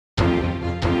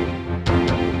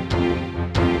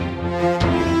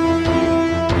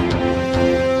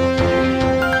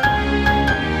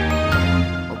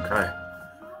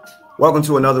Welcome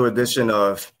to another edition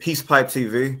of Peace Pipe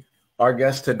TV. Our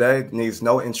guest today needs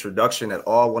no introduction at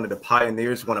all. One of the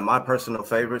pioneers, one of my personal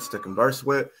favorites to converse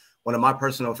with, one of my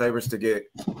personal favorites to get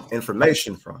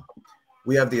information from.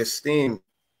 We have the esteemed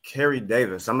Kerry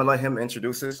Davis. I'm going to let him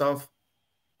introduce himself.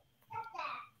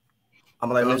 Good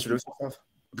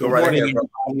morning,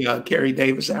 everybody. Kerry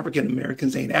Davis, African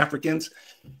Americans Ain't Africans.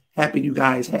 Happy you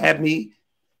guys have me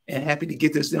and happy to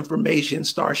get this information,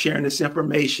 start sharing this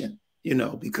information,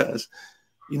 because,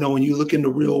 when you look in the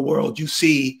real world, you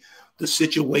see the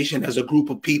situation as a group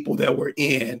of people that we're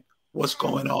in, what's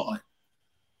going on.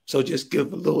 So just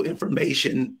give a little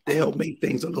information to help make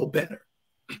things a little better.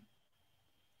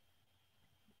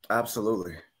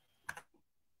 Absolutely.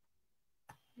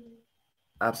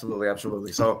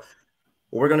 So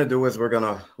what we're gonna do is we're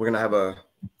gonna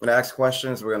ask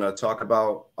questions. We're gonna talk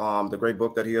about the great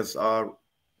book that he has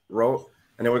wrote,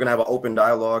 and then we're gonna have an open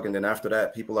dialogue. And then after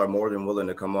that, people are more than willing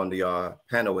to come on the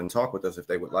panel and talk with us if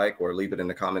they would like, or leave it in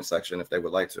the comment section if they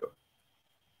would like to.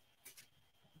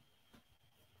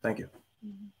 Thank you.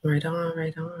 Right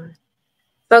on.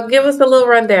 So give us a little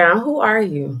rundown. Who are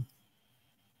you?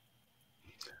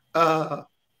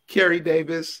 Kerry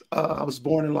Davis. I was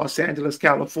born in Los Angeles,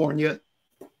 California.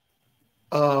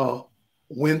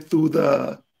 Went through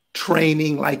the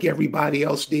training like everybody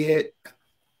else did.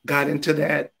 Got into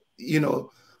that,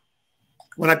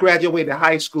 when I graduated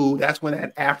high school, that's when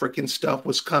that African stuff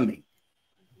was coming.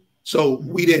 So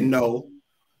we didn't know.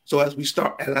 So as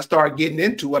I started getting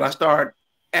into it, I started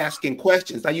asking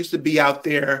questions. I used to be out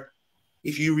there,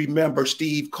 if you remember,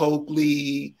 Steve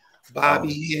Copley,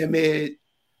 Bobby Emmett,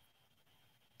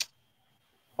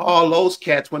 all those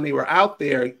cats, when they were out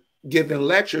there giving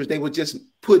lectures, they were just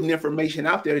putting information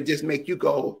out there to just make you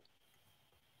go,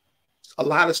 a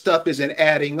lot of stuff isn't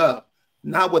adding up.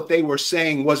 Not what they were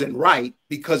saying wasn't right,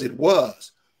 because it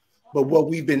was, but what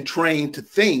we've been trained to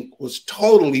think was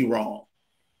totally wrong.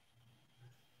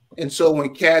 And so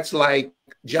when cats like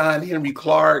John Henry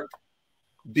Clark,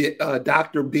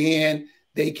 Dr. Ben,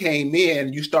 they came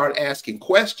in, you start asking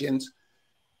questions,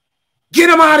 get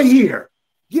them out of here.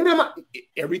 Get them out.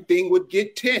 Everything would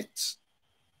get tense.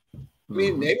 I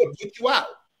mean, they would put you out.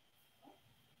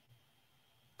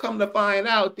 Come to find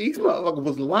out, these motherfuckers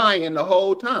was lying the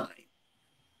whole time.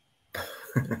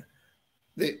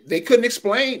 They couldn't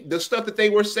explain the stuff that they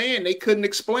were saying. They couldn't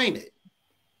explain it.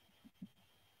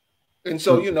 And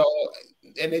so,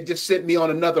 and it just sent me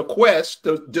on another quest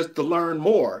to learn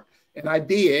more. And I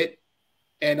did,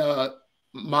 and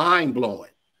mind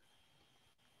blowing.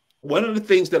 One of the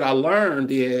things that I learned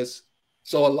is,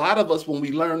 so a lot of us, when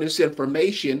we learn this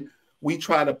information, we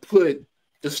try to put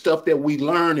the stuff that we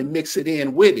learn and mix it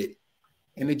in with it.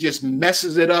 And it just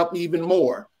messes it up even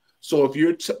more. So if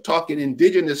you're talking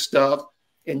indigenous stuff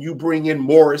and you bring in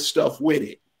Moorish stuff with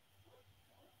it,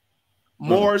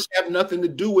 Moors have nothing to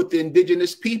do with the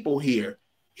indigenous people here.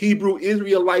 Hebrew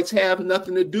Israelites have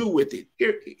nothing to do with it.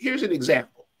 Here's an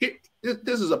example.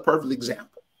 This is a perfect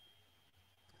example.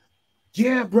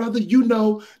 Yeah, brother,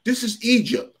 this is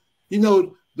Egypt.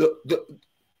 The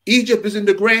Egypt is in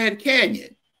the Grand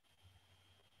Canyon.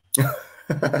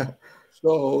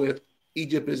 So if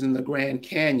Egypt is in the Grand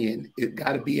Canyon, it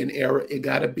got to be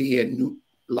in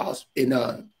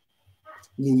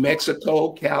New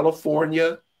Mexico,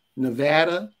 California,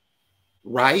 Nevada,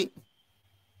 right?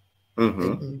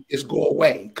 Just go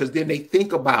away, because then they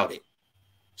think about it.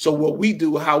 So what we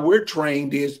do, how we're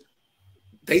trained, is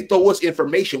they throw us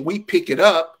information, we pick it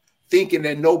up, thinking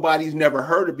that nobody's never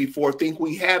heard it before, think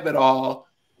we have it all,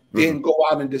 then go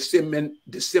out and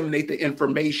disseminate the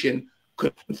information,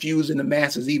 confusing the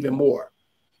masses even more.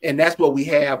 And that's what we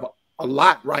have a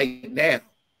lot right now.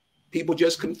 People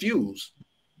just confused.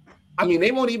 I mean,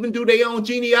 they won't even do their own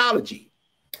genealogy.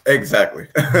 Exactly.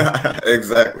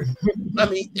 Exactly. I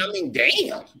mean,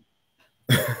 damn.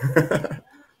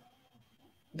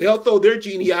 They'll throw their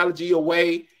genealogy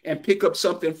away and pick up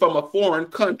something from a foreign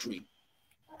country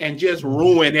and just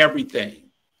ruin everything.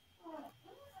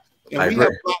 And we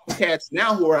have cats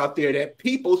now who are out there that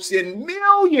people send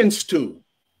millions to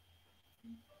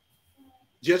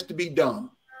just to be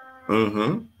dumb.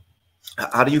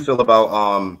 How do you feel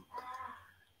about,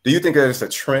 do you think there's a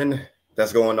trend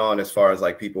that's going on as far as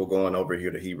like people going over here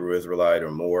to Hebrew Israelite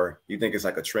or more? You think it's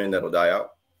like a trend that'll die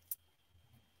out?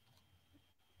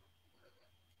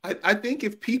 I think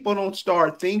if people don't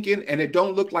start thinking, and it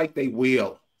don't look like they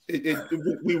will,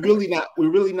 we're really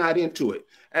not into it.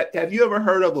 Have you ever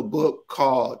heard of a book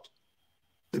called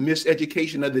The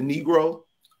Miseducation of the Negro?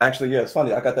 Actually, yeah, it's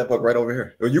funny. I got that book right over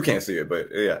here. Well, you can't see it, but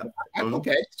yeah.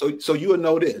 Okay, so you will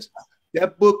know this.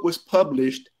 That book was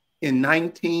published in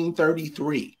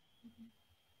 1933.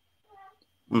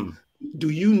 Mm. Do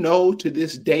you know to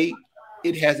this date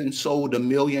it hasn't sold 1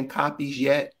 million copies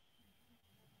yet?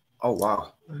 Oh,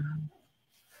 wow.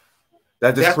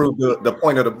 That just That's proved the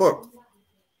point of the book.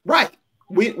 right.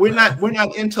 We're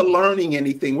not into learning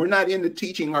anything. We're not into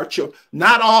teaching our children.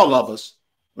 Not all of us,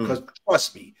 because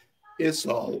trust me, it's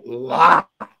a lot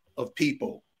of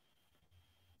people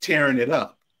tearing it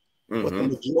up. But the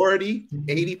majority,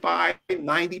 85,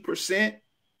 90%,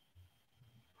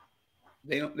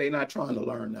 they're not trying to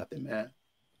learn nothing, man.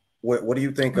 What do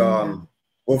you think? Well,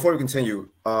 before we continue,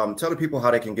 tell the people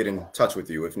how they can get in touch with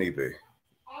you if need be,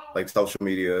 like social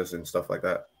medias and stuff like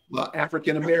that. Well,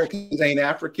 African Americans Ain't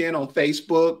African on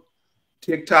Facebook,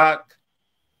 TikTok,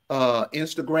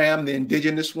 Instagram, the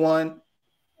Indigenous1.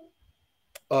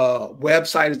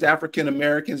 Website is African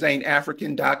Americans Ain't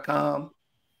African.com.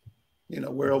 You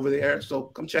know, we're over there. So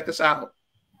come check us out.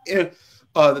 And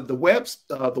the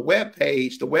web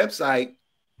page, the website,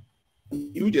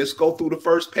 you just go through the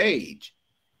first page.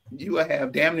 You will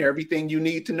have damn near everything you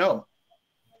need to know.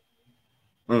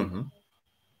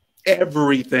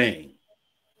 Everything.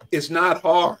 It's not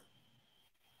hard.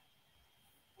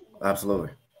 Absolutely.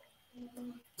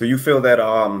 Do you feel that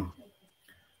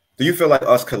do you feel like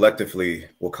us collectively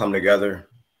will come together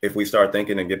if we start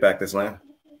thinking and get back this land?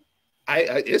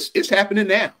 It's happening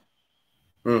now.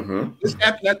 It's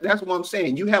happening. That's what I'm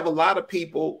saying. You have a lot of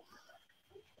people,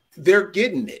 they're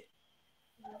getting it.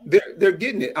 They're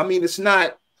getting it. I mean, it's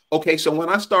not okay. So when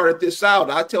I started this out,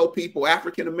 I tell people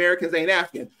African Americans ain't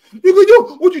African.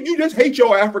 You just hate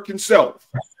your African self.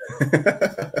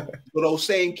 But those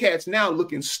same cats now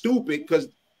looking stupid because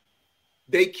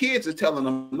they kids are telling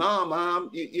them, "Nah, mom,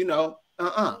 you know,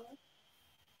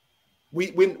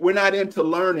 We're not into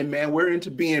learning, man. We're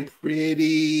into being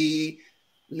pretty,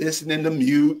 listening to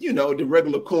mute, you know, the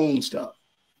regular coon stuff."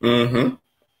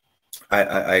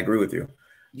 I agree with you.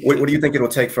 Yeah. What do you think it'll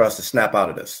take for us to snap out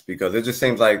of this? Because it just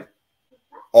seems like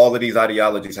all of these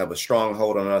ideologies have a strong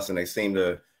hold on us, and they seem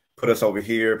to put us over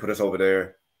here, put us over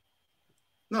there.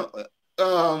 No,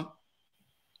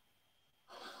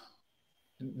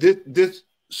 this.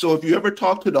 So if you ever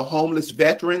talk to the homeless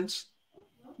veterans,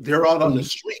 they're all on the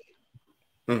street.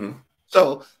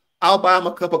 So I'll buy them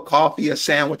a cup of coffee, a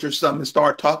sandwich, or something, and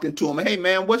start talking to them. Hey,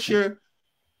 man, what's your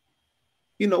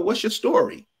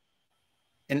story?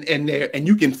 And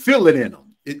you can feel it in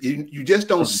them. You just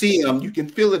don't see them. You can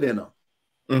feel it in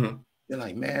them. They're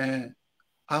like, man,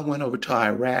 I went over to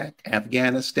Iraq,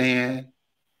 Afghanistan,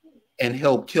 and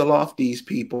helped kill off these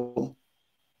people.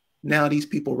 Now these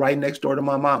people right next door to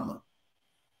my mama.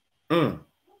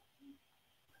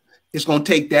 It's going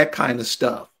to take that kind of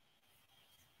stuff.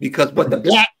 Because what the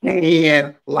black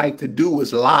man like to do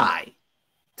is lie.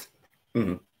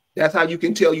 That's how you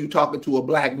can tell you talking to a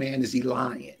black man, is he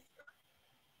lying?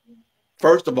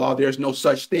 First of all, there's no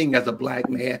such thing as a black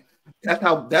man. That's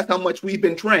how much we've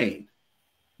been trained.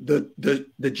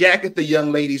 The jacket the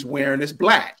young lady's wearing is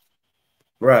black.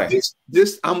 Right.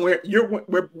 This I'm wearing.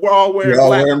 We're all wearing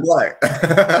black. Wearing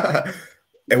black.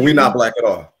 And we're not black at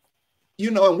all. You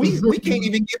know, and we can't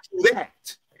even get through that.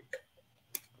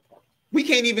 We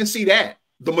can't even see that,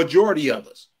 the majority of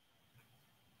us.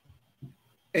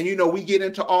 And, you know, we get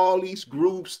into all these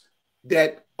groups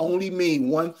that only mean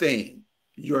one thing: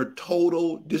 your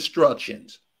total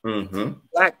destructions.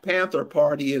 Black Panther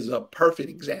Party is a perfect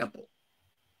example.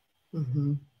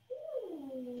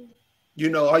 You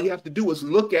know, all you have to do is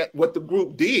look at what the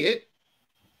group did.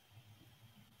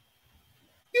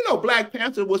 You know, Black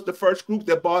Panther was the first group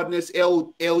that bought in this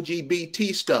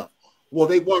LGBT stuff. Well,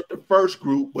 they weren't the first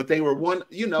group, but they were one,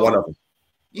 you know. One of them.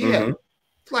 Yeah.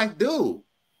 It's like, dude.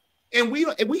 And we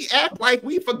act like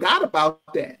we forgot about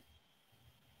that.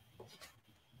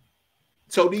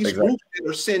 So these groups that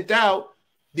are sent out,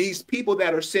 these people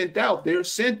that are sent out, they're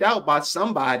sent out by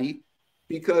somebody,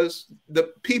 because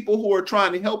the people who are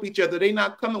trying to help each other, they're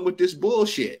not coming with this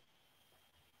bullshit.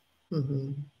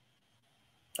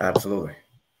 Absolutely.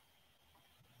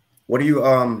 What do you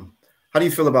how do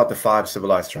you feel about the 5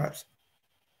 civilized tribes?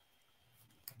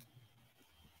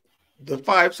 The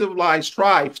 5 civilized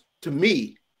tribes, to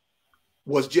me,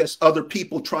 was just other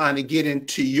people trying to get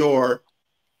into your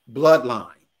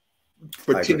bloodline,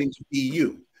 pretending to be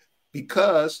you.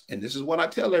 Because, and this is what I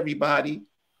tell everybody,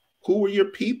 who are your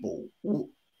people?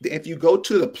 If you go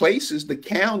to the places, the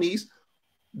counties,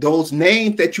 those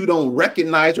names that you don't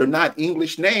recognize are not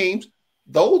English names,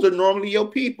 those are normally your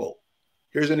people.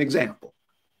 Here's an example.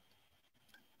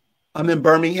 I'm in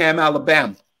Birmingham,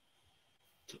 Alabama,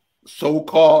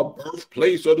 so-called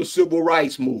birthplace of the civil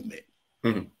rights movement.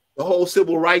 The whole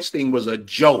civil rights thing was a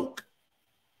joke.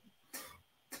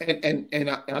 And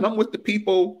I'm with the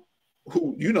people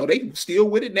who, you know, they still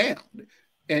with it now.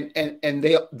 And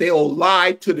they'll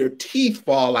lie till their teeth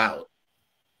fall out,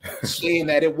 saying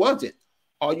that it wasn't.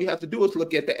 All you have to do is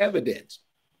look at the evidence.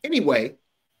 Anyway,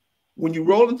 when you're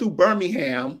rolling through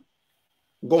Birmingham,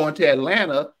 going to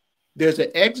Atlanta, there's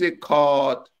an exit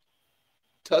called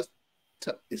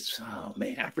oh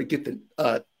man, I forget the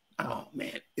oh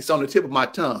man, it's on the tip of my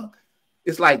tongue.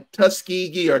 It's like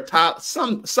Tuskegee or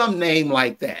some name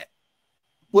like that.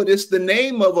 But it's the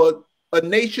name of a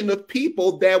nation of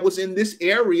people that was in this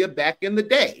area back in the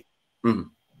day. Mm-hmm.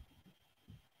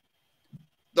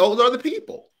 Those are the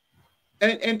people.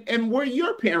 And where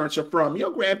your parents are from,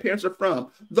 your grandparents are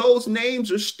from, those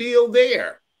names are still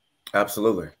there.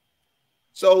 Absolutely.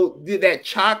 So that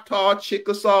Choctaw,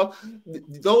 Chickasaw,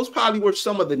 those probably were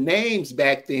some of the names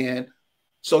back then.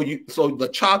 So the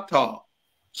Choctaw.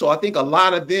 So I think a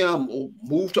lot of them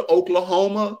moved to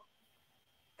Oklahoma.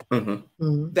 Mm-hmm.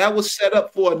 Mm-hmm. That was set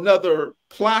up for another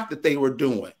plot that they were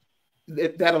doing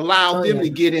that allowed them to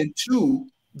get into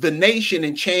the nation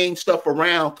and change stuff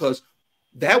around, because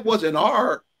that wasn't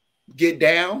our get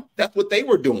down. That's what they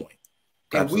were doing.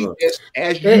 And Absolutely. we,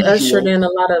 as It usual, ushered in a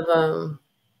lot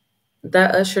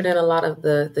of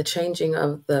the changing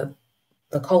of the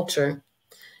culture.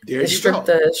 there It you stripped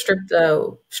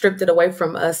go. stripped it away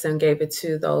from us and gave it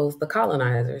to the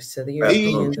colonizers, to the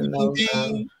Europeans and those.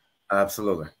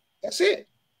 Absolutely. That's it.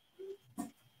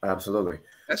 Absolutely.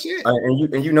 That's it.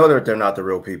 And you know that they're not the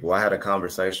real people. I had a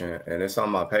conversation, and it's on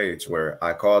my page, where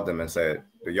I called them and said,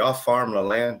 "Do y'all farm the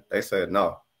land?" They said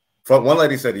no. One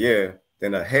lady said, "Yeah."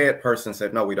 Then a head person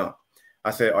said, "No, we don't."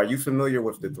 I said, "Are you familiar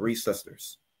with the Three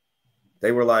Sisters?"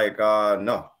 They were like,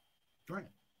 "No." Right.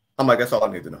 I'm like, "That's all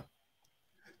I need to know."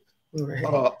 Right.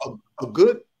 A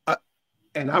good,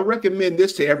 and I recommend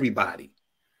this to everybody.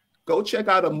 Go check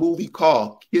out a movie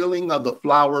called Killing of the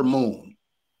Flower Moon.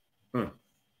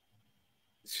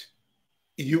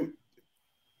 You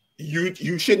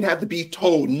shouldn't have to be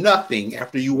told nothing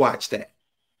after you watch that.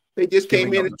 They just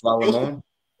came in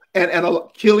and a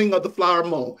Killing of the Flower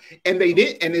Moon, and they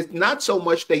did, and it's not so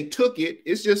much they took it;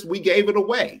 it's just we gave it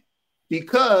away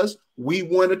because we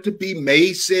wanted to be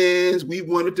Masons, we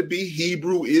wanted to be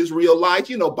Hebrew Israelites,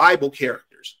 you know, Bible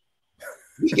characters.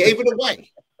 We gave it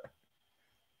away.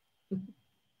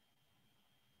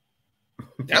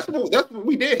 That's what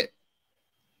we did.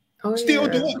 Oh, Still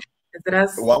doing it.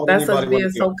 That's us being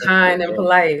so kind and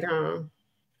polite, huh?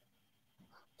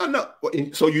 I know.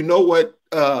 So you know what?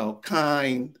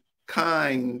 Kind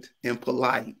and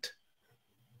polite.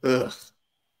 Ugh.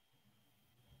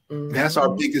 Mm-hmm. That's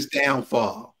our biggest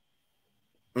downfall.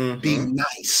 Mm-hmm. Being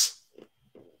nice.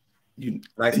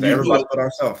 Nice to everybody but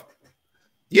ourselves.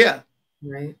 Yeah.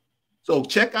 Right. So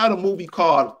check out a movie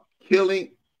called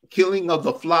Killing of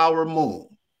the Flower Moon.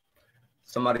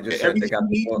 Somebody just said they got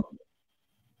the book.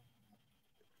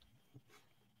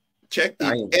 Check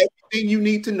everything you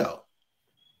need to know.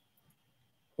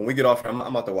 When we get off, I'm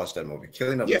about to watch that movie,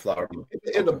 Killing of the Flower Moon.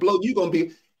 It'll blow. You're gonna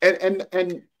be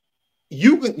and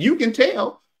you can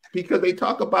tell because they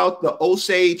talk about the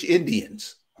Osage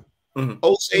Indians. Mm-hmm.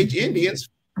 Osage Indians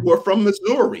were from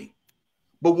Missouri,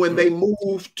 but when they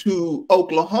moved to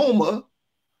Oklahoma,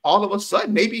 all of a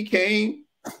sudden they became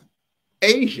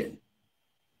Asian.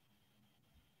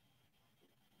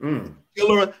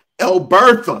 Killer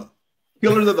Albertha.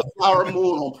 Killers of the Flower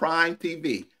Moon on Prime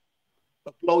TV.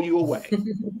 It'll blow you away.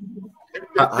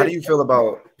 How do you feel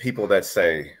about people that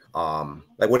say,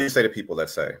 like, what do you say to people that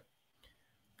say,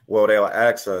 well, they'll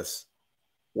ask us,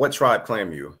 what tribe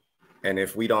claim you? And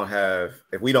if we don't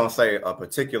say a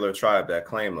particular tribe that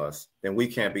claim us, then we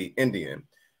can't be Indian.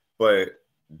 But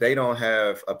they don't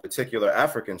have a particular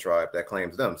African tribe that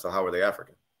claims them. So how are they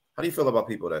African? How do you feel about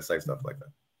people that say stuff like that?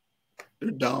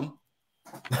 They're dumb.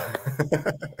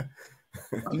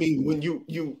 I mean, when you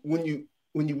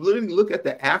literally look at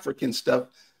the African stuff,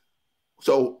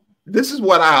 so this is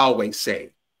what I always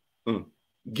say.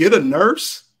 Get a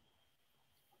nurse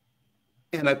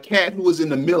and a cat who is in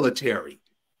the military.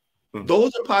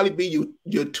 Those will probably be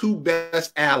your two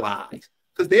best allies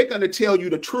because they're going to tell you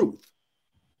the truth.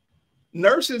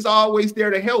 Nurses are always there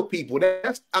to help people.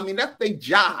 That's their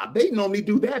job. They normally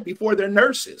do that before they're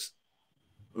nurses.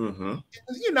 Mm-hmm.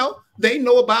 You know, they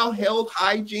know about health,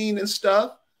 hygiene, and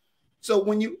stuff. So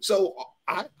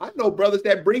I know brothers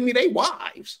that bring me their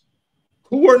wives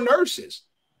who are nurses,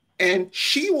 and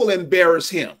she will embarrass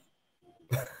him.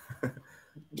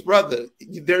 Brother,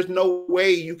 there's no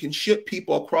way you can ship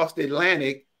people across the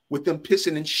Atlantic with them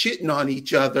pissing and shitting on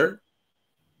each other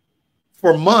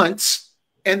for months,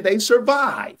 and they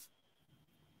survive.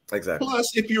 Exactly.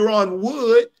 Plus, if you're on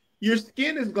wood, your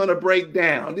skin is going to break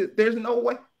down. There's no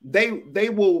way they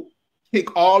will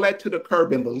kick all that to the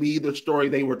curb and believe the story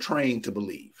they were trained to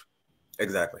believe.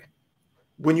 Exactly.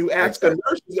 When you ask a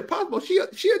nurse, is it possible? She'll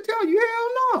tell you, hell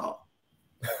no.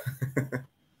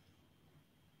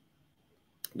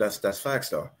 That's facts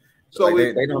though. So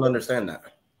like they don't understand that,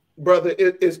 brother.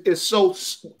 It's so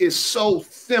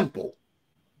simple.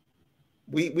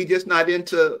 We just not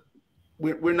into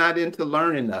we're not into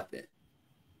learning nothing.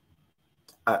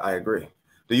 I agree.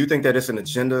 Do you think that it's an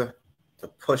agenda to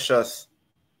push us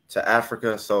to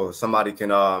Africa so somebody can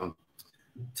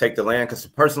take the land? Because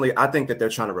personally, I think that they're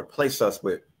trying to replace us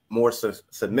with more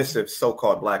submissive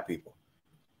so-called Black people.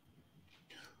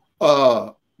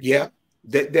 Yeah,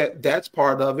 that's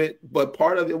part of it. But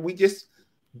part of it,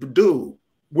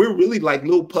 we're really like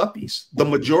little puppies. The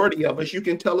majority of us, you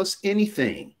can tell us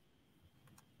anything,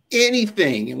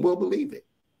 and we'll believe it.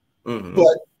 Mm-hmm.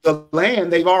 But the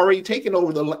land, they've already taken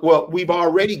over we've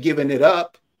already given it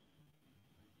up.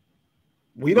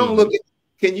 We don't look at,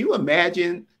 can you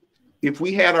imagine if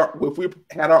we had our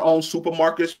own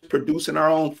supermarkets producing our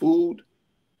own food?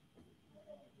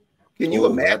 Can you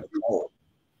imagine?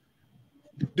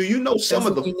 Do you know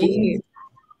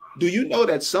do you know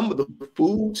that some of the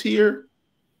foods here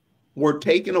were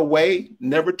taken away,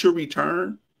 never to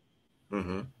return?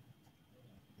 Mm-hmm.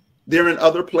 They're in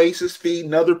other places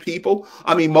feeding other people.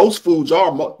 I mean, most foods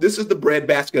are. This is the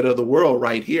breadbasket of the world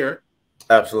right here.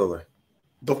 Absolutely.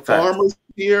 The farmers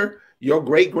here, your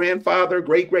great-grandfather,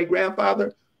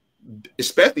 great-great-grandfather,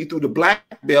 especially through the Black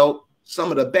Belt, some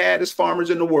of the baddest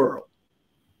farmers in the world.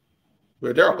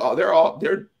 Where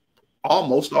they're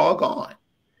almost all gone.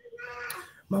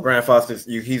 My grandfather,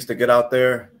 he used to get out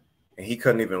there and he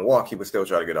couldn't even walk. He would still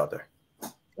try to get out there.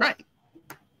 Right.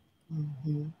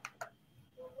 Mm-hmm.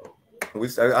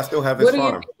 I still have his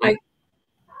farm. Like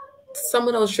some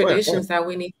of those traditions that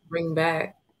we need to bring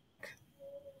back.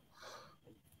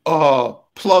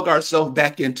 Plug ourselves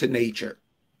back into nature.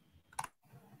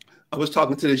 I was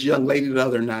talking to this young lady the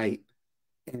other night,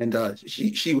 and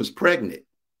she was pregnant.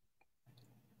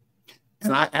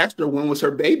 And I asked her, when was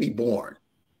her baby born?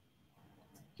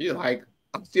 She's like,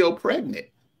 I'm still pregnant.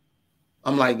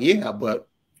 I'm like, yeah, but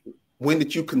when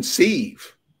did you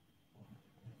conceive?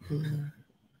 Mm-hmm.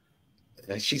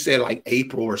 She said like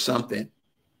April or something.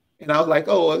 And I was like,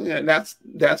 oh, yeah, that's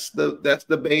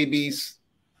the baby's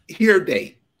here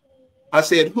date. I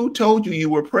said, who told you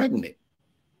were pregnant?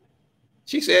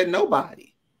 She said,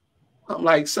 nobody. I'm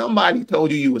like, somebody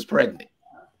told you was pregnant.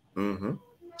 Mm-hmm.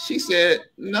 She said,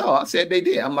 no. I said, they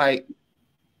did. I'm like,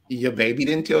 your baby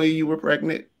didn't tell you were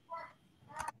pregnant?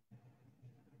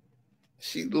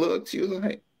 She looked, she was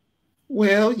like,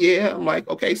 well, yeah. I'm like,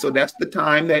 okay, so that's the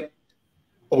time that,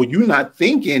 oh, you're not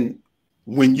thinking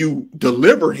when you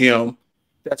deliver him,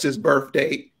 that's his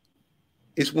birthday.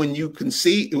 It's when you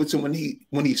conceive, it was when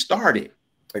he started.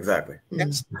 Exactly.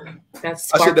 That's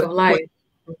spark of life.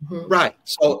 Mm-hmm. Right.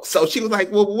 So she was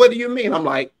like, well, what do you mean? I'm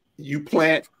like, you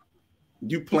plant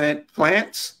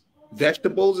plants,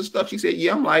 vegetables and stuff. She said,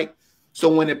 yeah. I'm like, so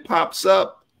when it pops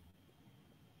up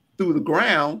through the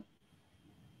ground,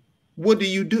 what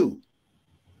do?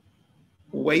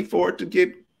 Wait for it to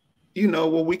get,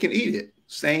 we can eat it.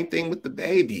 Same thing with the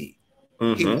baby.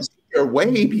 Mm-hmm. He was here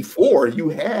way before you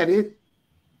had it.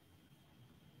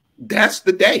 That's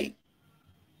the day.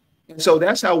 And so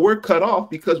that's how we're cut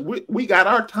off, because we got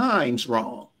our times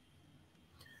wrong.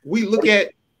 We look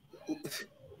at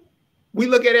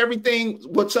everything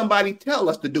what somebody tell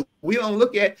us to do. We don't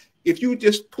look at, if you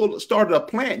just started a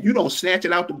plant, you don't snatch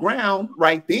it out the ground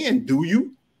right then, do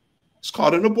you? It's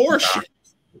called an abortion.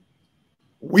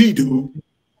 We do.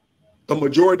 The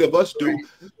majority of us do.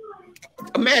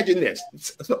 Imagine this.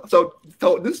 So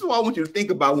this is what I want you to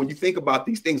think about when you think about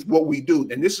these things, what we do.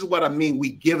 And this is what I mean, we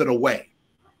give it away.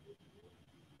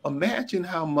 Imagine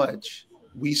how much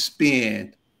we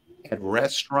spend at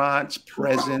restaurants,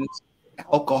 presents,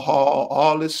 alcohol,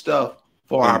 all this stuff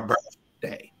for our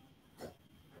birthday.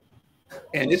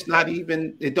 And it's not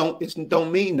even, it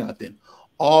don't mean nothing.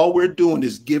 All we're doing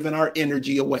is giving our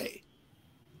energy away.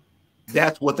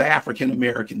 That's what the African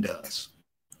American does.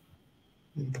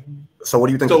 So what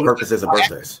do you think the purpose is of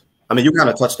birthdays? I mean, you kind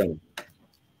of touched on it.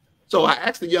 So I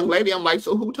asked the young lady, I'm like,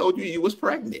 so who told you was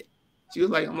pregnant? She was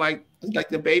like, it's like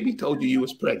the baby told you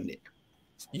was pregnant.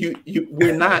 We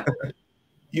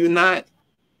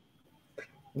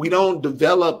don't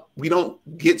develop, we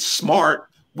don't get smart.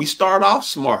 We start off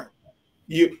smart.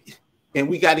 And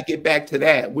we got to get back to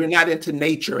that. We're not into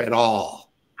nature at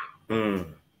all.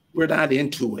 We're not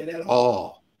into it at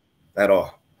all. At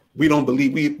all. We don't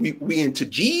believe we into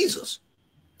Jesus.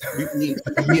 We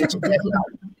into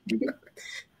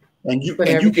and you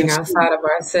everything outside of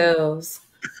ourselves.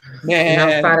 Man, and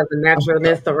outside of the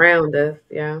naturalness around us,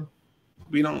 yeah,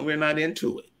 we're not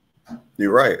into it.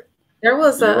 You're right. There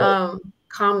was a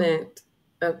comment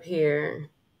up here.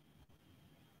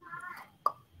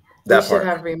 That We should part.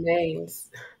 have remained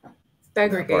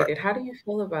segregated. How do you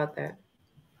feel about that?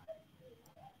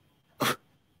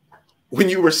 When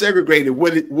you were segregated,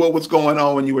 what was going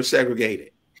on when you were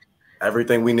segregated?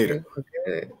 Everything we needed.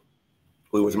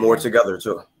 We was more together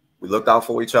too. We looked out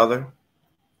for each other.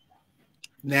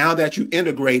 Now that you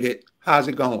integrated, how's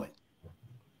it going?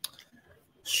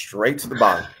 Straight to the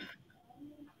bottom.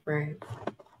 Right.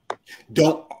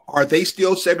 Are they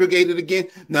still segregated again?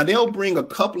 Now they'll bring a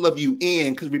couple of you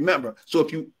in, because remember,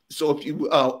 if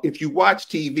you watch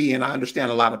TV, and I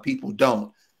understand a lot of people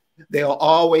don't, they'll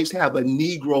always have a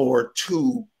Negro or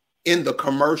two in the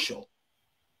commercial.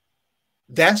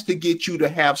 That's to get you to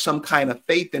have some kind of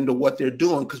faith into what they're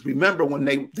doing. Because remember, when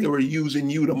they were using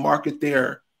you to market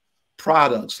their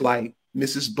products, like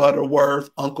Mrs. Butterworth,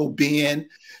 Uncle Ben,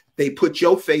 they put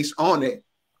your face on it.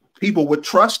 People would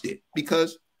trust it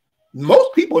because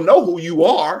most people know who you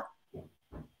are.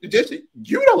 Just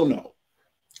you don't know.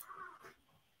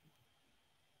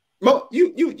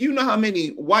 You know how many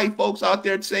white folks out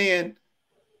there saying,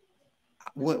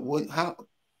 how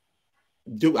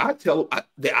do I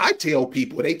tell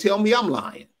people, they tell me I'm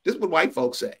lying. This is what white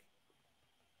folks say.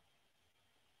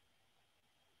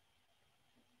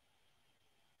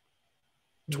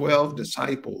 Mm-hmm. 12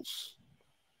 disciples.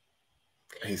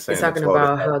 He's talking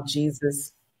about how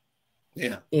Jesus.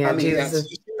 Yeah. I mean, Jesus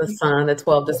is the Son. The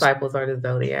 12 disciples are the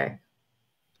zodiac.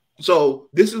 So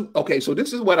this is okay. So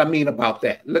this is what I mean about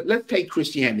that. Let's take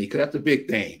Christianity, because that's a big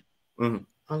thing. Mm-hmm.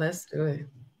 Oh, let's do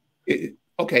it.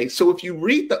 Okay. So if you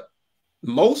read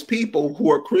most people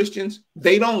who are Christians,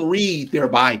 they don't read their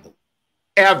Bible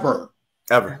ever.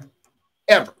 You're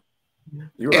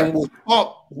and right.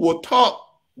 we'll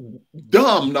talk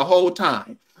dumb the whole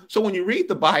time. So when you read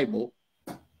the Bible,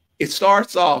 it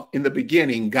starts off in the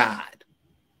beginning, God.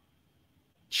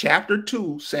 Chapter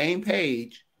 2, same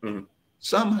page. Mm-hmm.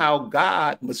 Somehow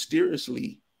God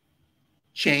mysteriously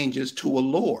changes to a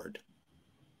Lord.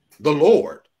 The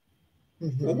Lord.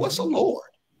 Mm-hmm. Well, what's a Lord?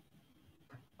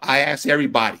 I ask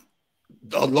everybody.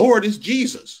 The Lord is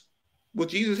Jesus. Well,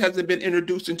 Jesus hasn't been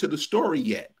introduced into the story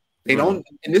yet. They don't,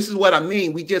 and this is what I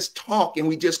mean. We just talk and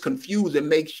we just confuse and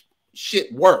make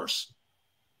shit worse.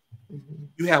 Mm-hmm.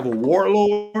 You have a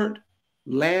warlord,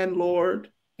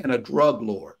 landlord, and a drug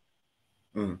lord.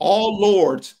 Mm. All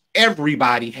lords,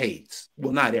 everybody hates.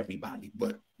 Well, not everybody,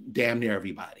 but damn near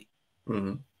everybody.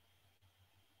 Mm-hmm.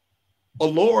 A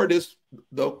lord is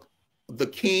the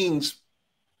king's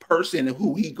person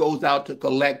who he goes out to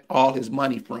collect all his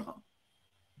money from.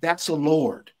 That's a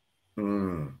lord.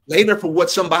 Mm. Later, for what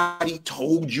somebody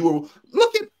told you,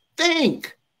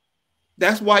 think.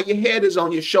 That's why your head is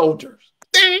on your shoulders.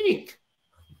 Think.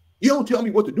 You don't tell me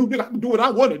what to do. I can do what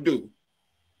I want to do.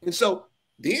 And so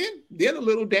then a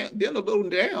little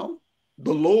down,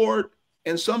 the Lord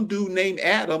and some dude named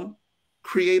Adam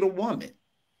create a woman.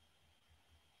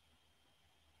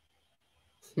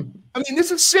 I mean, this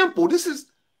is simple. This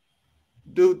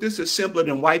is simpler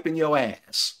than wiping your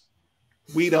ass.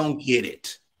 We don't get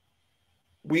it.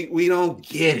 We don't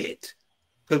get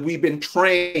because we've been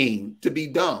trained to be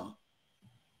dumb.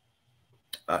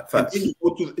 And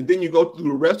then you go through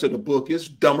the rest of the book. It's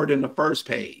dumber than the first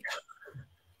page.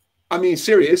 I mean,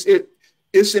 serious.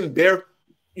 It's embarrassing.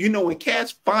 You know, when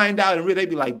cats find out and really they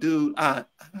be like, dude,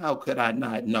 how could I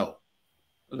not know?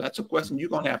 Well, that's a question you're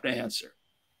gonna have to answer.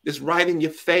 It's right in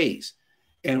your face.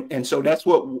 And so that's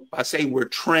what I say, we're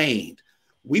trained.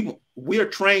 We're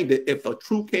trained that if a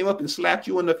truth came up and slapped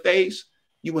you in the face,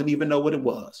 you wouldn't even know what it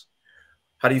was.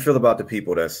 How do you feel about the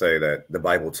people that say that the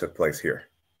Bible took place here?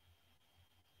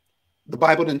 The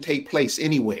Bible didn't take place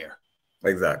anywhere.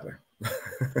 Exactly.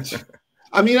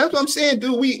 I mean, that's what I'm saying,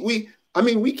 dude. We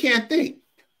can't think.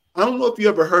 I don't know if you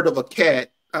ever heard of a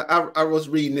cat. I was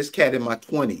reading this cat in my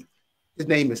 20s. His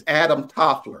name is Adam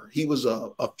Toffler. He was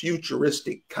a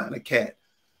futuristic kind of cat,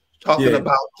 talking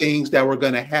about things that were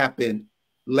going to happen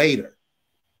later.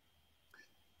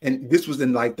 And this was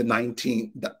in like the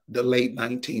late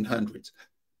 1900s.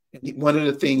 And one of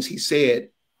the things he said,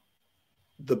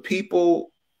 the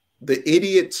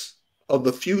idiots of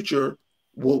the future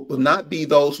will not be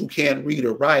those who can't read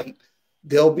or write.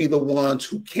 They'll be the ones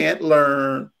who can't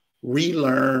learn,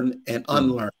 relearn, and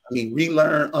unlearn. I mean,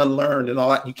 relearn, unlearn, and all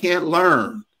that. You can't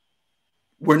learn.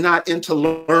 We're not into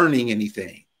learning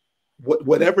anything.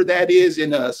 Whatever that is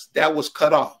in us, that was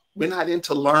cut off. We're not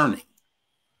into learning.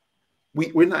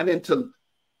 We're not into,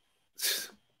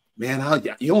 man,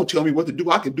 you don't tell me what to do.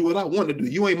 I can do what I want to do.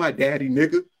 You ain't my daddy,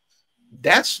 nigga.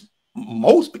 That's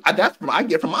what I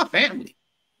get from my family.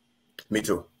 Me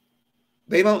too.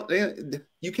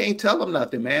 You can't tell them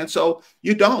nothing, man. So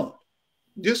you don't.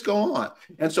 Just go on.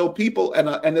 And so people,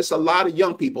 and it's a lot of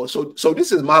young people. So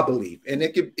this is my belief, and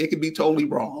it could be totally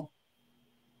wrong.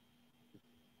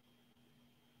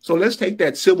 So let's take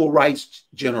that civil rights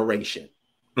generation.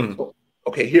 Mm-hmm.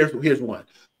 Okay, here's one.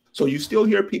 So you still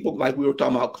hear people like we were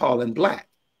talking about calling black.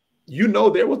 You know,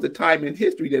 there was a time in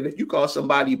history that if you call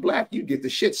somebody black, you get the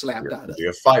shit slapped out of you.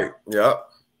 A fight. Yeah.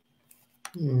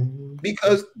 Mm-hmm.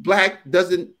 Because black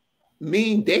doesn't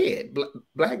mean dead.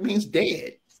 Black means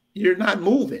dead. You're not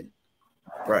moving.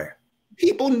 Right.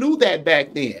 People knew that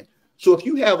back then. So if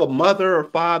you have a mother or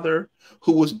father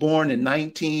who was born in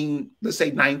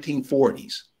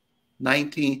 1940s,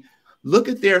 look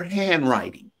at their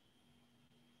handwriting.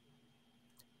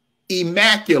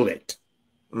 Immaculate.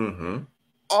 Mm-hmm.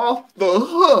 Off the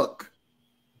hook.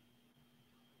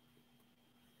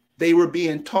 They were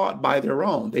being taught by their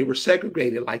own. They were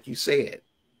segregated, like you said.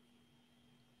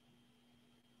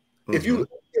 Mm-hmm.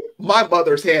 My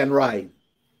mother's handwriting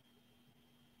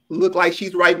looked like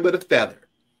she's writing with a feather.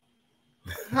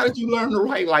 How did you learn to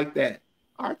write like that?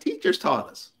 Our teachers taught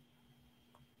us.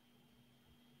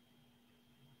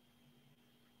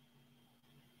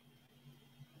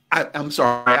 I'm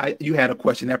sorry. You had a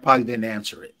question that probably didn't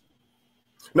answer it.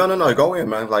 No. Go in,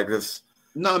 man. Like this.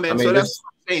 No, man. So that's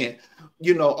what I'm saying.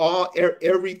 You know,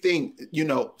 everything. You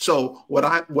know. So what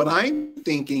I'm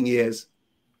thinking is,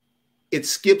 it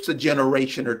skips a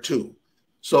generation or two.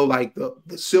 So like the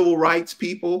civil rights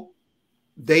people,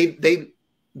 they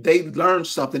learned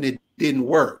something that didn't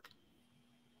work.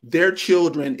 Their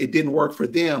children, it didn't work for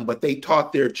them, but they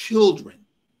taught their children,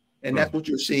 and that's what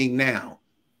you're seeing now.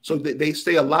 So they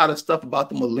say a lot of stuff about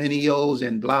the millennials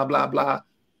and blah, blah, blah.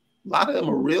 A lot of them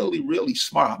are really, really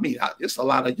smart. I mean, it's a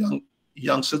lot of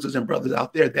young sisters and brothers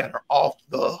out there that are off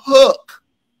the hook.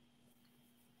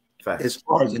 Fact. As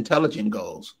far as intelligence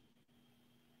goes.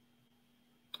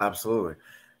 Absolutely.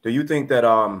 Do you think that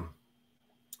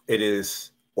it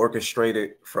is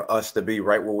orchestrated for us to be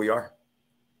right where we are?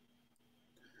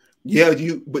 Yeah,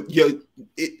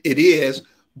 it is,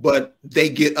 but they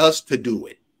get us to do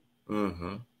it.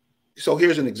 Mm-hmm. So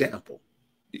here's an example.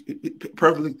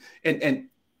 Perfectly, and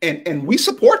we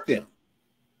support them.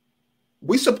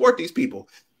 We support these people.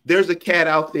 There's a cat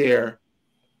out there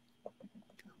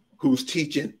who's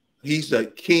teaching. He's the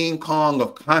King Kong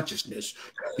of consciousness.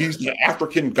 He's the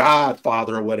African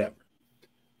godfather or whatever.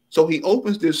 So he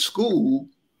opens this school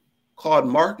called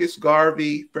Marcus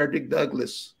Garvey Frederick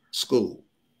Douglass School.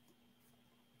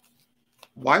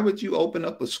 Why would you open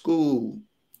up a school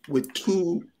with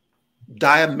two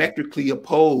diametrically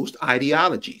opposed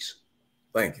ideologies?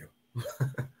 Thank you.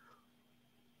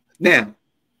 Now,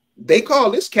 they call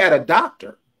this cat a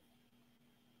doctor.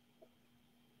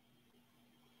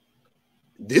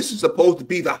 This is supposed to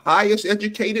be the highest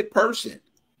educated person.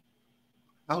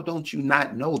 How don't you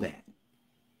not know that?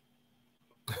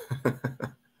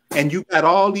 And you got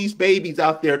all these babies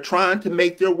out there trying to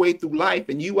make their way through life,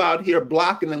 and you out here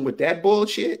blocking them with that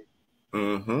bullshit.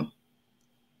 Mm-hmm.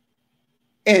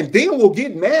 And then we'll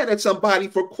get mad at somebody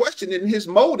for questioning his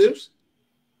motives,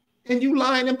 and you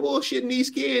lying and bullshitting these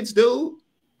kids, dude.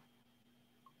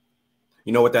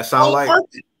 You know what that sound like?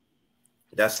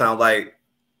 That sound like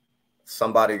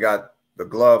somebody got the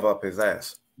glove up his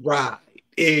ass. Right.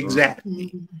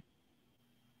 Exactly.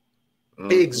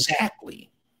 Mm-hmm. Exactly.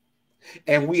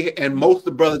 And most of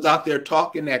the brothers out there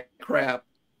talking that crap,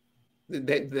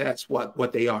 that's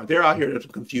what they are. They're out here to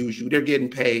confuse you. They're getting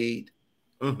paid.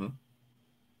 Mm-hmm.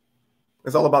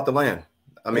 It's all about the land.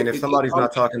 I mean, if somebody's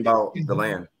not talking about the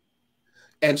land.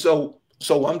 And so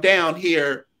I'm down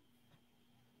here.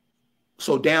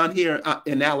 So down here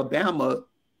in Alabama,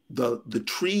 the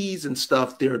trees and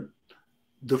stuff,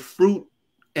 the fruit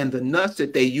and the nuts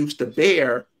that they used to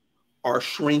bear are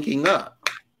shrinking up.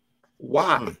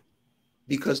 Why? Mm.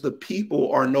 Because the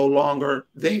people are no longer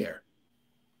there.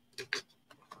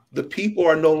 The people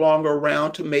are no longer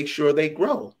around to make sure they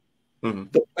grow. Mm-hmm.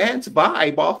 The plants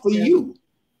vibe off of you.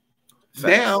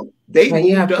 Now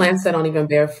you have plants that don't even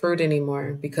bear fruit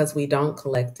anymore because we don't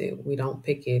collect it, we don't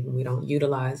pick it, we don't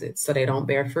utilize it, so they don't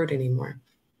bear fruit anymore.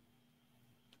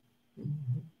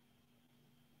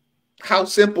 How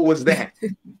simple is that?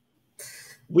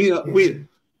 we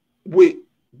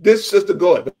this sister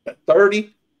go at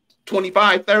 30,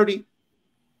 25, 30.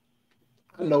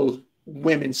 I know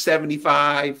women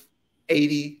 75,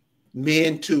 80,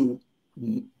 men too.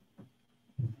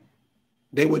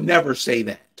 They would never say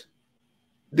that.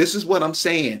 This is what I'm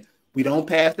saying. We don't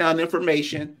pass down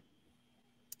information.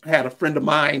 I had a friend of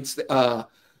mine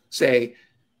say,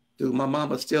 Dude, my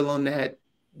mama's still on that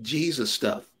Jesus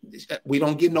stuff. We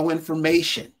don't get no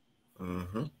information.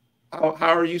 Mm-hmm.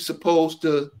 How are you supposed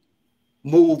to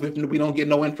move if we don't get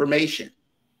no information?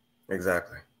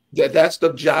 Exactly. That's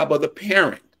the job of the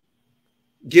parent.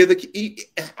 I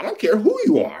don't care who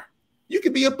you are. You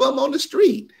could be a bum on the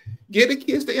street. Give the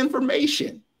kids the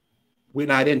information. We're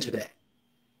not into that.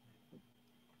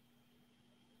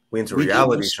 We're into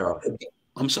reality shows.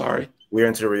 I'm sorry. We're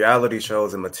into reality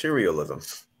shows and materialism.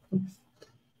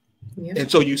 Yeah.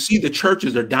 And so you see the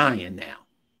churches are dying now.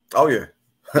 Oh, yeah.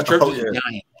 The churches are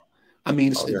dying. I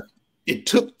mean, it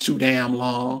took too damn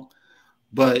long,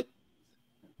 but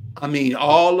I mean,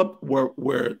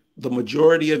 where the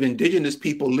majority of indigenous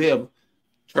people live,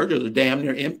 churches are damn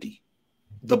near empty.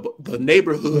 The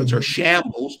neighborhoods are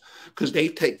shambles because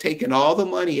they've taken all the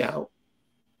money out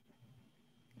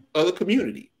of the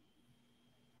community.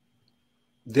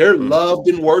 They're loved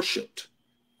and worshiped.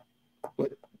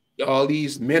 But all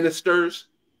these ministers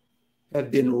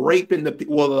have been raping the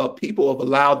people have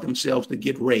allowed themselves to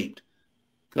get raped.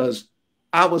 Because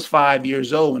I was 5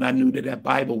 years old and I knew that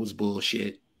Bible was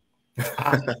bullshit. You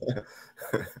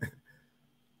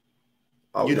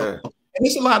know, and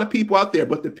there's a lot of people out there,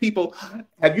 but the people,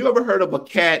 have you ever heard of a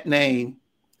cat named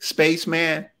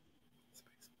Spaceman?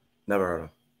 Never heard of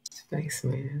him.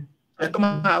 Spaceman. Check him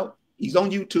out. He's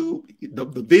on YouTube. The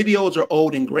videos are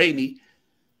old and grainy.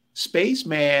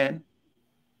 Spaceman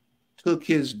took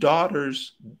his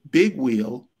daughter's big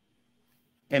wheel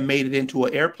and made it into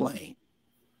an airplane.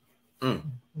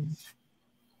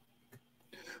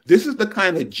 This is the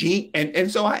kind of gene,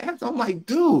 and so I asked, I'm like,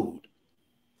 dude,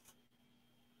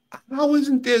 how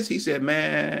isn't this? He said,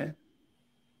 man,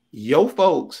 yo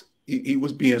folks, he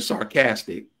was being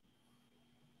sarcastic,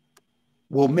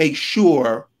 will make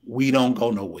sure we don't go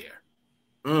nowhere.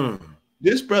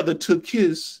 This brother took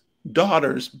his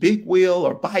daughter's big wheel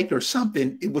or bike or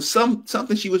something, it was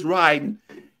something she was riding,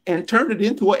 and turned it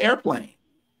into an airplane.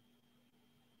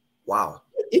 Wow.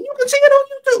 And you can see it on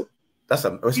YouTube. That's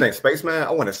what's his name, Spaceman?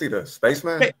 I want to see the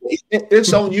Spaceman.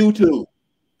 It's on YouTube.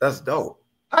 That's dope.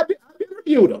 I've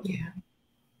interviewed him. Yeah.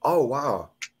 Oh, wow.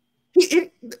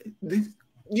 You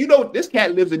know, this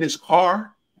cat lives in his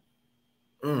car.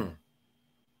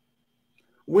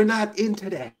 We're not into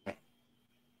that.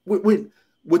 When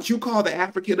what you call the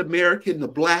African American, the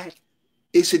black,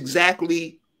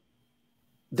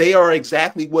 they are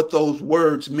exactly what those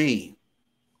words mean.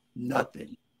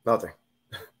 Nothing.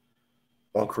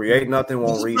 Won't create nothing,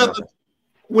 won't read nothing.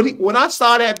 When I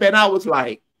saw that, Ben, I was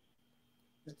like,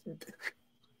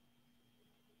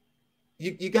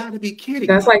 you got to be kidding.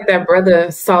 That's like that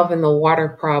brother solving the water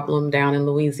problem down in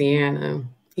Louisiana.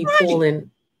 He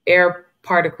pulling air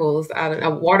particles out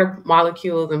of water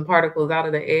molecules and particles out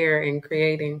of the air and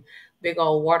creating big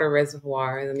old water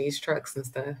reservoirs in these trucks and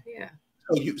stuff. Yeah.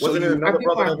 Wasn't there another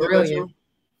brother that did that too?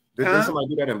 Did somebody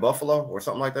do that in Buffalo or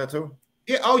something like that too?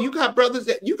 Yeah. Oh, you got brothers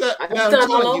that you got. It's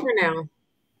done all over now.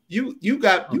 You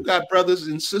got brothers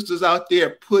and sisters out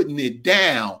there putting it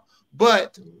down,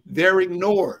 but they're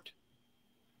ignored.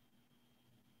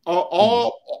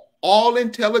 All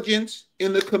intelligence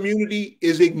in the community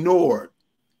is ignored.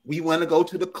 We want to go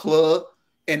to the club,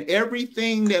 and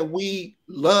everything that we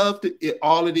loved,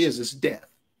 all it is death.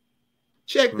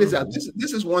 Check this out.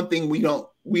 This is one thing we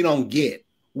don't get,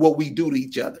 what we do to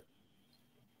each other.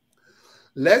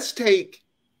 Let's take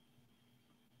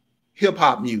hip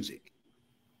hop music.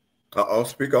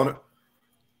 Speak on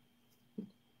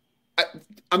it.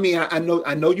 I mean, I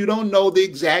know you don't know the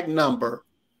exact number,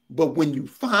 but when you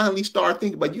finally start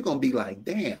thinking about it, you're gonna be like,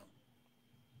 damn.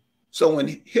 So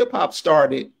when hip hop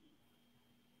started,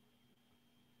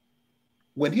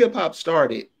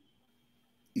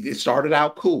 it started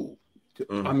out cool.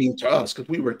 I mean, to us, because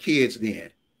we were kids then.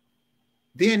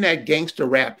 Then that gangster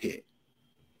rap hit.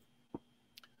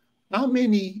 How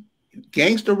many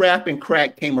gangster rap and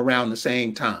crack came around the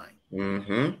same time?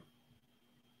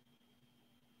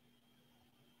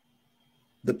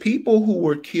 The people who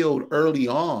were killed early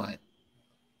on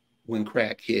when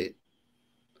crack hit,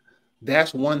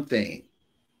 that's one thing.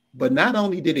 But not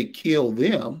only did it kill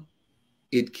them,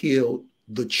 it killed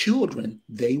the children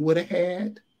they would have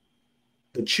had,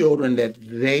 the children that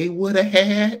they would have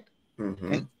had.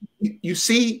 And you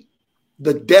see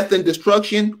the death and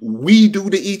destruction we do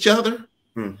to each other.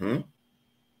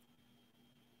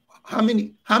 How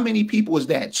many people is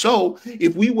that? So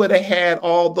if we would have had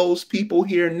all those people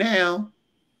here now,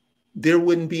 there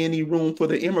wouldn't be any room for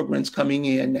the immigrants coming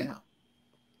in now.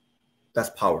 That's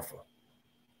powerful.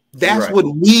 That's right.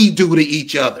 What we do to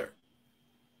each other.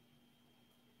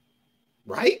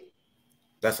 Right?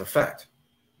 That's a fact.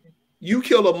 You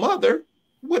kill a mother,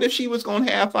 What if she was going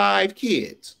to have 5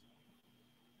 kids?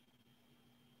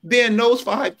 Then those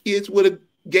 5 kids would have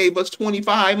gave us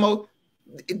 25 more.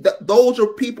 Those are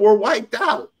people are wiped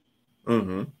out.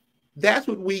 Mm-hmm. That's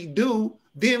what we do.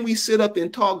 Then we sit up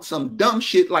and talk some dumb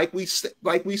shit like we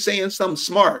saying something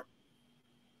smart.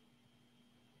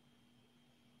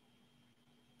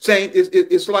 Saying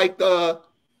it's like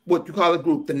what you call a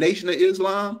group, the Nation of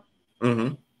Islam.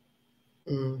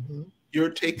 Mm-hmm. Mm-hmm.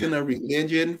 You're taking a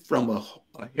religion from a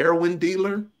heroin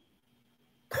dealer.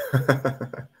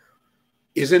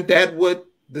 Isn't that what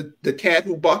the cat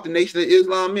who bought the Nation of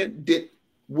Islam did?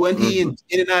 When he in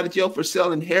and out of jail for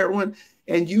selling heroin,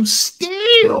 and you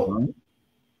still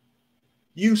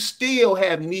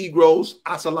have Negroes.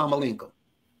 Assalamu alaikum.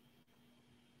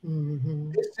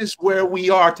 Mm-hmm. This is where we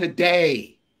are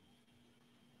today.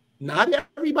 Not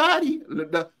everybody.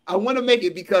 I want to make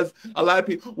it because a lot of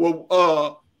people.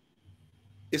 Well,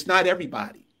 it's not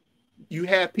everybody. You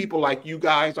have people like you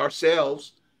guys,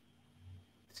 ourselves.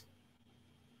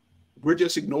 We're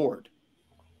just ignored.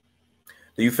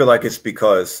 Do you feel like it's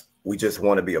because we just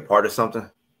want to be a part of something?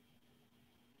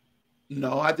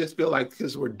 No, I just feel like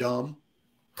because we're dumb.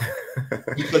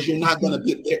 Because you're not going to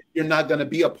be there. You're not going to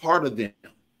be a part of them.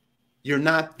 You're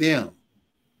not them.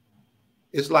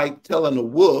 It's like telling a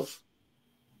wolf,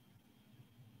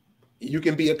 you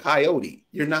can be a coyote.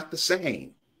 You're not the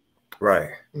same.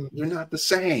 Right. You're not the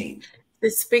same.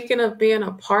 Speaking of being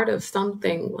a part of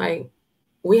something, like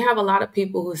we have a lot of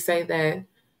people who say that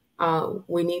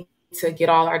we need to get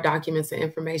all our documents and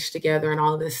information together and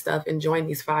all of this stuff and join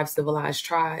these 5 civilized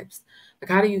tribes. Like,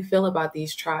 how do you feel about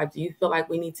these tribes? Do you feel like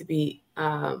we need to be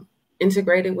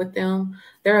integrated with them?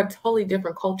 They're a totally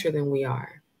different culture than we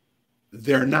are.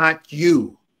 They're not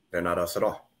you. They're not us at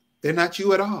all. They're not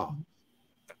you at all.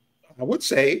 I would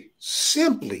say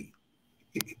simply,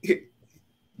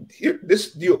 here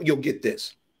this you'll get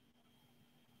this.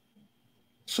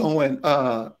 So in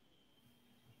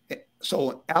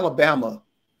Alabama,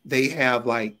 they have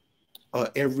like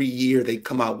every year they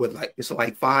come out with like it's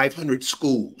like 500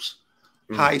 schools,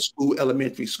 high school,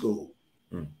 elementary school.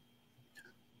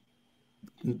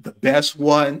 The best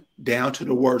one down to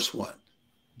the worst one.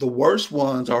 The worst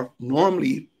ones are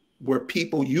normally where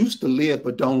people used to live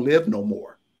but don't live no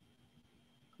more.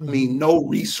 I mean, no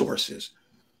resources.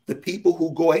 The people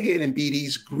who go ahead and be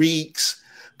these Greeks,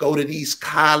 go to these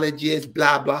colleges,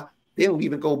 blah, blah, they don't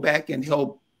even go back and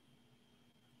help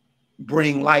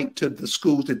bring light to the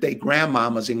schools that their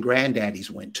grandmamas and granddaddies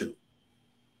went to.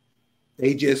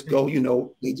 They just go,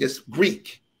 they just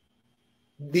Greek.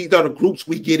 These are the groups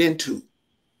we get into.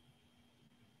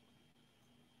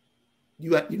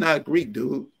 You're not a Greek,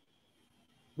 dude.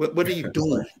 What are you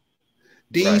doing?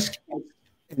 These right.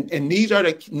 and these are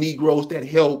the Negroes that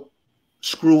help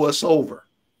screw us over.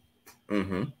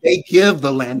 They give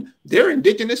the land. They're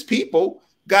indigenous people,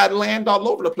 got land all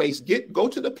over the place. Go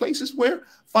to the places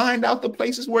find out the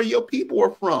places where your people are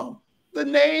from. The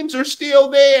names are still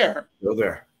there. Still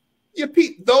there.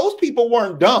 Those people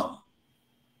weren't dumb.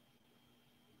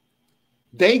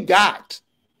 They got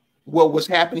what was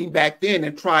happening back then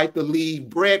and tried to leave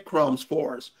breadcrumbs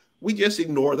for us. We just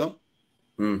ignore them.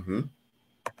 And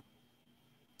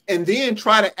then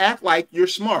try to act like you're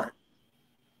smart.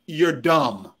 You're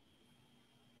dumb.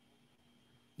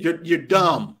 You're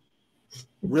dumb.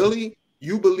 Really?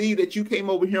 You believe that you came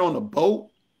over here on a boat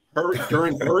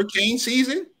during hurricane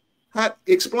season?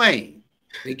 Explain.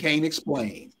 They can't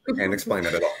explain. Can't explain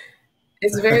it at all.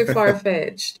 It's very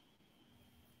far-fetched.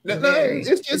 No, it's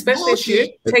just especially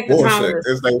bullshit. If you take the time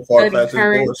to study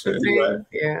currents and things.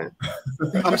 Yeah.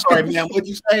 I'm sorry, ma'am. What'd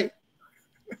you say?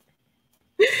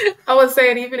 I was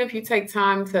saying, even if you take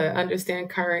time to understand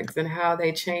currents and how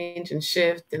they change and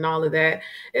shift and all of that,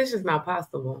 it's just not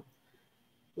possible.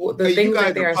 The things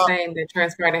that they are saying that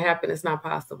transpire to happen is not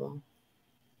possible.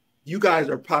 You guys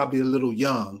are probably a little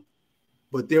young,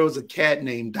 but there was a cat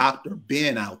named Dr.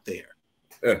 Ben out there.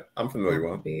 Yeah, I'm familiar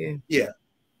with him. Yeah.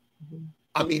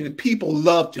 I mean, people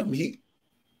loved him. He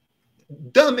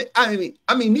dumb it. I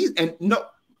mean,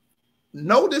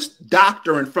 notice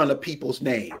doctor in front of people's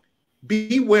name.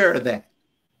 Beware of that.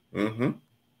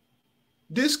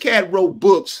 This cat wrote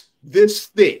books this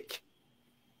thick.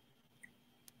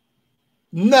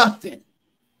 Nothing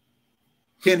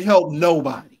can help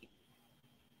nobody.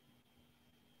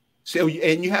 So,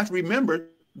 and you have to remember,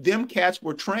 them cats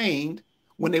were trained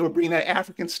when they were bringing that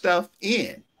African stuff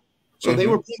in. So they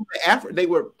were bringing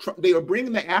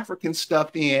the African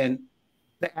stuff in,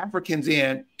 the Africans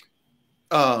in.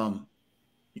 Have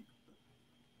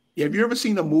you ever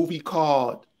seen a movie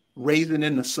called Raisin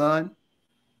in the Sun?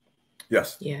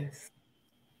 Yes. Yes.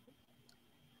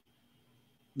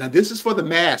 Now, this is for the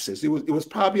masses. It was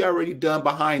probably already done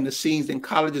behind the scenes in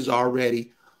colleges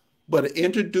already, but to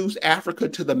introduce Africa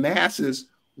to the masses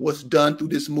was done through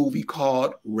this movie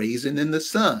called Raisin in the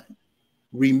Sun.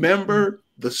 Remember,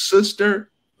 the sister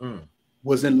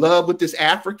was in love with this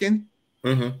African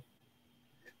and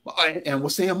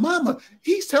was saying, Mama,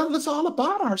 he's telling us all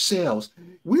about ourselves.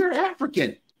 We're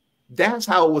African. That's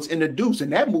how it was introduced.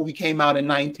 And that movie came out in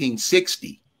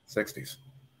 1960. 60s.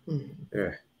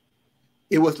 Yeah.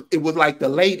 It was like the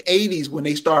late 80s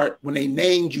when they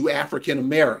named you African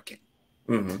American.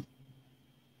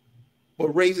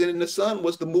 But Raisin in the Sun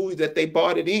was the movie that they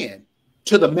bought it in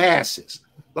to the masses.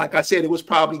 Like I said, it was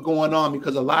probably going on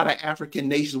because a lot of African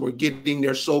nations were getting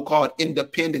their so-called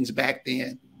independence back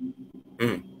then.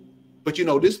 But you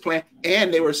know, this plan,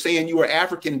 and they were saying you were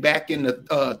African back in the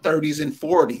 30s and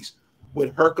 40s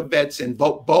with Herkovitz and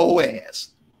Boaz.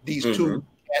 These two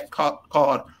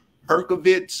called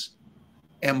Herkovitz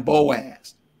and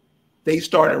Boaz. They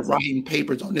started writing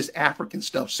papers on this African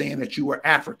stuff saying that you were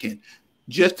African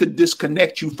just to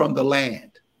disconnect you from the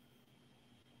land.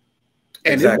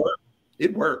 And exactly.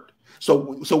 It worked.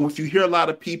 So if you hear a lot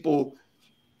of people,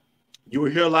 you will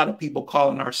hear a lot of people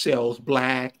calling ourselves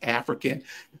Black, African.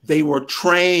 They were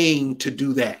trained to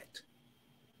do that.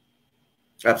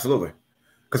 Absolutely.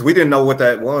 Because we didn't know what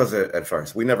that was at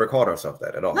first. We never called ourselves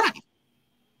that at all. Right.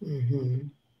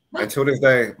 And to this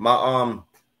day,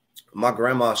 my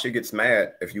grandma, she gets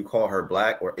mad if you call her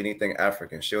Black or anything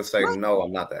African. She'll say, no,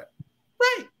 I'm not that.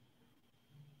 Right.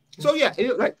 So yeah,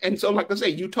 like I say,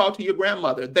 you talk to your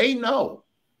grandmother, they know,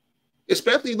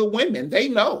 especially the women, they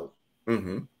know.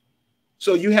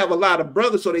 So you have a lot of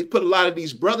brothers, so they put a lot of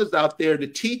these brothers out there to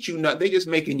teach you. Not, they just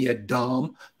making you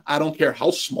dumb. I don't care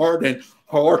how smart and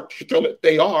how articulate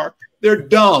they are, they're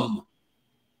dumb.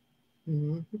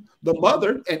 The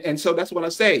mother, and so that's what I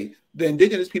say. The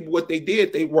indigenous people, what they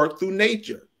did, they worked through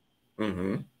nature.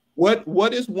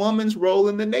 What is woman's role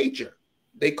in the nature?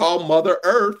 They call Mother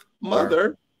Earth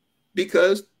mother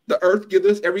because the earth gives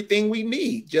us everything we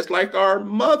need, just like our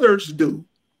mothers do.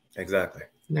 Exactly.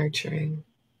 Nurturing.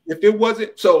 If it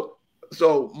wasn't so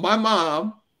my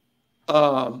mom,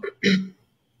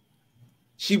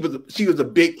 she was a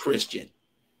big Christian,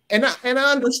 and I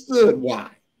understood why,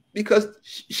 because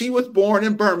she was born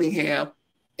in Birmingham,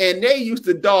 and they used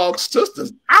to dog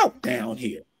sisters out down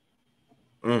here.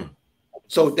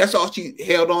 So that's all she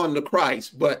held on to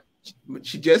Christ, but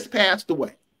she just passed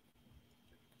away.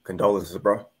 Condolences,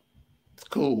 bro. It's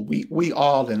cool. We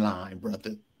all in line,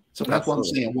 brother. So that's what I'm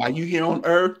saying. While you here on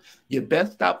earth, you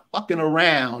best stop fucking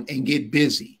around and get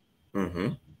busy.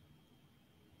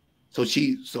 So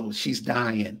she's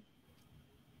dying.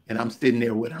 And I'm sitting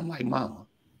there with her. I'm like, Mama.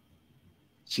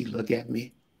 She looked at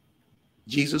me.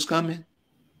 Jesus coming?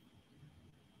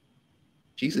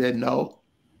 She said, no.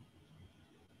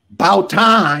 About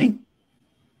time.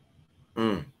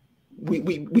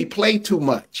 We play too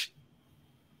much.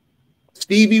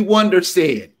 Stevie Wonder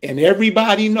said, and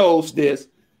everybody knows this,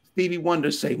 Stevie Wonder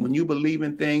said, when you believe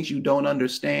in things you don't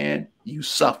understand, you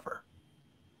suffer.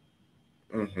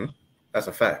 That's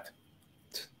a fact.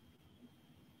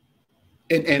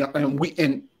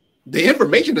 And the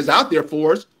information is out there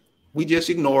for us. We just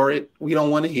ignore it. We don't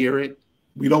want to hear it.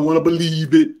 We don't want to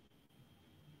believe it.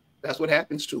 That's what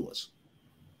happens to us.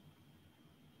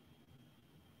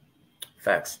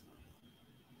 Facts.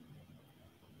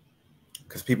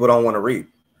 Because people don't want to read.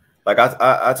 Like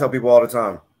I tell people all the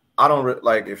time, I don't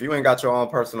like if you ain't got your own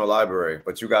personal library,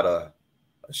 but you got a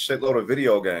shitload of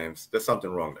video games, there's something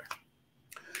wrong there.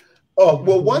 Oh,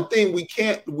 well, one thing we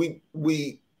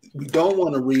don't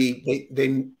want to read,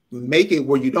 they make it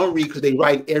where you don't read because they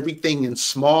write everything in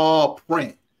small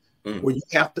print where you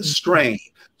have to strain.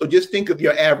 So just think of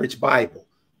your average Bible.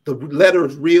 The letter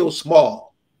is real small.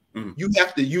 You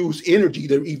have to use energy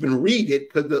to even read it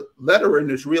because the lettering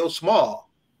is real small.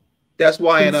 That's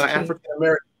why in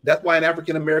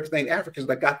African Americans ain't Africans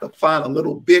that got the font a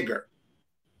little bigger.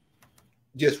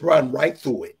 Just run right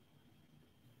through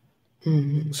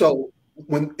it. So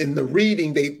when in the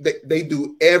reading, they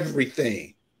do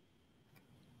everything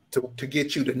to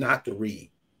get you to not to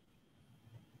read.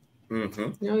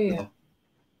 Oh yeah.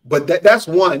 But that's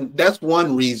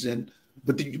one reason.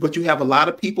 But you have a lot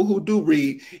of people who do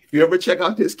read. If you ever check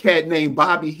out this cat named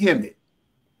Bobby Hemmett.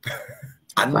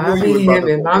 I knew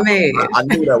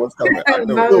that was coming. I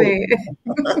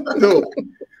knew.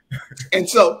 And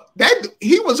so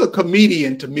he was a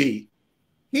comedian to me.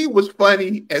 He was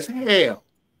funny as hell.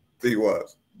 He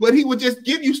was. But he would just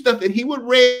give you stuff that he would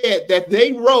read that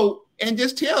they wrote and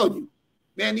just tell you,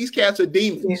 man, these cats are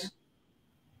demons.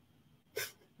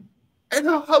 And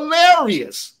they're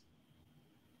hilarious.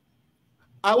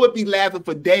 I would be laughing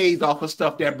for days off of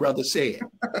stuff that brother said.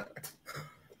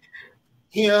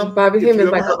 Bobby him is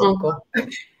like an uncle.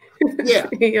 Yeah.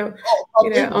 A big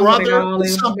brother got all the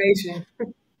information.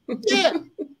 Yeah.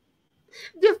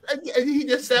 He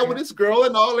just sat with his girl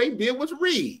and all they did was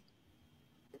read.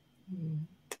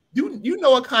 You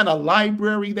know what kind of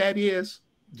library that is?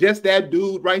 Just that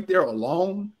dude right there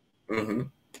alone. Mm-hmm.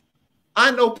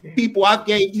 I know people. I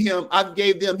gave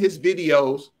them his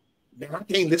videos. Man, I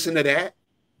can't listen to that.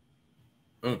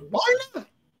 Why not?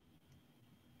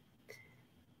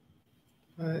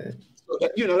 So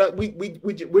that,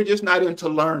 that we're just not into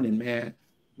learning, man.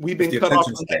 We've been cut off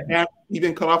from that. We've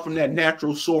been cut off from that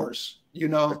natural source.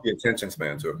 That's the attention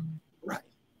span too. Right.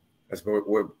 That's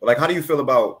we're like. How do you feel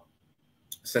about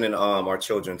sending our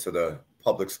children to the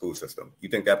public school system? You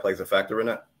think that plays a factor in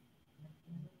that?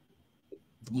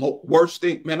 The worst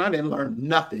thing, man. I didn't learn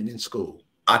nothing in school.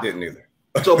 I didn't either.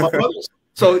 So my mother.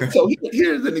 So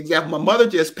here's an example. My mother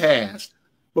just passed,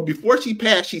 but before she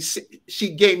passed, she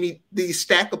gave me these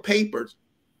stack of papers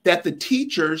that the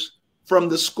teachers from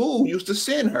the school used to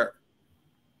send her,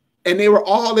 and they were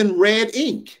all in red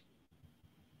ink.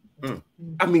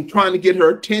 I mean, trying to get her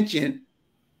attention.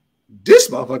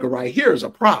 This motherfucker right here is a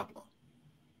problem,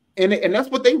 and that's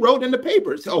what they wrote in the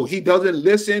papers. Oh, he doesn't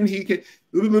listen. He can,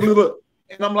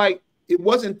 and I'm like, it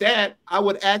wasn't that. I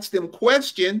would ask them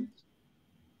questions,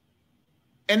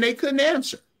 and they couldn't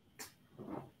answer.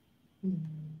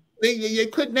 They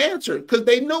couldn't answer because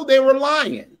they know they were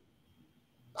lying.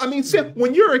 I mean,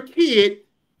 when you're a kid,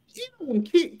 when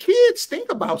kids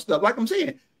think about stuff, like I'm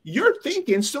saying, you're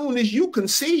thinking soon as you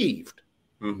conceived.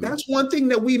 That's one thing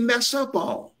that we mess up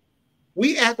on.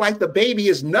 We act like the baby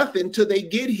is nothing till they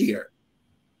get here.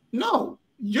 No,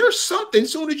 you're something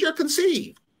soon as you're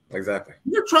conceived. Exactly.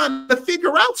 You're trying to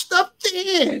figure out stuff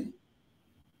then.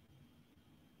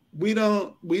 We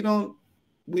don't believe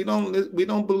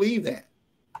that.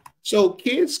 So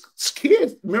kids,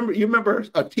 remember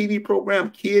a TV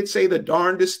program, Kids Say the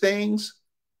Darndest Things?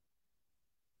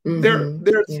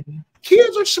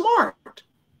 Kids are smart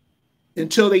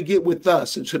until they get with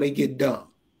us, until they get dumb.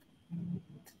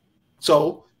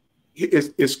 So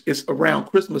it's around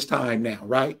Christmas time now,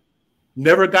 right?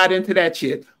 Never got into that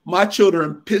shit. My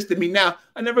children pissed at me now.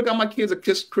 I never got my kids a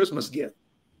Christmas gift.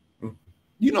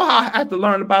 You know how I had to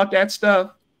learn about that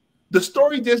stuff? The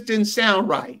story just didn't sound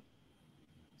right.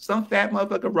 Some fat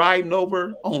motherfucker riding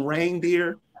over on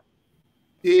reindeer.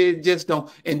 It just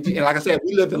don't. And like I said,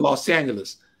 we live in Los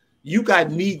Angeles. You got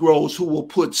Negroes who will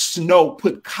put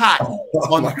cotton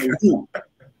on their roof.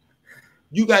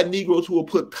 You got Negroes who will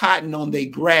put cotton on their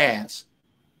grass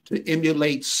to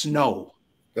emulate snow.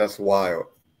 That's wild.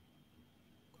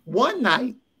 One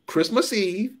night, Christmas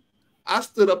Eve, I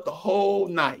stood up the whole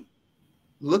night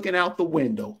looking out the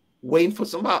window, waiting for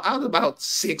I was about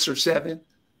 6 or 7,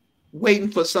 waiting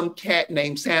for some cat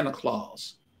named Santa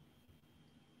Claus.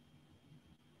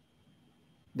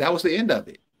 That was the end of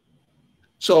it.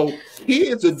 So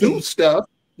kids will do stuff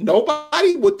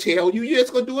nobody would tell you. You're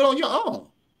just going to do it on your own.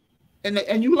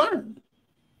 And you learn.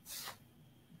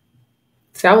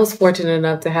 So I was fortunate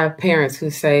enough to have parents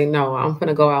who say, no, I'm going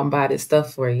to go out and buy this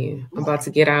stuff for you. I'm about to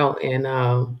get out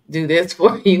and do this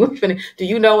for you. Do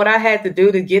you know what I had to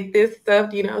do to get this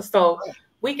stuff? So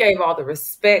we gave all the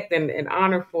respect and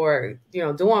honor for,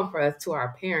 doing for us to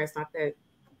our parents, not that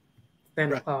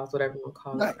Santa Claus, whatever you want to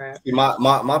call it.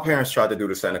 Right. My parents tried to do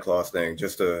the Santa Claus thing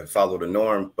just to follow the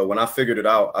norm. But when I figured it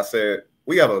out, I said,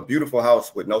 we have a beautiful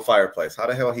house with no fireplace. How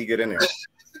the hell he get in there?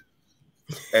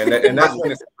 And that's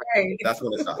when it stopped.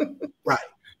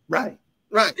 Right.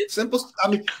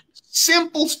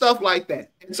 Simple stuff like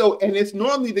that. And it's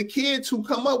normally the kids who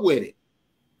come up with it.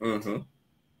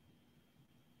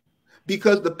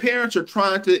 Because the parents are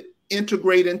trying to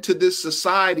integrate into this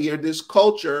society or this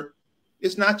culture.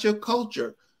 It's not your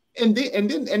culture. And then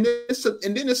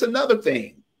it's another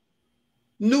thing.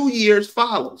 New Year's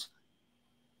follows.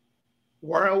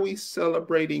 Why are we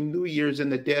celebrating New Year's in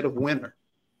the dead of winter?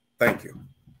 Thank you.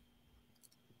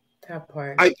 That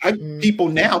part. People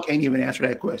now can't even answer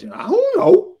that question. I don't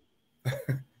know.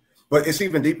 But it's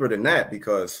even deeper than that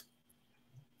because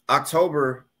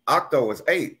Octo is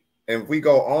 8. And if we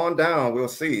go on down, we'll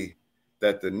see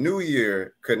that the new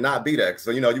year could not be that. So,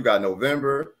 you got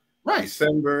November,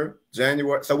 December,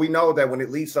 January. So we know that when it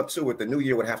leads up to it, the new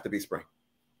year would have to be spring.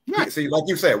 Right. See, like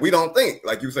you said, we don't think,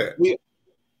 like you said.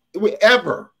 We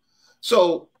ever.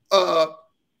 So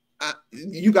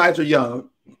you guys are young.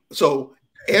 So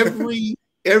every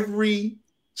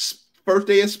first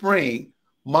day of spring,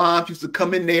 moms used to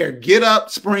come in there, get up,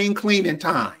 spring cleaning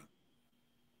time.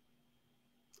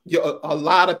 A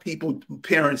lot of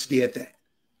parents did that.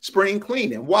 Spring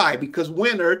cleaning. Why? Because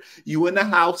winter, you in the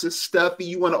house, it's stuffy.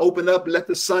 You want to open up, let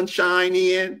the sun shine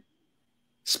in.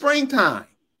 Springtime.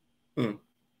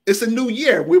 It's a new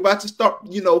year. We're about to start,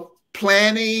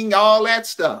 planning, all that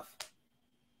stuff.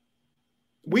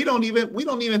 We don't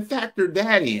even factor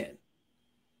that in.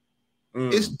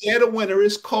 It's dead of winter.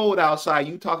 It's cold outside.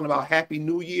 You talking about Happy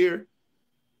New Year?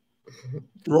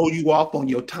 Throw you off on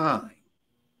your time.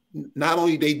 Not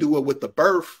only they do it with the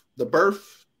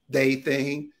birthday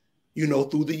thing,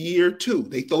 through the year too.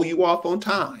 They throw you off on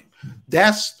time.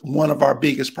 That's one of our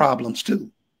biggest problems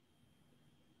too.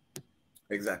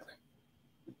 Exactly.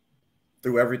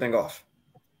 Threw everything off.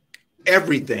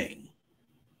 Everything.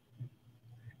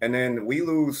 And then we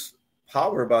lose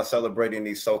power by celebrating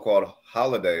these so-called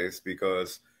holidays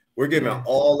because we're giving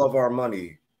all of our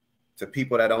money to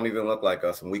people that don't even look like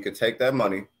us, and we could take that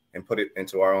money and put it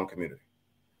into our own community.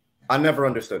 I never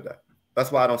understood that.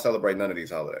 That's why I don't celebrate none of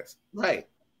these holidays. Right.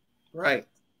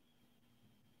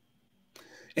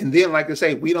 And then, like I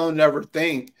say, we don't never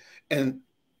think, and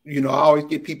I always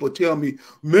get people tell me,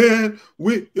 man,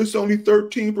 it's only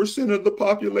 13% of the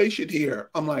population here.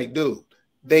 I'm like, dude,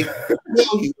 they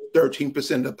tell you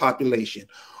 13% of the population.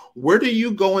 Where do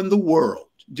you go in the world?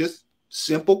 Just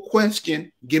simple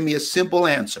question. Give me a simple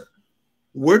answer.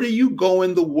 Where do you go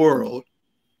in the world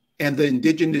and the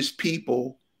indigenous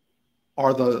people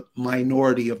are the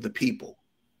minority of the people?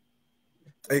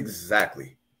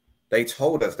 Exactly. They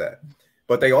told us that.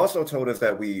 But they also told us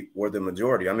that we were the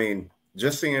majority. I mean,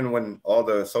 just seeing when all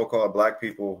the so-called Black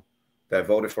people that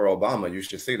voted for Obama, you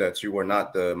should see that you were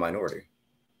not the minority.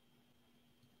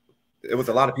 It was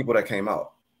a lot of people that came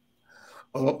out.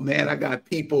 Oh, man, I got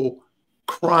people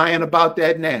crying about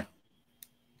that now.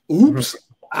 Oops.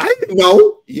 I didn't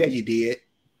know. Yeah, you did.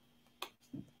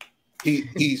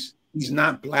 He's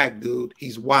not Black, dude.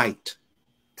 He's white.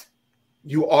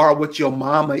 You are what your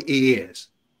mama is.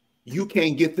 You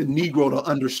can't get the Negro to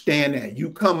understand that. You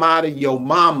come out of your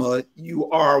mama, you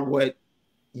are what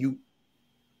you.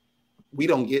 We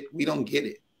don't get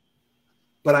it.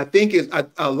 But I think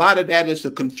a lot of that is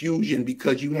the confusion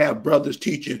because you have brothers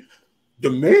teaching the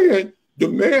man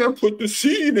put the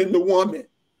seed in the woman.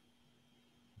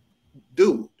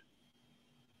 Dude,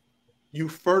 you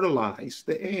fertilize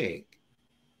the egg.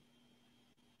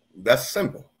 That's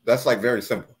simple. That's like very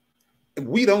simple.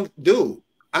 We don't do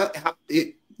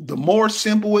it. The more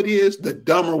simple it is, the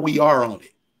dumber we are on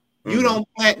it. You don't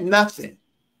plant nothing.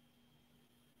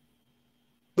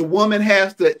 The woman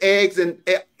has the eggs, and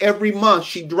every month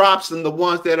she drops them, the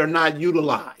ones that are not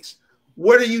utilized.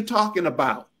 What are you talking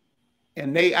about?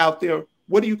 And they out there,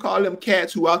 what do you call them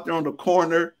cats who out there on the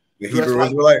corner? The Hebrew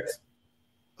Israelites.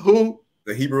 Who?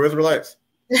 The Hebrew Israelites.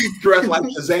 Dressed like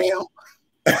Shazam.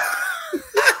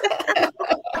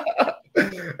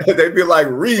 They'd be like,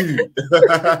 read.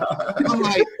 I'm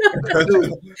like,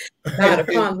 dude. Not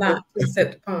upon not,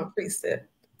 precept upon precept.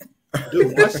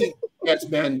 Dude, I see cats,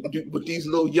 man, with these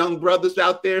little young brothers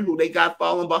out there who they got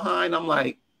falling behind. I'm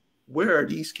like, where are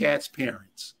these cats'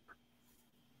 parents?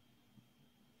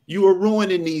 You are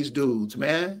ruining these dudes,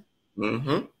 man.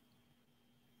 A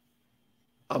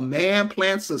man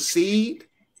plants a seed.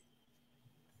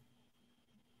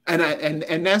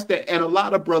 And that's that. And a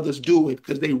lot of brothers do it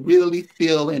because they really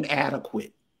feel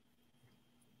inadequate.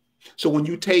 So when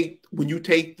you take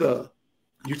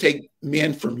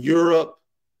men from Europe,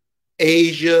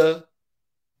 Asia,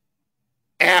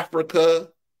 Africa,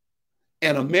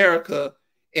 and America,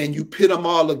 and you pit them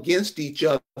all against each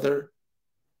other,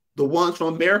 the ones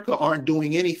from America aren't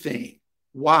doing anything.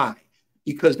 Why?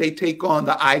 Because they take on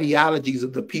the ideologies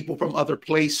of the people from other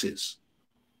places.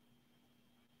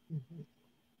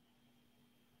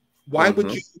 Why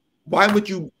would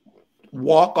you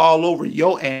walk all over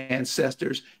your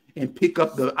ancestors and pick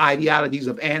up the ideologies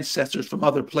of ancestors from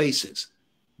other places?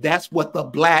 That's what the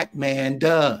Black man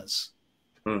does.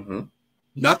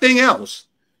 Nothing else.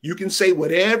 You can say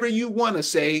whatever you want to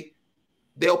say.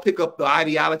 They'll pick up the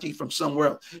ideology from somewhere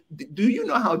else. Do you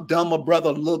know how dumb a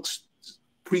brother looks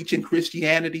preaching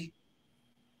Christianity?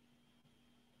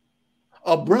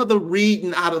 A brother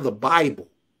reading out of the Bible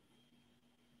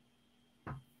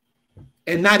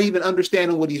and not even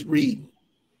understanding what he's reading.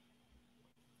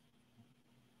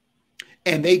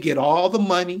 And they get all the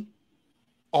money,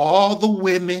 all the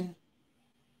women.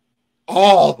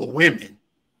 Oh,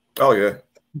 yeah.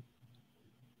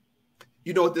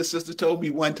 You know what this sister told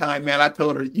me one time, man? I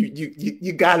told her,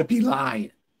 you got to be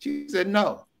lying. She said,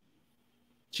 no.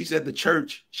 She said the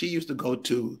church she used to go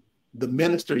to, the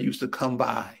minister used to come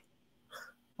by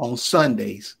on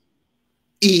Sundays,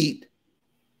 eat,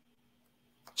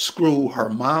 screw her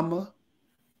mama,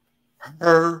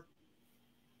 her,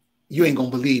 You ain't gonna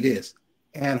believe this.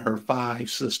 And her 5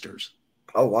 sisters.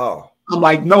 Oh, wow. I'm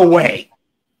like, no way.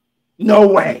 No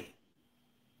way.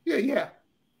 Yeah, yeah.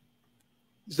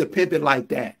 It's a pimping like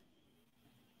that.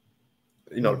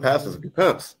 You know, the pastors be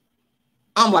pimps.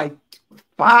 I'm like,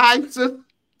 5 to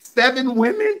 7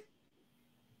 women?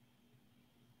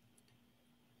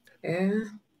 Yeah.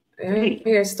 I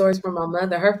hear stories from my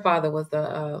mother. Her father was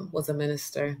a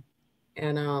minister.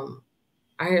 And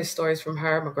I hear stories from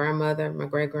her, my grandmother, my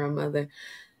great-grandmother,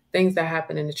 things that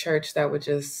happened in the church that would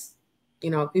just,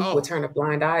 people would turn a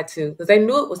blind eye to, because they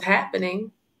knew it was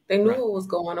happening. They knew what was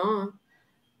going on,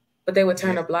 but they would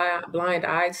turn a blind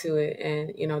eye to it.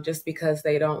 And, just because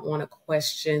they don't want to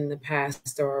question the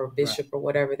pastor or bishop or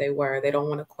whatever they were, they don't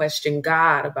want to question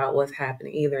God about what's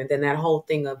happening either. And then that whole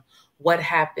thing of what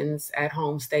happens at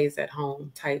home stays at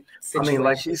home type situation. I mean,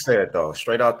 like she said, though,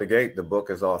 straight out the gate, the book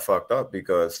is all fucked up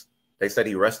because they said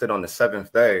he rested on the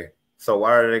 7th day. So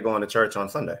why are they going to church on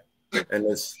Sunday? And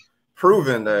it's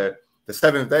proven that the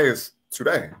 7th day is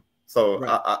today. So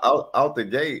out the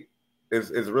gate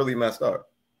is really messed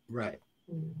up. Right.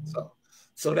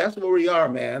 So that's where we are,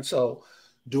 man. So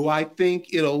do I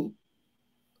think it'll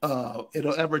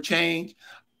ever change?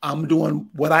 I'm doing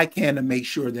what I can to make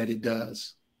sure that it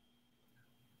does.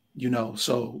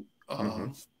 So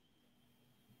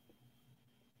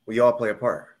we all play a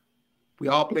part. We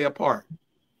all play a part.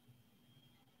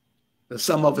 But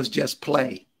some of us just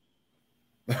play.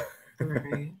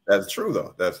 That's true,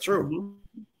 though. That's true.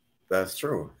 That's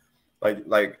true.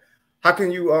 Like, how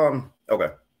can you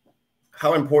okay?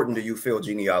 How important do you feel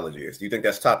genealogy is? Do you think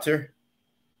that's top tier?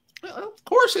 Of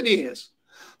course it is.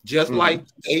 Just like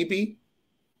baby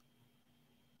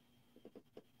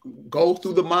go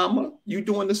through the mama, you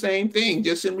doing the same thing,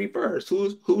 just in reverse.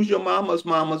 Who's your mama's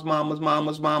mama's mama's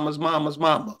mama's mama's mama's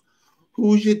mama?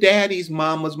 Who's your daddy's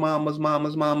mama's mama's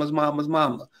mama's mama's mama's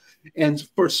mama? And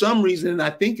for some reason,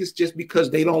 I think it's just because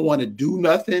they don't want to do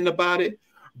nothing about it.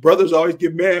 Brothers always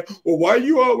get mad. Well, why are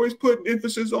you always putting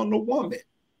emphasis on the woman?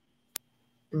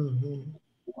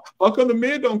 How come the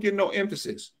men don't get no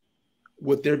emphasis?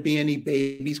 Would there be any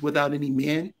babies without any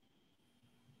men?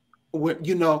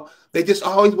 They just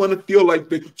always want to feel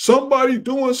like somebody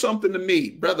doing something to me.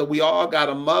 Brother, we all got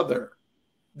a mother.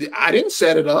 I didn't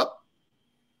set it up.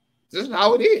 This is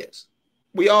how it is.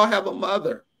 We all have a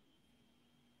mother.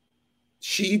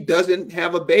 She doesn't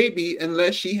have a baby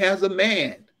unless she has a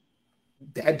man.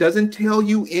 That doesn't tell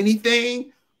you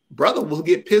anything. Brother will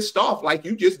get pissed off like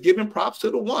you just giving props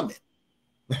to the woman.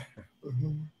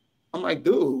 I'm like,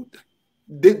 dude,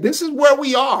 this is where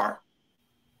we are.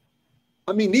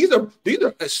 I mean, these are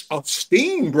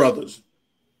esteemed brothers,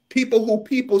 people who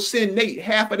people send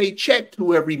half of their check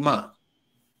to every month,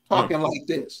 talking like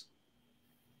this.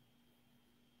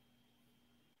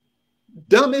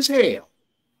 Dumb as hell.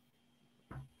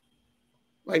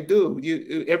 Like, dude,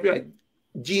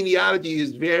 genealogy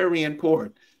is very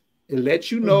important. It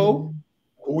lets you know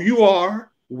who you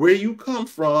are, where you come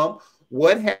from,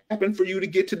 what happened for you to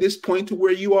get to this point to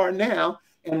where you are now,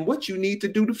 and what you need to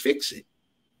do to fix it.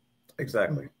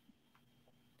 Exactly.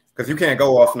 Because you can't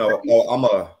go off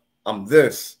I'm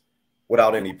this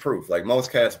without any proof. Like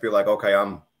most cats be like, okay,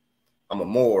 I'm a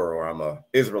Moor or I'm a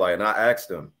Israelite, and I asked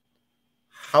them,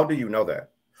 how do you know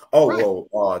that? Oh,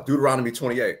 well, Deuteronomy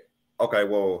 28. Okay,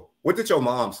 well, what did your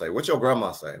mom say? What your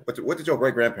grandma say? What did your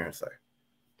great grandparents say?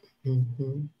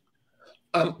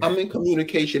 I'm in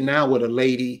communication now with a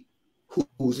lady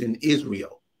who's in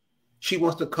Israel. She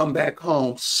wants to come back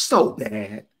home so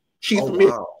bad. She's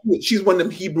she's one of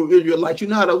them Hebrew Israelites. You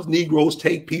know how those Negroes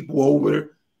take people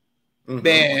over?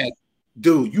 Man,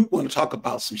 dude, you want to talk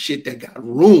about some shit that got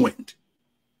ruined.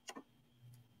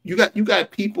 You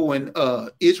got people in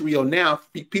Israel now,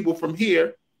 people from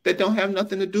here that don't have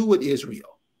nothing to do with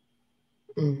Israel.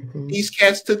 These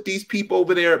cats took these people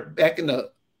over there back in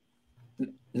the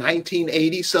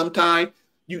 1980s sometime.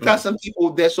 You got some people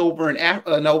that's over in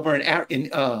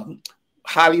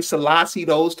Haile Selassie,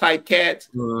 those type cats.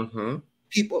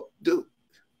 People, dude,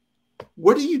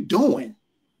 what are you doing?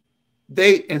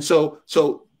 So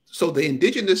the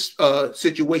indigenous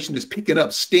situation is picking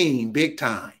up steam big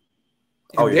time.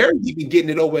 And they're even getting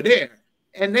it over there.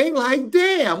 And they like,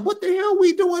 damn, what the hell are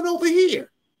we doing over here?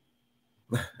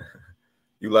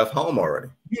 You left home already.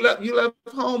 You left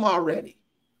home already.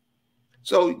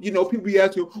 So, people be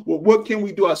asking, well, what can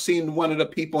we do? I've seen one of the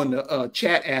people in the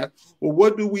chat ask, well,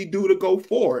 what do we do to go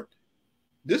forward?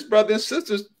 This brother and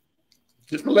sisters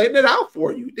just laying it out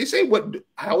for you. They say,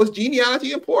 how is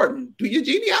genealogy important? Do your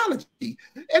genealogy.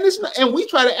 And it's not, and we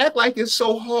try to act like it's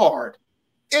so hard.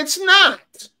 It's not.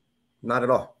 Not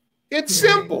at all. It's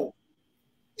simple.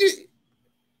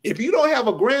 If you don't have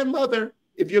a grandmother,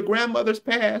 if your grandmother's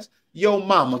passed, your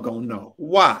mama gonna know.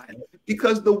 Why?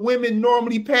 Because the women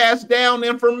normally pass down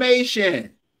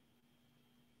information.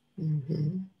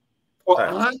 Mm-hmm. Or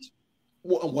aunt,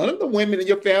 one of the women in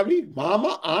your family,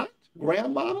 mama, aunt,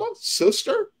 grandmama,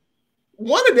 sister,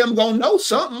 one of them gonna know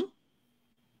something.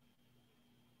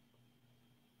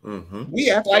 Mm-hmm. We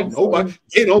act like nobody,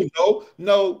 they don't know.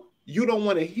 No, you don't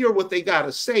want to hear what they got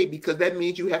to say because that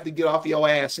means you have to get off your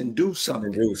ass and do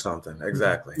something.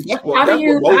 Exactly. How do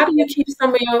you keep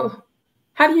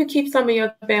some of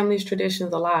your family's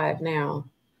traditions alive now?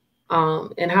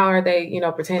 And how are they,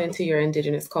 pertaining to your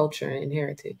indigenous culture and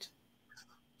heritage?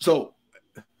 So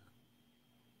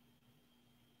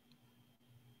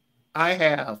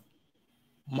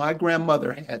my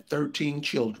grandmother had 13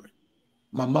 children.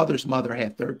 My mother's mother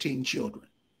had 13 children.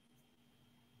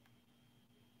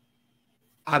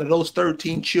 Out of those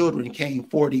 13 children came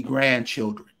 40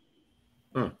 grandchildren.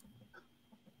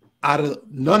 Out of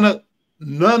none of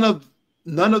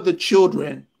the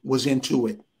children was into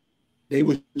it. They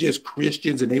were just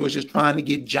Christians and they were just trying to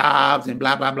get jobs and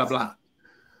blah, blah, blah, blah.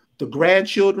 The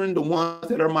grandchildren, the ones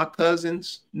that are my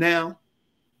cousins now,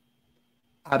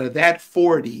 out of that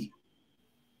 40,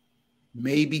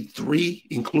 maybe 3,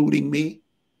 including me,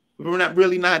 we're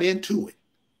not into it.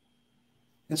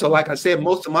 And so, like I said,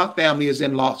 most of my family is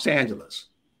in Los Angeles.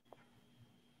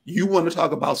 You want to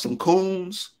talk about some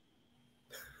coons,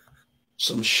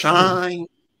 some shine.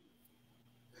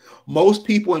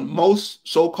 Most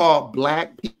so-called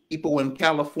Black people in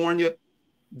California,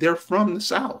 they're from the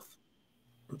South.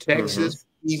 Texas,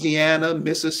 Louisiana,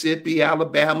 Mississippi,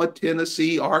 Alabama,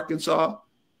 Tennessee, Arkansas.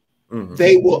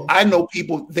 I know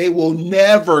people, they will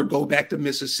never go back to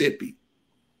Mississippi.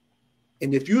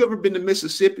 And if you ever been to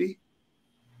Mississippi,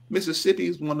 Mississippi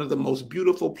is one of the most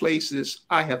beautiful places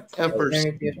I have ever seen.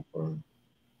 Very beautiful.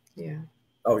 Yeah.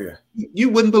 Oh, yeah. You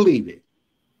wouldn't believe it.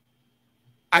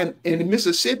 In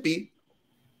Mississippi,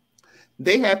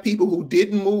 they have people who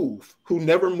didn't move, who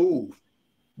never moved.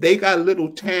 They got little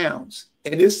towns.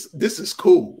 And this is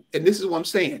cool. And this is what I'm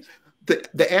saying.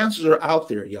 The answers are out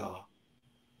there, y'all.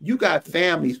 You got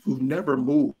families who never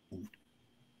moved,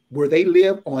 where they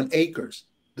live on acres.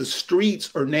 The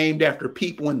streets are named after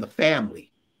people in the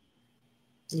family.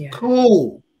 Yeah.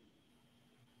 Cool.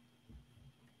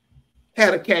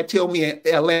 Had a cat tell me in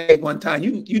LA one time,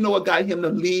 you know what got him to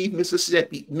leave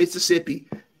Mississippi?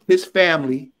 His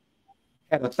family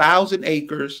had 1,000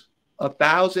 acres,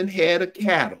 1,000 head of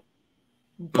cattle.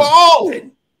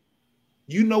 Balling.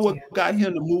 You know what got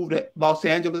him to move to Los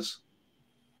Angeles?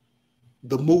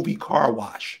 The movie Car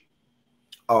Wash.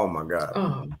 Oh my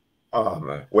God. Oh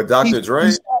man. With Dr. Dre?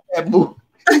 He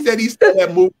said he saw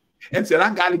that movie and said,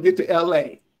 I got to get to LA.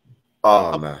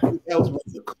 Oh man. That was one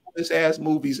of the coolest ass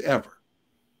movies ever.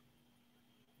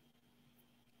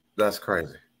 That's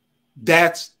crazy.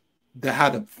 That's how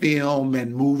the film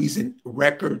and movies and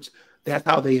records, that's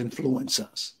how they influence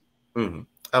us. Mm-hmm.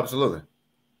 Absolutely.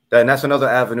 And that's another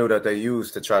avenue that they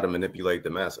use to try to manipulate the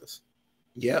masses.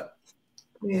 Yep.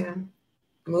 Yeah.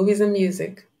 Movies and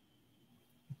music.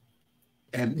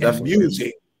 And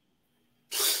music.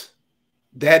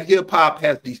 That hip hop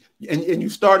has these, and you're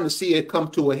starting to see it come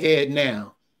to a head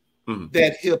now. Mm-hmm.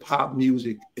 That hip hop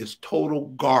music is total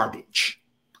garbage.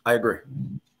 I agree.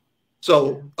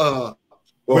 So, why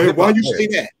you say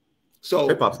that? So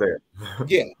hip hop's there.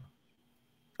 Yeah.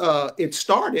 It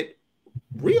started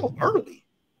real early.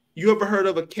 You ever heard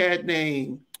of a cat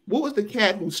named, what was the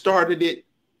cat who started it?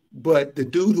 But the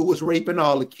dude who was raping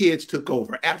all the kids took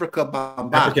over. African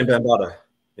Bambaataa.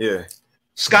 Yeah.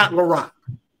 Scott LaRock.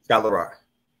 LaRock.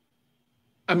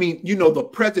 I mean, the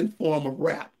present form of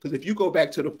rap. Because if you go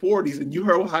back to the 40s and you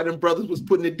heard how them brothers was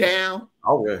putting it down.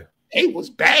 Oh, yeah. It was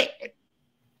bad.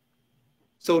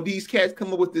 So these cats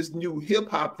come up with this new hip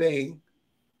hop thing.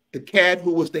 The cat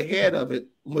who was the head of it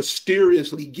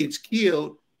mysteriously gets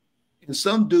killed. And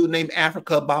some dude named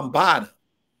Africa Bambaataa.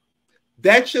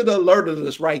 That should have alerted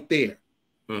us right there.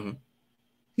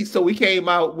 Mm-hmm. So we came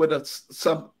out with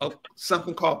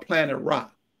something called Planet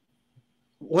Rock.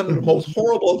 One of the most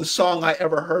horrible of the song I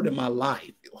ever heard in my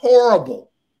life.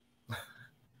 Horrible.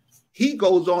 He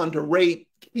goes on to rape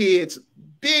kids,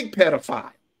 big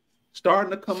pedophile, starting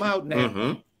to come out now.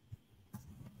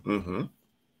 Mm-hmm. Mm-hmm.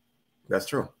 That's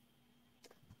true.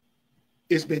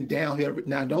 It's been downhill.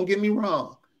 Now, don't get me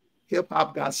wrong. Hip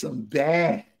hop got some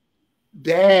bad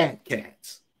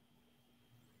cats.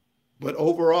 But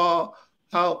overall,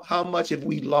 how much have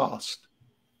we lost?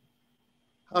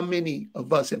 How many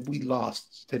of us have we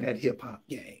lost to that hip hop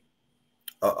game?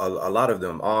 A lot of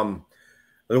them.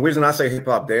 The reason I say hip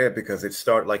hop dead because it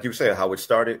started, like you said, how it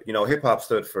started. You know, hip hop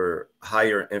stood for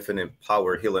higher infinite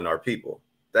power healing our people.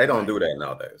 They don't do that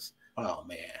nowadays. Oh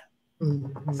man.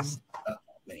 Mhm. Oh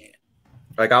man.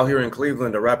 Like out here in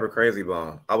Cleveland, the rapper Crazy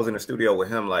Bone, I was in the studio with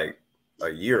him like a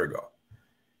year ago.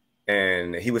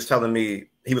 And he was telling me,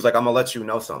 he was like, I'm gonna let you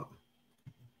know something.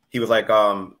 He was like,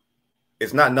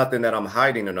 it's not nothing that I'm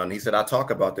hiding or nothing. He said, I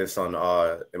talk about this on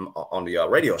the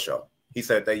radio show. He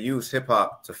said they use hip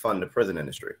hop to fund the prison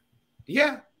industry.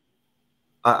 Yeah.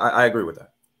 I agree with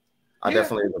that. I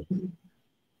definitely agree.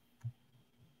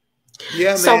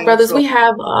 Yeah, So, man. brothers, we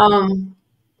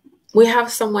have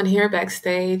someone here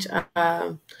backstage,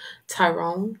 Tyrone.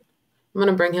 I'm going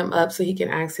to bring him up so he can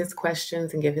ask his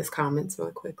questions and give his comments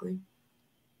really quickly.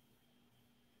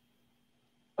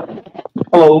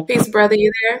 Hello. Peace, brother.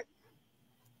 You there?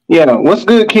 Yeah. What's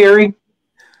good, Kerry?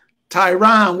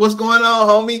 Tyrone, what's going on,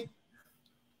 homie?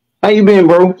 How you been,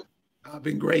 bro? I've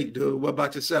been great, dude. What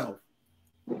about yourself?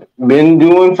 Been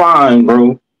doing fine,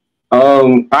 bro.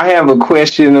 I have a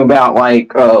question about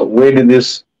like where did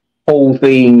this whole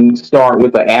thing start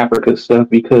with the Africa stuff?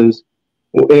 Because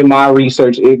in my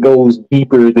research, it goes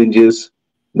deeper than just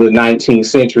the 19th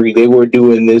century. They were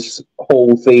doing this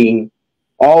whole thing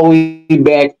all the way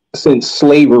back since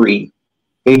slavery.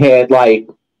 They had like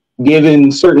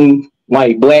given certain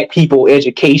like black people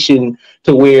education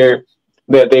to where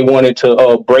that they wanted to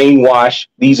brainwash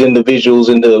these individuals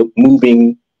into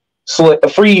moving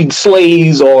freed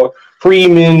slaves or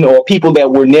freemen or people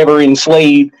that were never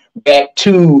enslaved back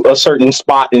to a certain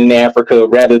spot in Africa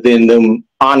rather than them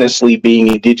honestly being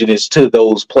indigenous to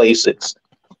those places.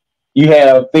 You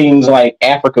have things like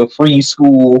Africa Free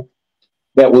School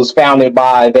that was founded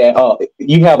by that.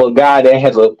 You have a guy that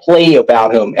has a play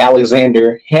about him,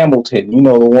 Alexander Hamilton, you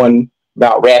know, the one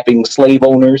about rapping slave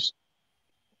owners.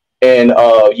 And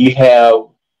you have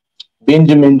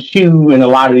Benjamin Chew and a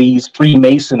lot of these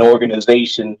Freemason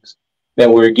organizations that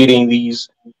were getting these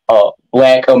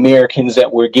Black Americans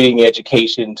that were getting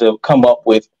education to come up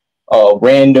with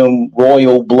random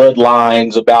royal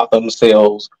bloodlines about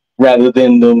themselves rather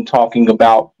than them talking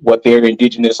about what their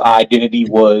indigenous identity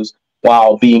was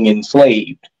while being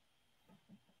enslaved.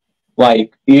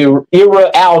 Like Ira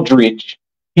Aldridge,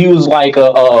 he was like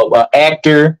a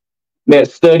actor that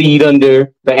studied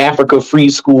under the Africa Free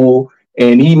School,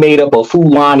 and he made up a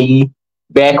Fulani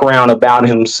background about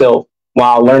himself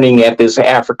while learning at this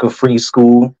Africa Free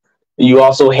School. You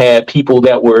also had people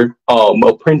that were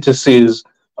apprentices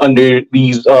under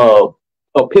these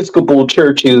Episcopal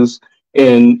churches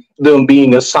and them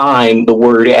being assigned the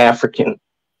word African.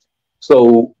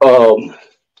 So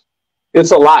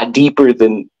it's a lot deeper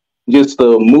than just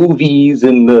the movies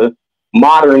and the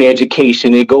modern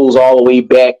education. It goes all the way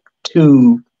back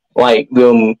to like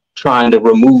them trying to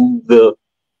remove the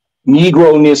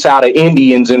Negro-ness out of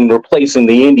Indians and replacing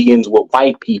the Indians with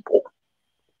white people.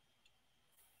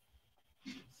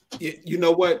 You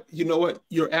know what?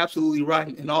 You're absolutely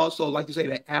right. And also, like you say,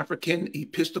 the African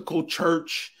Episcopal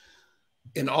Church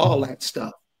and all that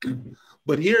stuff.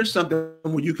 But here's something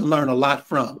where you can learn a lot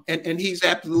from. And he's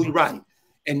absolutely right.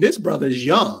 And this brother's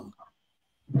young.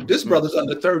 This brother's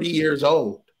under 30 years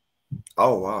old.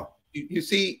 Oh, wow. You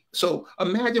see, so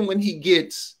imagine when he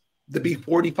gets to be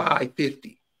 45,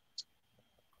 50.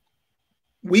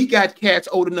 We got cats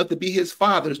old enough to be his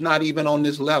fathers, not even on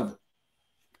this level.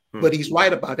 But he's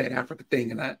right about that Africa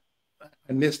thing. And I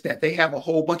missed that. They have a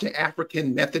whole bunch of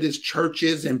African Methodist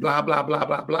churches and blah, blah, blah,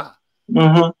 blah, blah.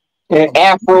 Mm-hmm. And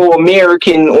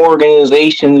Afro-American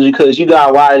organizations, because you got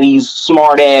a lot of these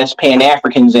smart-ass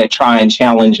Pan-Africans that try and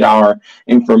challenge our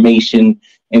information,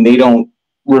 and they don't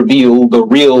reveal the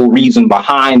real reason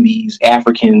behind these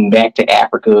African back to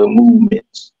Africa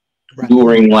movements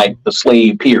during like the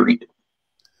slave period.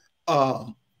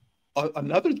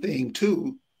 Another thing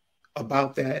too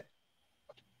about that,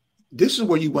 this is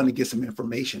where you want to get some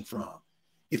information from.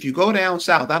 If you go down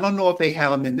south, I don't know if they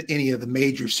have them in any of the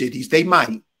major cities. They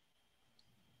might.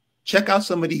 Check out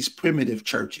some of these primitive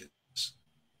churches.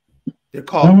 They're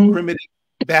called primitive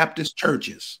Baptist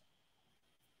churches.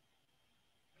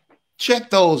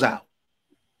 Check those out.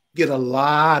 Get a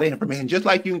lot of information. Just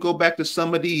like you can go back to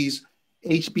some of these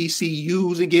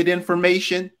HBCUs and get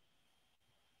information,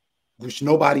 which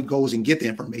nobody goes and get the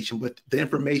information, but the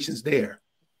information's there.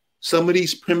 Some of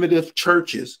these primitive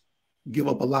churches give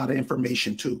up a lot of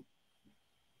information too.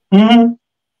 Mm-hmm.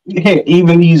 Yeah,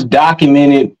 even these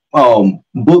documented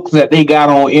books that they got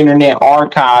on Internet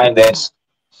Archive that's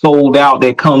sold out,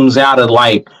 that comes out of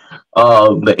like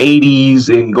the 80s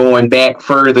and going back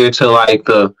further to like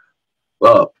the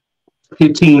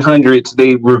 1500s.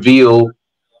 They reveal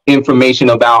information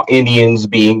about Indians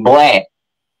being black.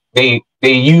 They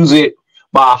use it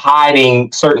by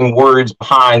hiding certain words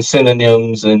behind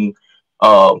synonyms and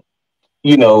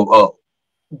you know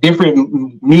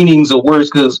different meanings of words,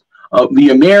 because the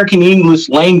American English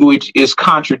language is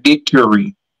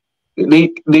contradictory.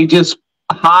 They just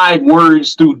hide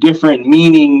words through different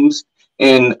meanings,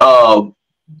 and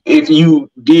if you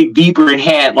dig deeper and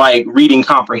had like reading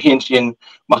comprehension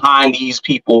behind these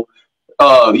people,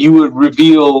 you would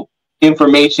reveal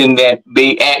information that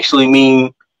they actually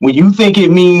mean. When you think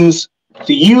it means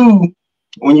to you,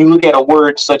 when you look at a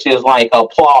word such as like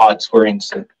applause, for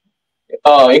instance,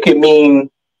 it could mean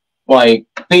like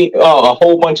a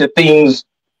whole bunch of things,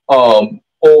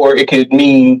 or it could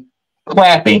mean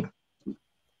clapping.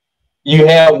 You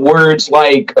have words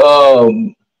like,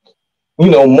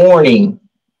 mourning.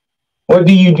 What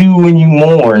do you do when you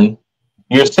mourn?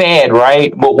 You're sad,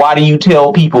 right? But why do you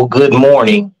tell people good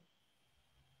morning?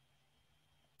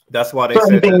 That's why they Certain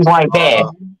said things that, like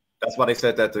that. That's why they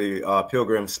said that the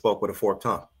pilgrims spoke with a forked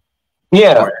tongue.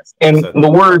 Yeah, and the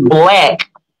word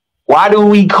black. Why do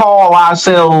we call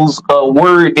ourselves a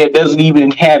word that doesn't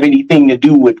even have anything to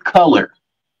do with color?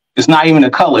 It's not even a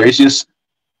color. It's just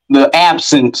the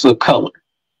absence of color.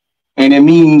 And it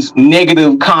means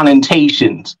negative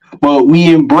connotations. But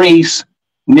we embrace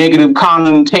negative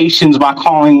connotations by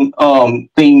calling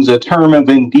things a term of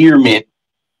endearment.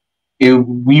 If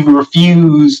we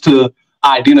refuse to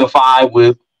identify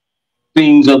with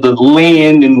things of the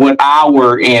land and what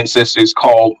our ancestors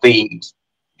called things.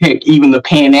 Heck, even the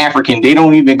Pan-African, they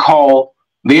don't even call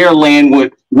their land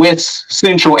what West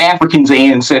Central Africans'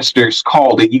 ancestors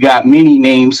called it. You got many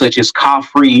names such as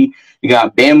Khafre, you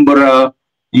got Bambara,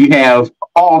 you have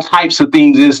all types of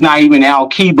things. It's not even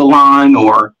Al-Kebalan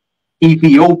or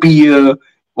Ethiopia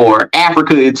or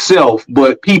Africa itself,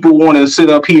 but people want to sit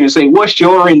up here and say, what's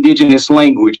your indigenous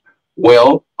language?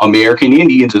 Well, American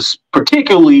Indians,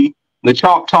 particularly the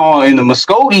Choctaw and the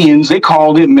Muskogeans, they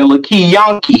called it Miliki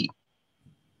Yankee.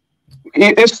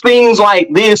 It's things like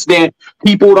this that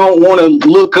people don't want to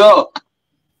look up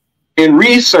and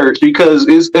research, because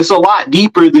it's a lot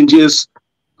deeper than just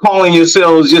calling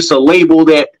yourselves just a label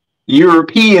that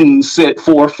Europeans set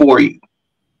forth for you.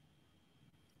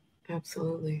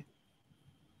 Absolutely.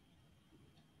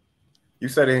 You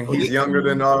said he's younger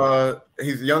than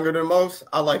most.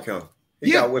 I like him.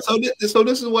 So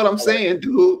this is what I'm saying,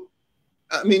 dude.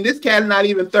 I mean, this cat's not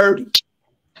even 30.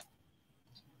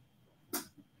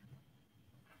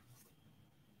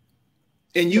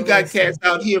 And you got cats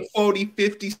out here 40,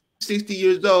 50, 60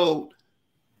 years old.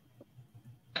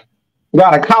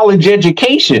 Got a college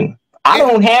education. I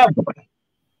don't have one.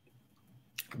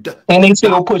 And they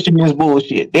still pushing this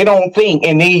bullshit. They don't think,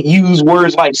 and they use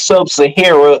words like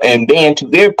sub-Sahara and Bantu.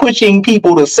 They're pushing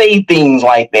people to say things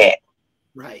like that.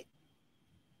 Right.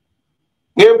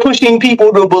 They're pushing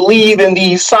people to believe in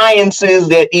these sciences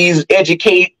that these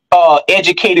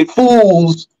educated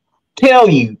fools tell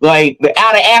you, like the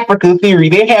out of Africa theory.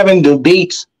 They're having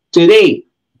debates today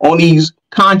on these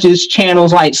conscious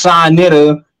channels like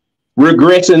Sinetta,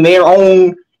 regressing their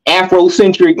own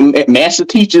Afrocentric master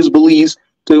teachers' beliefs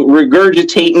to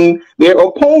regurgitating their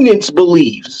opponents'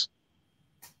 beliefs.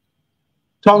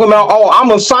 Talking about, oh,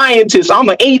 I'm a scientist, I'm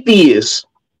an atheist.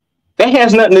 That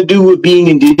has nothing to do with being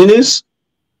indigenous,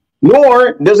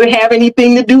 nor does it have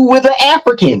anything to do with an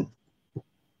African.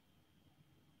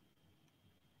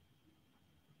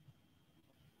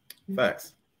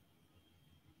 Facts.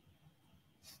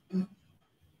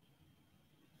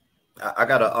 I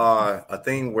got a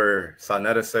thing where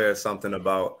Sinetta says something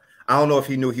about, I don't know if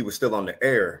he knew he was still on the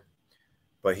air,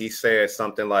 but he said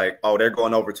something like, "Oh, they're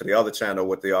going over to the other channel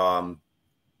with the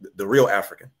real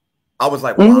African." I was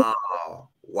like,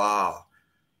 wow.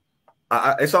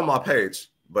 It's on my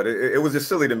page, but it was just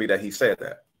silly to me that he said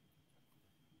that.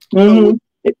 So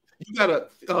you gotta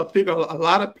figure a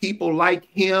lot of people like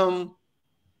him,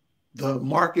 the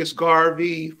Marcus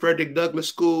Garvey, Frederick Douglass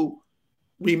School.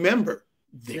 Remember,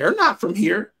 they're not from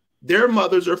here. Their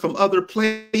mothers are from other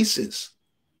places.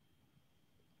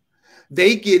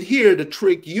 They get here to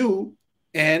trick you,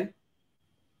 and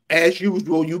as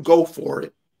usual, you go for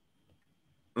it.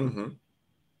 Mm-hmm.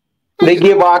 They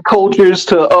give our cultures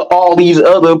to all these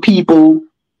other people.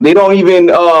 They don't even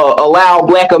allow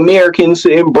Black Americans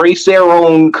to embrace their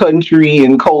own country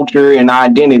and culture and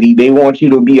identity. They want you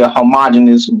to be a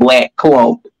homogenous Black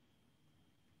clump.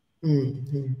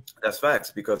 Mm-hmm. That's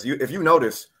facts, because if you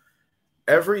notice,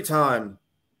 every time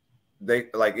they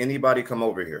like anybody come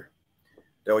over here,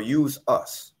 they'll use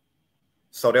us.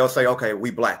 So they'll say, okay, we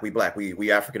black,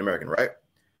 we African American, right?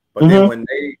 But then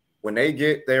when they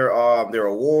get their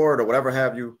award or whatever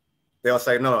have you, they'll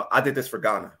say, no, I did this for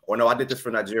Ghana, or no, I did this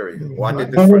for Nigeria, or I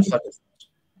did this for such and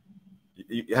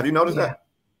such. Have you noticed that?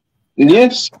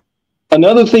 Yes.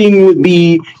 Another thing would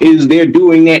be is they're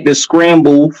doing that to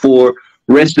scramble for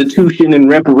restitution and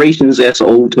reparations that's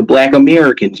owed to Black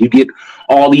Americans. You get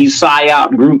all these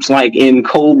PSYOP groups like in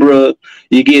Cobra.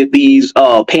 You get these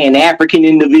Pan-African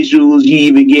individuals. You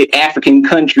even get African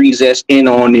countries that's in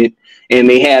on it. And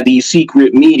they have these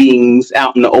secret meetings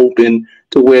out in the open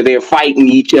to where they're fighting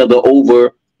each other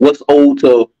over what's owed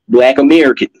to Black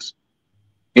Americans.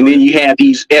 And then you have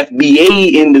these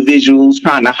FBA individuals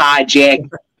trying to hijack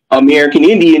American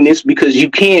Indianness because you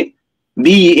can't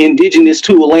be indigenous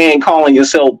to a land calling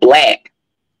yourself Black.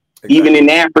 Exactly. Even in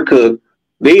Africa,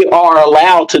 they are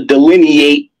allowed to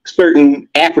delineate certain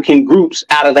African groups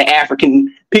out of the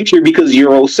African picture because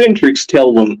Eurocentrics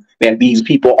tell them that these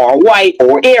people are white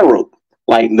or Arab,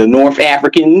 like the North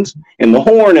Africans and the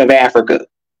Horn of Africa.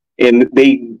 And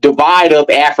they divide up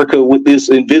Africa with this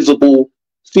invisible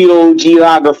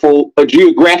geographical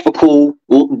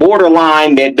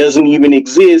borderline that doesn't even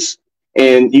exist.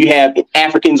 And you have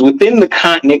Africans within the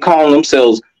continent calling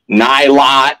themselves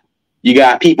Nilot. You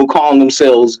got people calling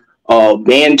themselves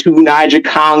Bantu, Niger,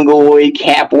 Congoid,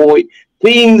 Capoid,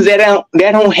 things that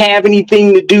don't have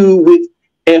anything to do with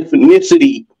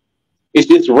ethnicity. It's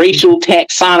just racial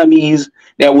taxonomies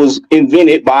that was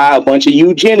invented by a bunch of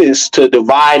eugenists to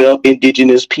divide up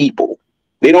indigenous people.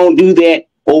 They don't do that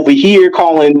over here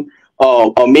calling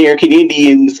American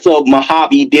Indians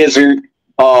sub-Mojave Desert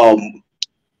or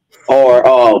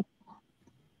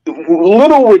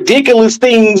little ridiculous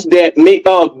things that make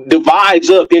divides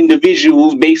up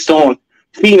individuals based on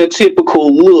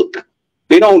phenotypical look.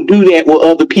 They don't do that with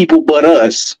other people but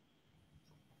us.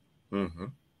 Mm-hmm.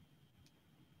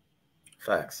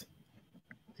 Facts.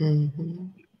 Mm-hmm.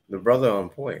 The brother on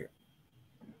point.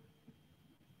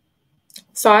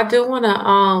 So I do want to,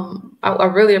 I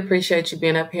really appreciate you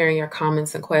being up here and your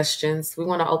comments and questions. We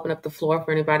want to open up the floor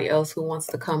for anybody else who wants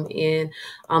to come in.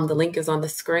 The link is on the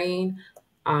screen.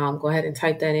 Go ahead and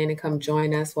type that in and come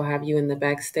join us. We'll have you in the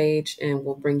backstage and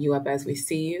we'll bring you up as we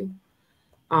see you.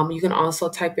 You can also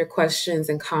type your questions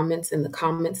and comments in the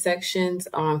comment sections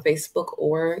on Facebook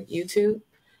or YouTube,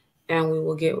 and we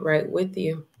will get right with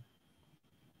you.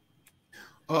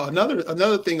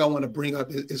 Another thing I want to bring up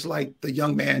is like the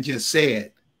young man just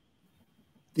said.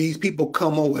 These people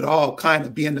come up with all kind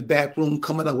of, be in the back room,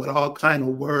 coming up with all kind of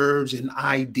words and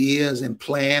ideas and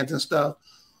plans and stuff.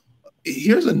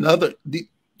 Here's another,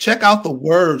 check out the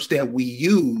words that we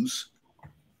use,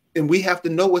 and we have to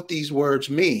know what these words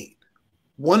mean.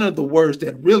 One of the words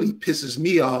that really pisses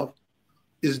me off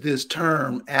is this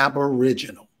term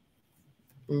aboriginal.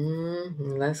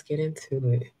 Let's get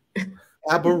into it.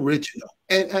 Aboriginal.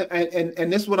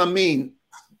 And that's what I mean.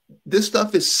 This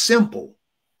stuff is simple.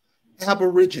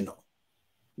 Aboriginal.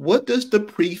 What does the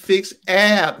prefix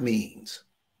ab means?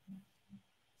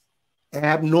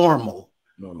 Abnormal.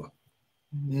 Normal.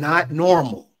 Not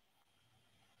normal.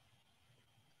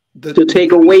 To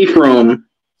take away from.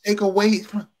 Take away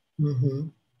from. Mm-hmm.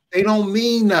 They don't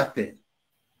mean nothing.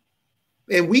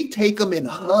 And we take them and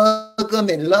hug them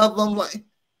and love them.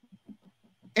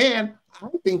 And I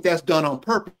think that's done on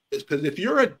purpose, because if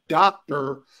you're a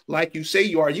doctor, like you say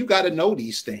you are, you got to know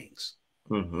these things.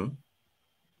 Mm-hmm.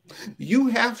 You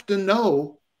have to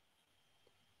know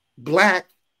Black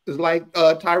is like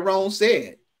Tyrone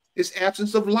said, it's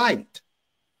absence of light.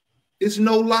 It's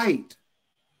no light.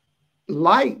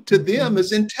 Light to them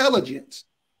is intelligence.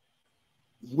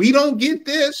 We don't get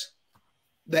this.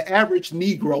 The average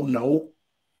Negro know.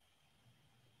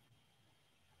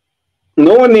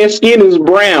 Knowing their skin is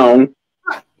brown.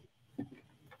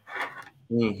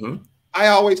 Mm-hmm. I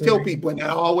always tell people, and I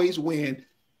always win,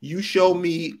 you show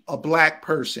me a Black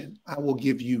person, I will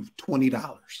give you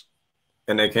 $20.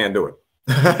 And they can't do it.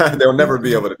 They'll never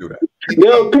be able to do that.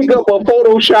 They'll pick up a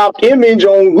Photoshop image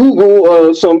on Google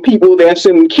of some people that's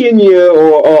in Kenya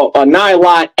or a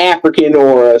Nilot African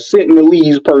or a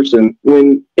Sentinelese person,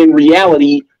 when in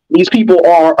reality, these people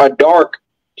are a dark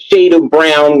shade of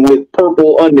brown with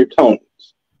purple undertones.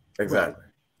 Exactly.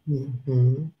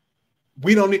 Mm-hmm.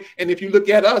 We don't need, and if you look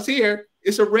at us here,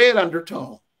 it's a red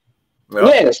undertone. Yep.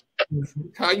 Yes.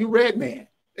 How you red, man?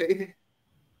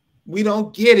 We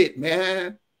don't get it,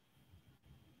 man.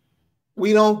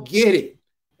 We don't get it.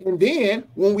 And then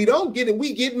when we don't get it,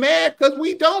 we get mad because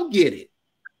we don't get it.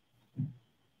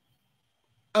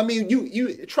 I mean,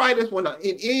 you try this one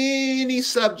in any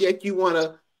subject you want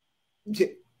to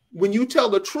get. When you tell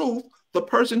the truth, the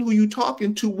person who you're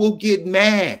talking to will get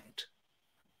mad.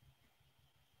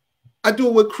 I do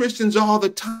it with Christians all the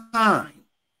time.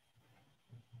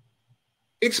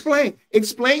 Explain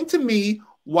to me,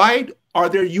 why are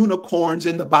there unicorns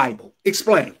in the Bible?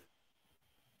 Explain.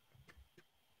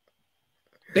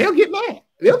 They'll get mad.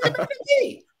 They'll get mad at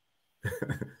me.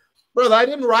 Brother, I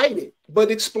didn't write it,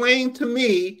 but explain to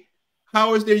me,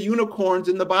 how is there unicorns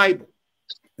in the Bible?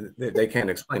 They can't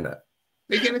explain that.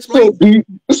 They can't explain.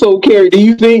 So, Kerry, do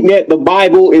you think that the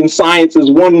Bible and science is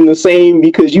one and the same?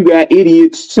 Because you got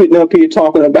idiots sitting up here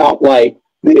talking about like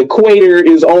the equator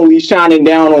is only shining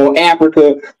down on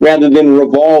Africa rather than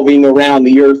revolving around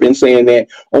the earth, and saying that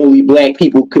only black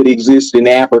people could exist in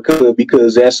Africa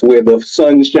because that's where the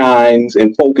sun shines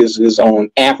and focuses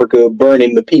on Africa,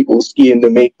 burning the people's skin to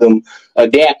make them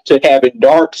adapt to having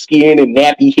dark skin and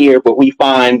nappy hair. But we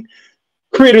find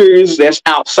critters that's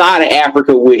outside of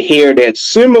Africa with hair that's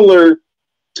similar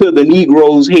to the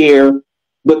Negro's hair,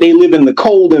 but they live in the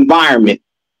cold environment.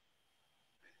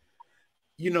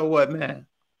 You know what, man?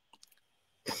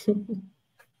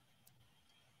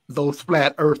 Those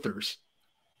flat earthers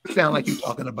sound like you're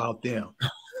talking about them.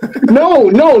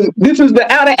 No, this is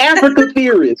the out of Africa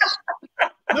theorist.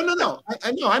 No.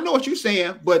 I know what you're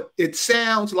saying, but it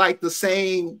sounds like the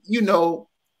same, the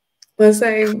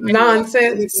same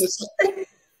nonsense.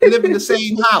 They live in the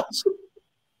same house.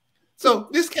 So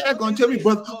this cat gonna tell me,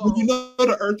 brother, when you know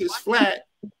the earth is flat,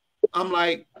 I'm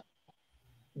like,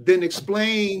 then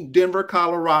explain Denver,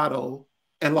 Colorado,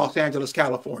 and Los Angeles,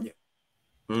 California.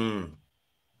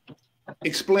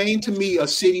 Explain to me a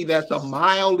city that's a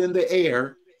mile in the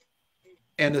air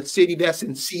and a city that's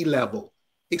in sea level.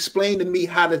 Explain to me,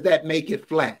 how does that make it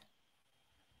flat?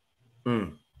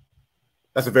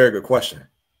 That's a very good question.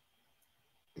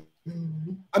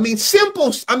 I mean,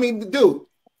 simple. I mean, dude,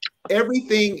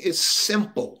 everything is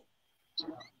simple.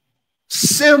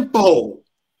 Simple.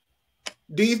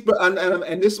 These,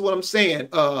 and this is what I'm saying.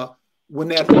 When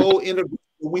that whole interview,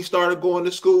 when we started going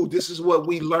to school, this is what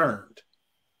we learned.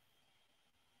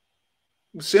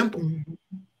 Simple.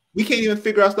 We can't even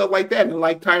figure out stuff like that. And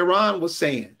like Tyron was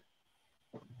saying,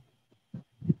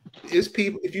 is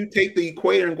people, if you take the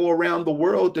equator and go around the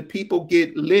world, the people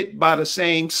get lit by the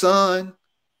same sun.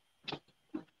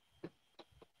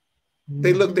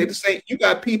 They look, they're the same. You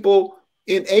got people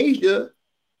in Asia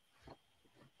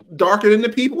darker than the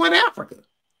people in Africa.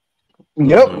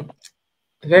 Yep.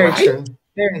 Very true.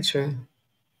 Very true.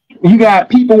 You got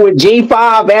people with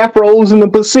J5 afros in the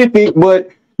Pacific, but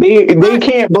they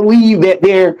can't believe that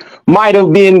there might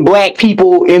have been black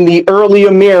people in the early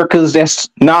Americas that's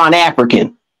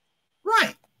non-African.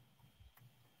 Right.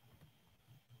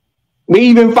 They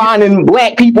even finding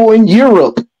black people in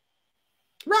Europe.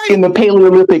 Right. In the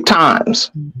Paleolithic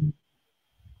times.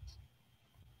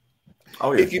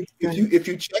 Oh yeah. If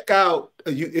you check out,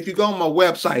 if you go on my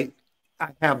website, I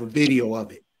have a video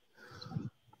of it.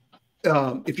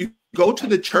 If you go to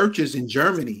the churches in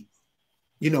Germany,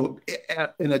 in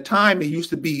a time it used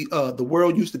to be the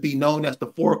world used to be known as the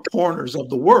four corners of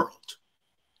the world,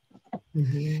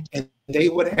 and they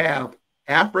would have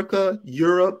Africa,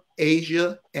 Europe,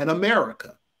 Asia, and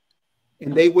America.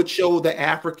 And they would show the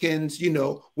Africans,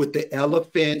 with the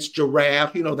elephants,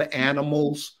 giraffe, the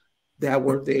animals that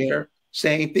were there.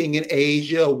 Same thing in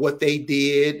Asia, what they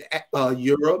did,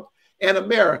 Europe and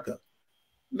America.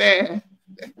 Man,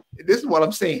 this is what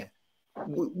I'm saying.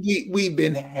 We've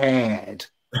been had.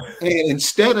 And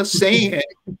instead of saying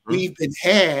we've been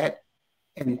had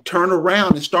and turn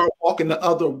around and start walking the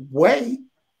other way,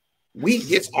 we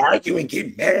get arguing,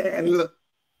 get mad.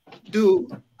 Dude,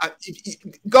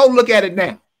 go look at it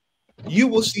now. You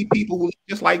will see people who look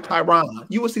just like Tyron.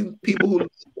 You will see people who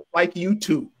look like you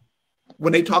too.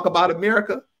 When they talk about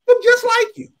America, look just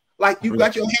like you. Like you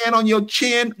got your hand on your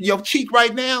chin, your cheek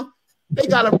right now. They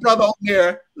got a brother on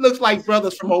there, looks like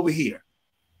brothers from over here.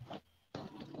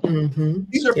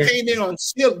 These are painted on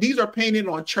these are painted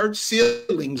on church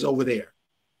ceilings over there.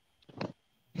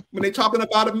 When they're talking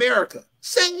about America,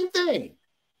 same thing.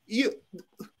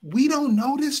 We don't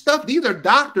know this stuff. These are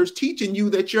doctors teaching you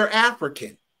that you're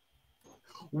African.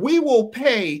 We will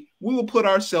put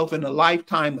ourselves in a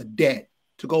lifetime of debt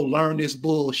to go learn this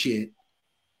bullshit,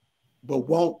 but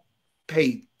won't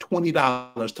pay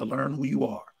 $20 to learn who you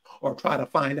are or try to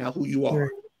find out who you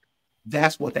are.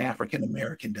 That's what the African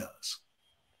American does.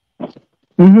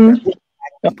 That's what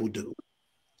people do.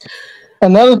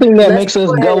 Another thing that makes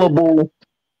us gullible.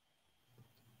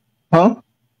 Huh?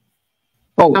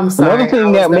 Oh, I'm sorry. Another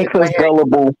thing that makes us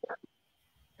gullible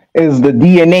is the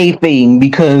DNA thing,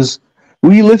 because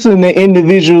we listen to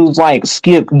individuals like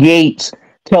Skip Gates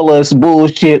tell us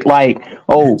bullshit like,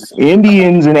 oh,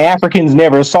 Indians and Africans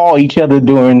never saw each other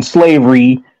during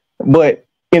slavery, but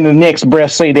in the next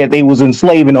breath say that they was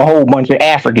enslaving a whole bunch of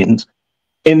Africans.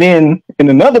 And then in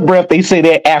another breath, they say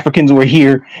that Africans were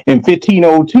here in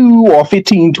 1502 or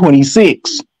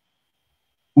 1526,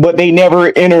 but they never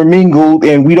intermingled,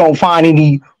 and we don't find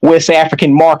any West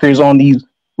African markers on these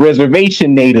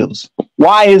reservation natives.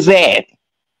 Why is that?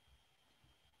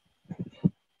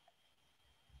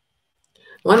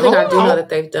 One thing I do know that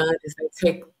they've done is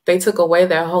they took away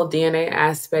that whole DNA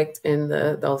aspect in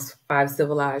those 5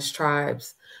 civilized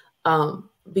tribes,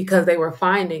 because they were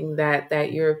finding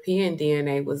that European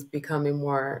DNA was becoming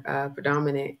more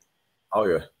predominant. Oh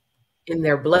yeah, in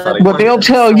their blood. But they'll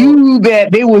tell you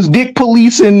that they was dick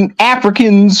policing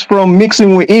Africans from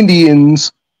mixing with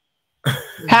Indians.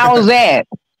 How's that?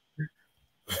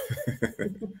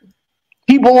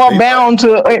 People are bound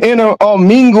to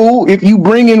mingle if you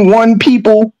bring in one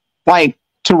people, like,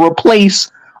 to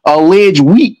replace alleged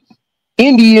weak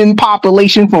Indian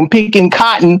population from picking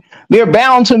cotton. They're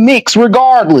bound to mix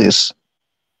regardless.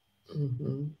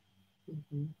 Mm-hmm.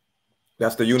 Mm-hmm.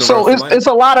 That's the universal. So it's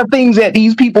a lot of things that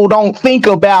these people don't think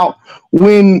about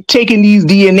when taking these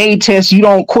DNA tests. You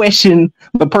don't question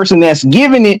the person that's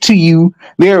giving it to you.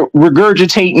 They're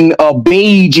regurgitating a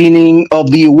Bayesianing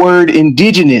of the word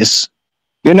indigenous.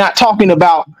 They're not talking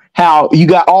about how you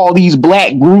got all these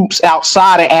black groups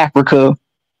outside of Africa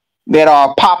that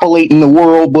are populating the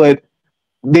world, but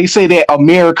they say that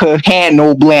America had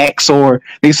no blacks, or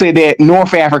they say that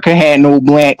North Africa had no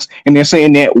blacks, and they're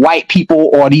saying that white people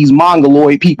or these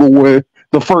Mongoloid people were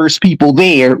the first people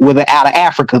there with an out of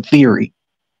Africa theory.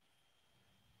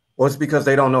 Well, it's because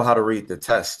they don't know how to read the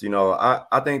test. You know,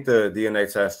 I think the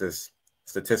DNA test is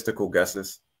statistical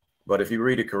guesses, but if you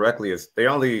read it correctly, they're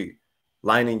only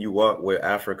lining you up with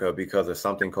Africa because of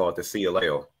something called the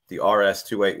CLAO, the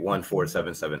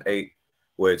RS2814778,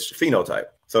 which phenotype.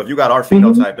 So if you got our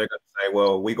phenotype, they're going to say,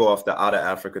 well, we go off the out of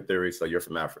Africa theory, so you're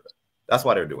from Africa. That's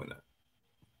why they're doing that.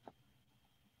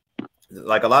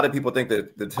 Like, a lot of people think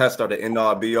that the tests are the end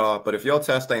all be all, but if your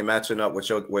test ain't matching up with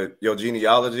your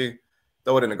genealogy,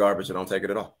 throw it in the garbage and don't take it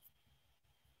at all.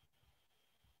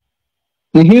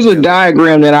 And here's a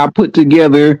diagram that I put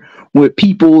together with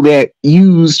people that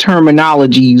use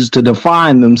terminologies to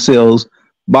define themselves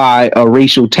by a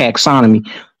racial taxonomy.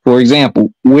 For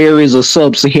example, where is a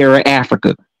sub-Saharan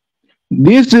Africa?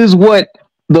 This is what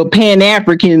the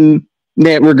Pan-African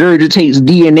that regurgitates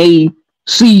DNA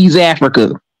sees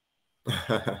Africa.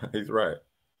 He's right.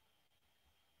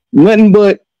 Nothing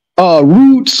but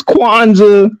roots,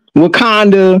 Kwanzaa,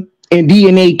 Wakanda, and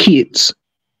DNA kits.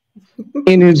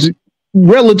 And it's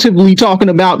relatively talking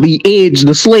about the edge,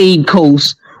 the slave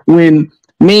coast. When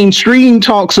mainstream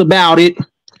talks about it,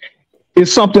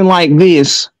 it's something like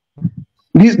this.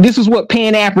 This is what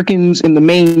Pan-Africans in the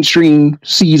mainstream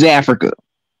sees Africa.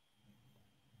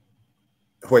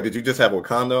 Wait, did you just have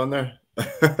Wakanda on there?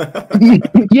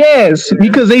 Yes,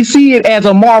 because they see it as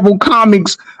a Marvel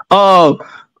Comics,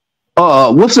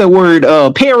 what's that word?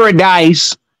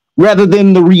 Paradise, rather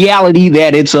than the reality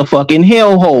that it's a fucking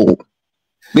hellhole.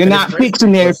 They're not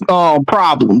fixing their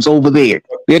problems over there.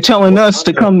 They're telling us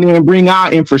to come there and bring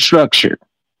our infrastructure.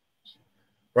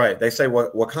 Right. They say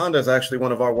Wakanda is actually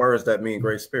one of our words that mean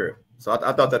great spirit. So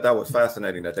I thought that was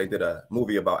fascinating that they did a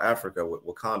movie about Africa with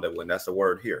Wakanda when that's a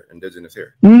word here, indigenous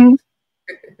here. Mm-hmm.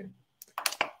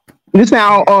 This is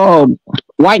how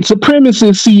white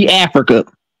supremacists see Africa.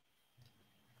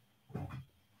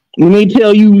 When they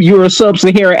tell you you're a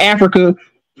sub-Saharan Africa,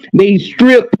 they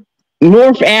strip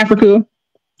North Africa,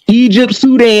 Egypt,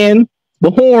 Sudan,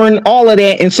 the Horn, all of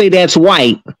that, and say that's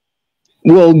white.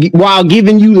 Well, while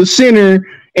giving you the center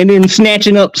and then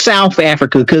snatching up South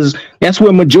Africa, because that's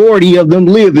where majority of them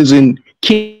live, is in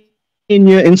Kenya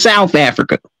and South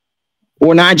Africa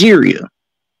or Nigeria.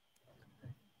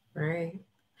 Right.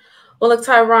 Well, look,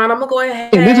 Tyron, I'm going to go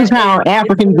ahead. And this is how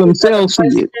Africans themselves see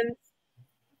it.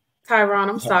 Tyron,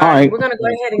 I'm sorry. Right. We're going to go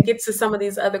ahead and get to some of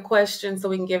these other questions so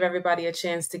we can give everybody a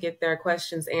chance to get their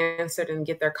questions answered and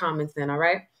get their comments in, all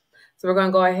right? So we're going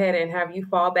to go ahead and have you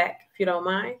fall back, if you don't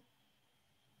mind.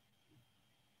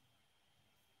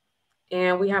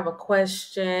 And we have a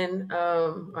question.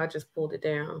 I just pulled it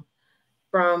down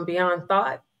from Beyond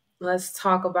Thought. Let's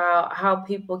talk about how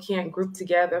people can't group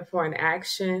together for an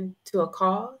action to a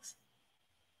cause.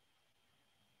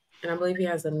 And I believe he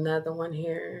has another one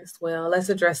here as well. Let's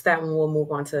address that one. We'll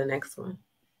move on to the next one.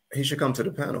 He should come to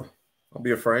the panel. Don't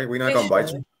be afraid. We're not going to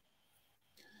bite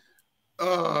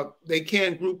you. They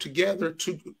can't group together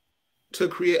to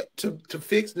create, to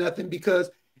fix nothing,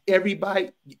 because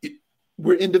everybody...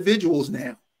 We're individuals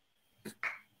now.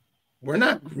 We're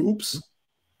not groups.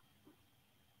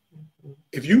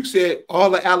 If you said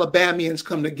all the Alabamians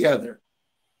come together,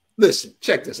 listen,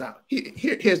 check this out.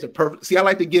 Here's the perfect. See, I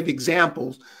like to give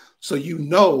examples So you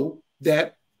know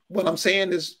that what I'm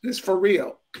saying is for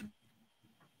real.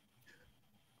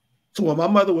 So when my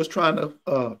mother was trying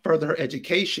to further her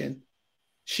education,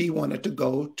 she wanted to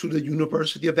go to the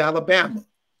University of Alabama.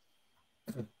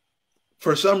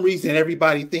 For some reason,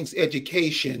 everybody thinks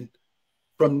education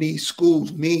from these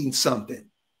schools means something.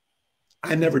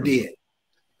 I never did.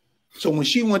 So when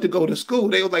she went to go to school,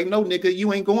 they were like, no, nigga,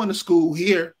 you ain't going to school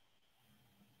here.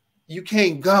 You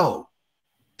can't go.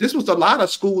 This was a lot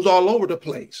of schools all over the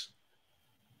place.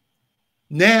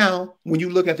 Now, when you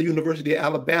look at the University of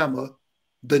Alabama,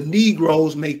 the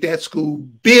Negroes make that school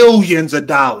billions of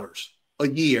dollars a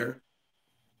year.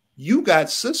 You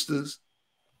got sisters.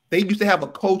 They used to have a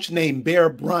coach named Bear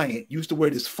Bryant, used to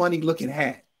wear this funny looking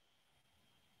hat.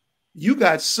 You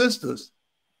got sisters,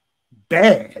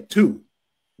 bad too,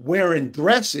 wearing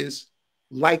dresses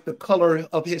like the color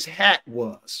of his hat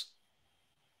was.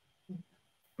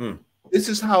 This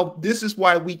is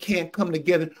why we can't come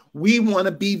together. We want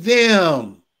to be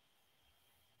them.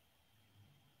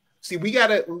 See, we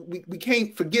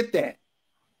can't forget that.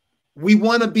 We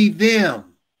want to be them.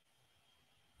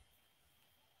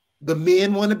 The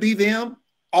men want to be them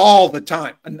all the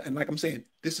time. And like I'm saying,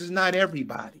 this is not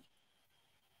everybody.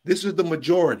 This is the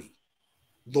majority.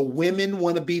 The women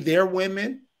want to be their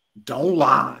women. Don't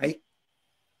lie.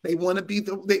 They want to be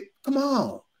come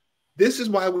on. This is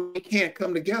why we can't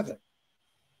come together.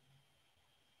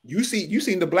 You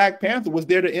seen the Black Panther was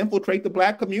there to infiltrate the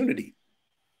Black community.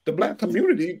 The Black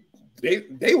community,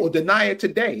 they will deny it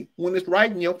today when it's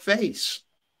right in your face.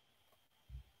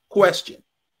 Question.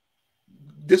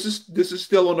 This is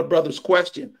still on the brother's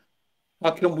question.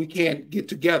 How come we can't get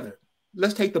together?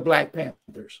 Let's take the Black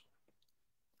Panthers.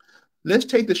 Let's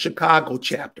take the Chicago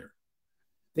chapter.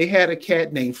 They had a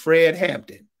cat named Fred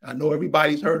Hampton. I know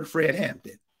everybody's heard of Fred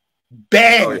Hampton.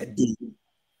 Bad dude.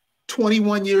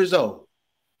 21 years old.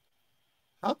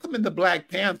 How come in the Black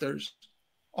Panthers,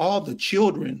 all the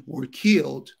children were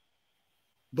killed,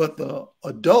 but the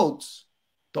adults,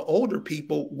 the older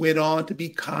people, went on to be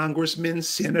congressmen,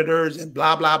 senators, and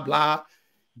blah, blah, blah,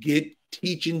 get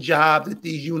teaching jobs at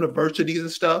these universities and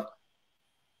stuff?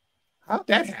 How'd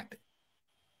that happen?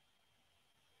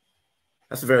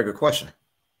 That's a very good question.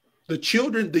 The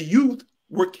children, the youth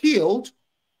were killed,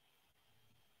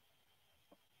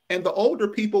 and the older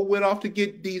people went off to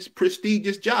get these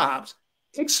prestigious jobs.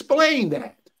 Explain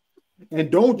that.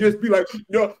 And don't just be like,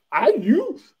 no,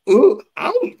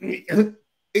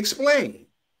 explain.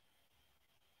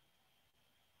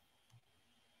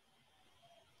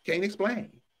 Can't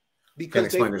explain. Because can't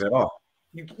explain it at all.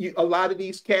 A lot of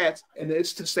these cats, and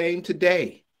it's the same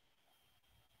today,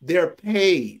 they're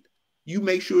paid. You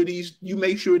make sure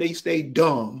they stay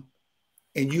dumb,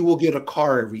 and you will get a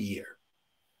car every year.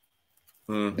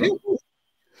 Mm-hmm.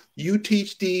 You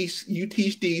teach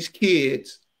these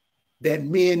kids that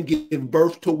men give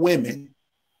birth to women,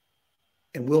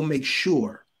 and we'll make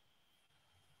sure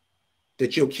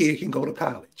that your kid can go to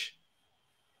college.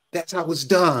 That's how it's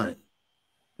done.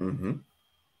 Mm-hmm.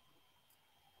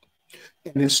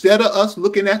 And instead of us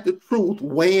looking at the truth,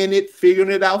 weighing it,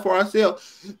 figuring it out for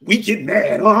ourselves, we get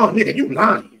mad. Oh, nigga, you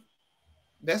lying.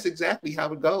 That's exactly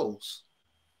how it goes.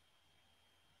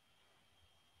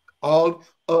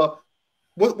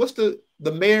 What's the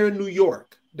mayor of New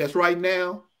York that's right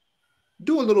now?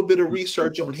 Do a little bit of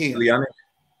research on him. Giuliani?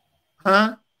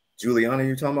 Huh? Giuliani,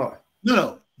 you talking about?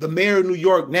 No, the mayor of New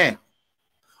York now.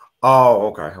 Oh,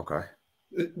 okay.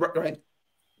 Right.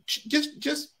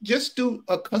 Just do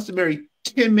a customary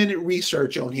 10-minute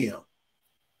research on him.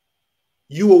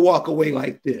 You will walk away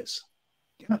like this.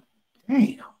 God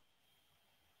damn.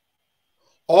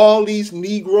 All these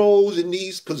Negroes in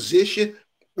these positions.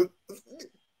 That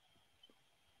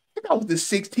was the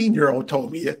 16-year-old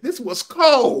told me this was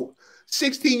cold.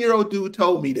 16-year-old dude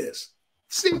told me this.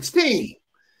 16.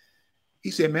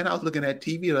 He said, man, I was looking at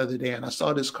TV the other day and I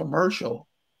saw this commercial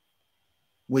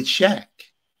with Shaq.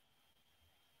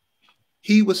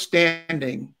 He was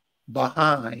standing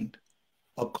behind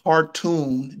a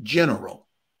cartoon general.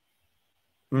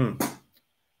 The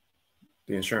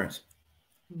insurance.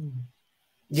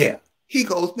 Yeah. He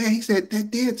goes, man, he said, that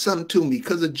did something to me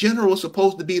because the general is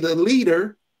supposed to be the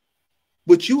leader,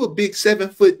 but you a big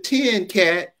 7'10"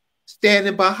 cat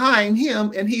standing behind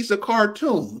him and he's a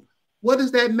cartoon. What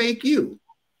does that make you?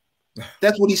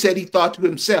 That's what he said he thought to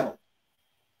himself.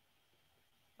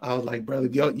 I was like, brother,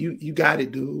 you got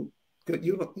it, dude.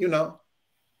 You know,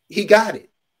 he got it.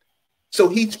 So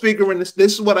he's figuring this.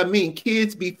 This is what I mean.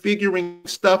 Kids be figuring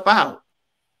stuff out.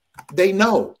 They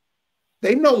know.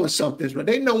 They know when something's wrong.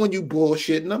 They know when you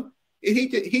bullshitting them. He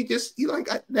like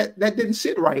that didn't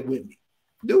sit right with me.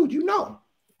 Dude, you know.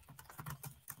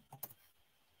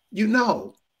 you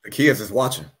know. The kids is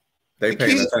watching. They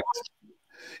paying attention.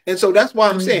 And so that's why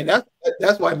I'm saying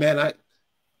that's why, man,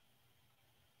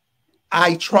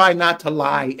 I try not to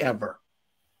lie ever.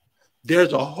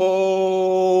 There's a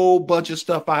whole bunch of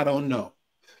stuff I don't know.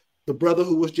 The brother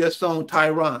who was just on,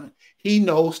 Tyron, he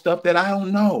knows stuff that I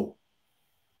don't know.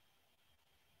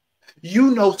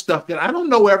 You know stuff that I don't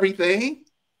know everything,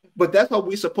 but that's why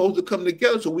we're supposed to come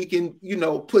together so we can, you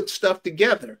know, put stuff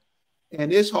together.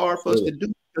 And it's hard for us to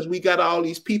do because we got all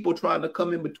these people trying to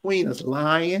come in between us,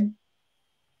 lying,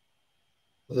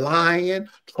 trying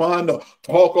to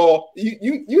talk all.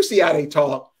 You see how they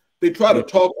talk. They try to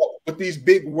talk with these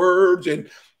big words and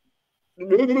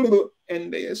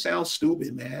it sounds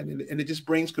stupid, man, and it just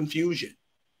brings confusion.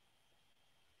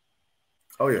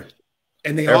 Oh yeah.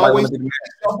 And they always pat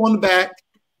themselves on the back.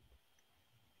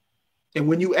 And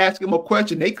when you ask them a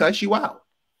question, they cuss you out.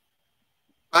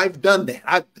 I've done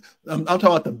that. I'm talking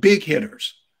about the big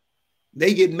hitters.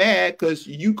 They get mad because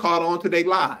you caught on to their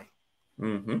lie.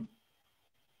 Mm-hmm.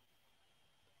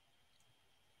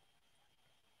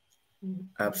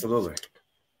 Absolutely.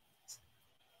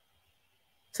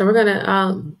 So we're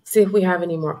gonna see if we have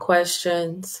any more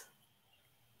questions.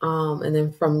 And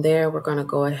then from there, we're gonna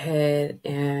go ahead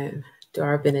and do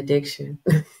our benediction.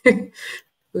 We're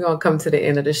gonna come to the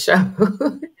end of the show. We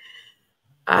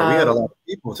had a lot of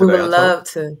people today. We would love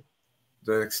to.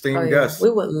 The esteemed guests.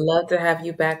 We would love to have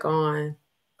you back on.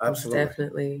 Absolutely.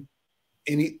 Definitely.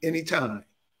 Anytime.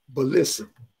 But listen.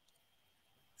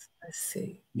 Let's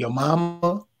see. Your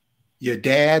mama, your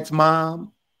dad's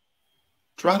mom,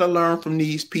 try to learn from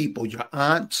these people. Your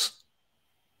aunts.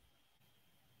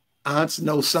 Aunts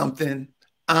know something.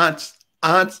 Aunts.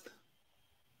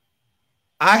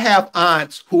 I have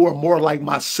aunts who are more like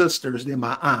my sisters than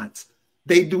my aunts.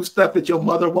 They do stuff that your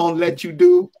mother won't let you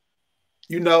do.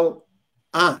 You know,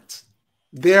 aunts.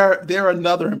 They're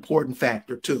another important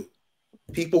factor too.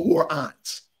 People who are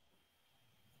aunts.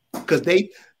 Because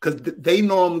they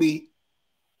normally,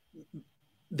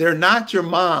 they're not your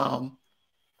mom.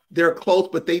 They're close,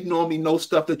 but they normally know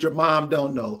stuff that your mom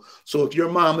don't know. So if your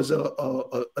mom is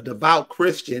a devout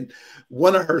Christian,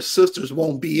 one of her sisters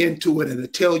won't be into it and to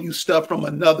tell you stuff from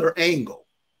another angle.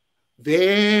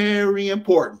 Very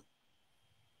important.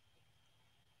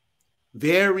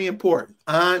 Very important.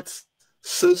 Aunts,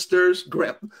 sisters,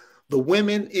 the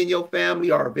women in your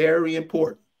family are very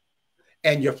important.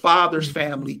 And your father's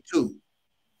family too.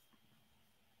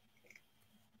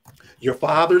 Your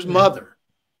father's mother.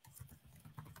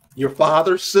 Your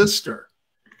father's sister.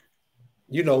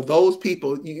 You know, those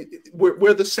people,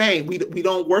 we're the same. We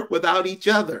don't work without each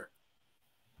other.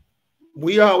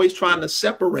 We're always trying to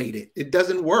separate it. It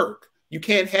doesn't work. You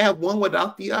can't have one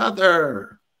without the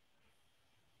other.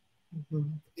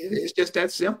 It's just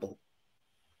that simple.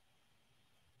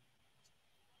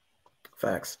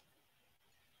 Facts.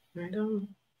 Right on.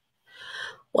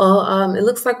 Well, it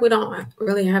looks like we don't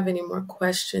really have any more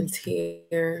questions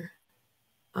here.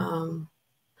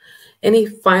 Any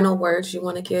final words you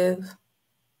want to give?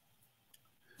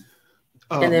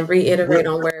 And then reiterate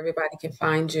on where everybody can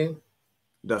find you.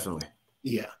 Definitely.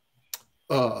 Yeah.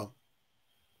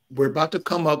 We're about to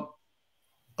come up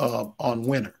on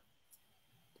winter.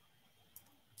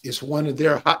 It's one of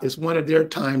their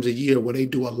times a year where they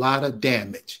do a lot of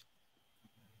damage.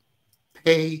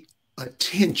 Pay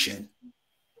attention.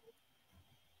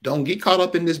 Don't get caught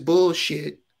up in this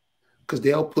bullshit because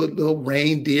they'll put little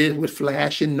reindeers with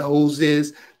flashing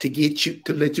noses to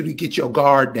let you get your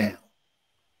guard down.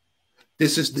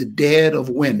 This is the dead of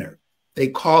winter. They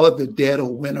call it the dead of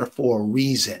winter for a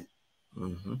reason.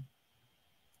 Mm-hmm.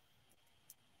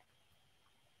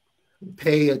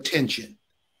 Pay attention.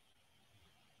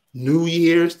 New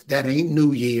Year's, that ain't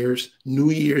New Year's.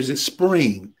 New Year's is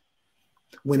spring.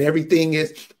 When everything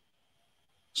is.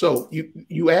 So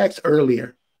you asked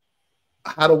earlier,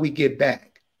 how do we get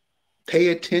back? Pay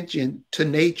attention to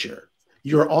nature.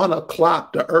 You're on a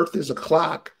clock. The earth is a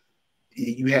clock.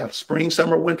 You have spring,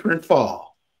 summer, winter, and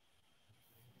fall.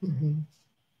 Mm-hmm.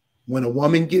 When a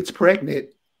woman gets pregnant,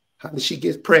 how does she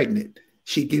get pregnant?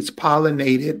 She gets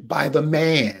pollinated by the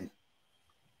man.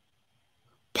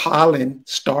 Pollen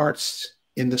starts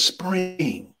in the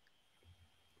spring.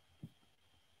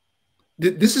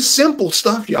 This is simple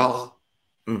stuff, y'all.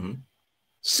 Mm-hmm.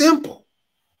 Simple.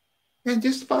 And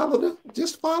just follow.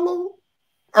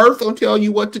 Earth gonna tell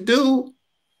you what to do.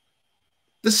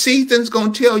 The season's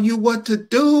gonna tell you what to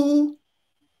do.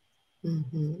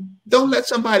 Mm-hmm. Don't let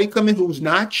somebody come in who's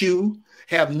not you,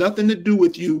 have nothing to do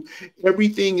with you.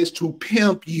 Everything is to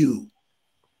pimp you.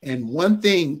 And one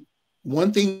thing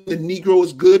the Negro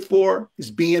is good for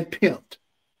is being pimped.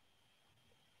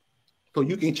 So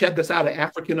you can check us out at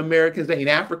African Americans Ain't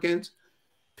Africans.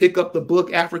 Pick up the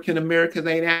book African Americans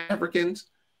Ain't Africans.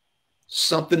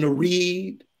 Something to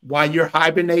read while you're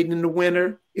hibernating in the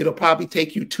winter. It'll probably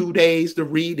take you 2 days to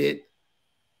read it.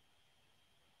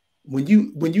 When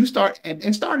you start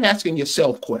and start asking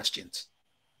yourself questions,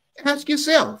 ask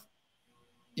yourself.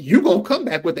 You're going to come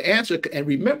back with the answer. And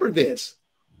remember this.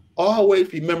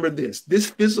 Always remember this. This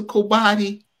physical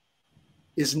body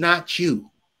is not you.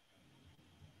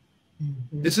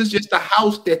 Mm-hmm. This is just a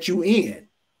house that you're in.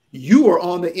 You are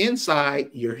on the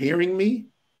inside. You're hearing me.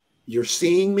 You're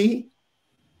seeing me.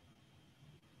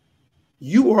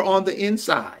 You are on the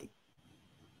inside.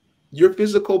 Your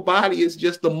physical body is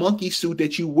just the monkey suit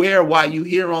that you wear while you're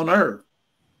here on earth.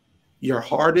 Your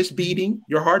heart is beating.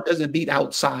 Your heart doesn't beat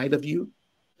outside of you.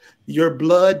 Your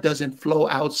blood doesn't flow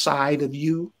outside of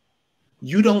you.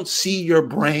 You don't see your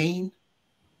brain.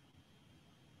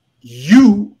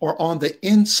 You are on the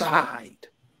inside.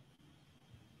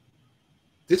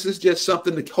 This is just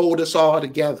something to hold us all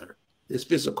together, this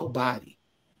physical body.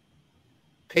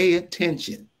 Pay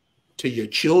attention to your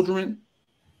children,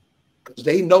 because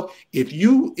they know if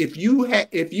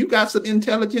you got some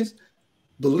intelligence,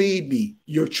 believe me,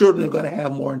 your children are going to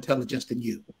have more intelligence than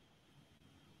you.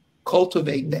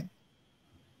 Cultivate that.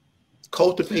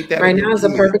 Cultivate that. Right now is the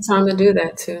perfect time to do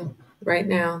that too. Right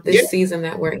now, this season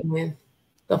that we're in.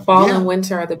 The fall and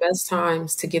winter are the best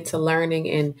times to get to learning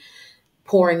and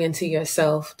pouring into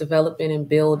yourself, developing and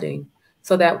building.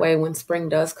 So that way, when spring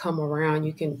does come around,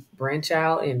 you can branch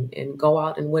out and go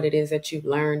out and what it is that you've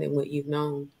learned and what you've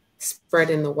known,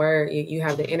 spreading the word. You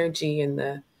have the energy and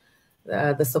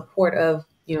the support of,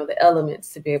 the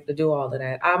elements to be able to do all of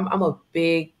that. I'm a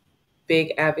big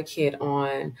advocate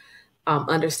on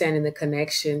understanding the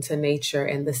connection to nature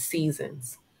and the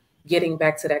seasons. Getting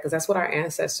back to that, because that's what our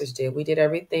ancestors did. We did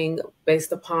everything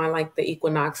based upon like the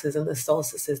equinoxes and the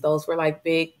solstices. Those were like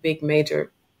big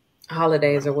major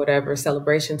holidays or whatever,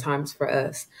 celebration times for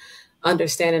us.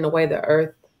 Understanding the way the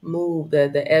earth moved,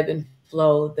 the ebb and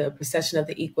flow, the precession of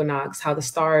the equinox, how the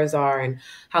stars are and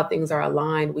how things are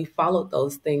aligned. We followed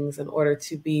those things in order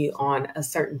to be on a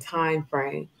certain time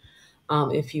frame,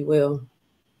 if you will.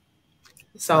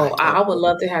 So I would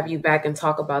love to have you back and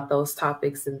talk about those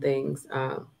topics and things.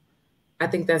 I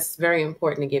think that's very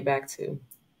important to get back to.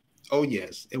 Oh,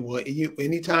 yes. And well,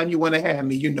 anytime you want to have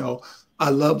me, I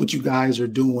love what you guys are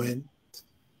doing.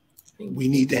 We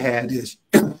need to have this.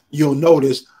 You'll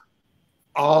notice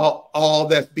all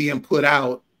that's being put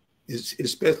out is,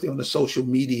 especially on the social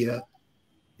media,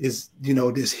 is,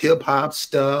 this hip hop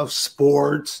stuff,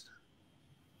 sports,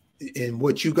 and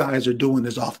what you guys are doing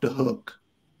is off the hook.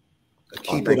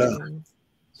 Keep it up.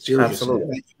 Seriously.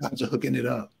 Absolutely. You guys are hooking it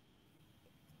up.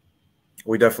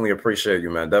 We definitely appreciate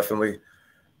you, man. Definitely.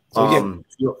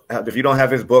 If you don't have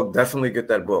his book, definitely get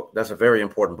that book. That's a very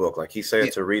important book. Like he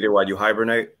said, to read it while you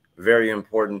hibernate. Very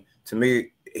important. To me,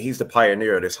 he's the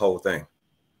pioneer of this whole thing.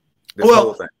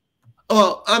 Whole thing.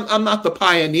 I'm not the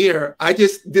pioneer.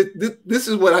 This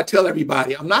is what I tell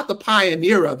everybody. I'm not the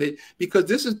pioneer of it because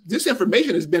this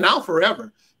information has been out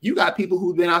forever. You got people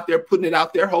who've been out there putting it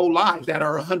out their whole lives that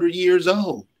are 100 years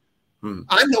old.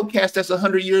 I know cats that's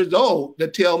 100 years old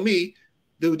that tell me,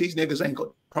 dude, these niggas ain't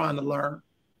trying to learn.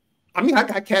 I mean, I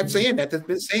got cats saying that's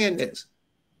been saying this.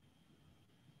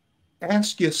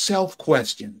 Ask yourself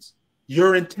questions.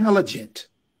 You're intelligent.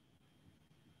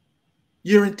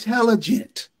 You're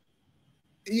intelligent.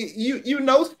 You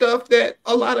know stuff that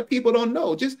a lot of people don't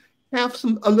know. Just have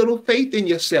a little faith in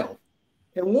yourself.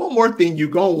 And one more thing you're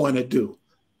going to want to do.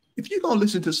 If you're going to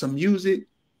listen to some music,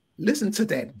 listen to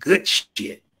that good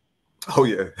shit. Oh,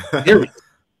 yeah.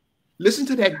 Listen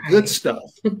to that good stuff.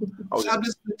 Stop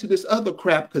listening to this other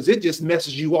crap because it just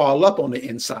messes you all up on the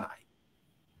inside.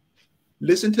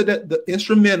 Listen to the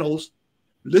instrumentals.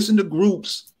 Listen to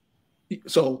groups.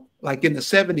 So like in the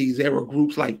 70s, there were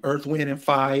groups like Earth, Wind and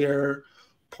Fire,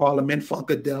 Parliament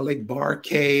Funkadelic,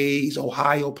 Bar-Kays,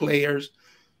 Ohio Players.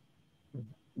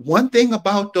 One thing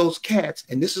about those cats,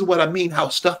 and this is what I mean, how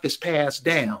stuff is passed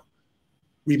down.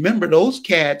 Remember those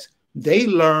cats, they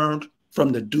learned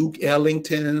from the Duke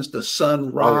Ellingtons, the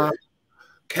Sun Ra,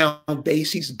 Count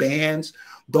Basie's bands.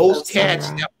 Those cats,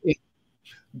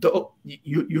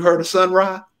 you heard of Sun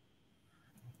Ra?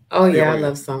 Oh yeah, I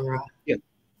love Sun Ra. Yeah.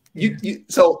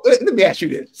 So let me ask you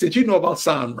this: since you know about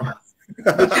Sun Ra,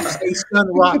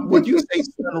 would you say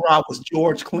Sun Ra was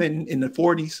George Clinton in the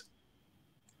 40s?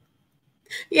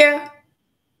 Yeah,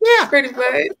 pretty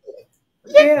much.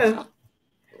 Yeah.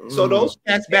 So those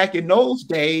cats back in those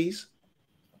days,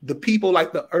 the people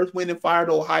like the Earth, Wind, and Fire,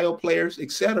 the Ohio Players,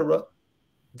 etc.,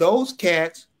 those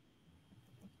cats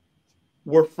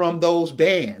were from those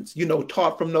bands, you know,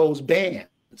 taught from those bands.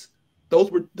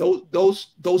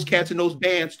 Those cats in those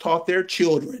bands taught their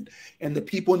children and the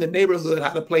people in the neighborhood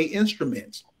how to play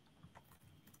instruments,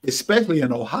 especially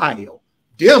in Ohio.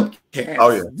 Them cats.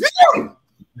 Oh yeah. Them.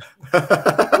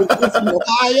 In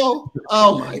Ohio.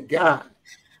 Oh my God.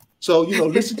 So, you know,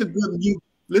 listen to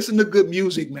good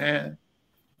music, man.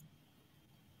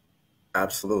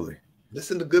 Absolutely.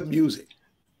 Listen to good music.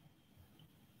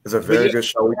 It's a very good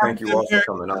show. We thank you all for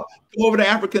coming out. Go over to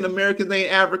African Americans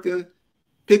Ain't African.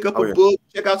 Pick up a book.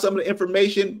 Check out some of the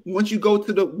information. Once you go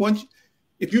to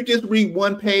if you just read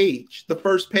one page, the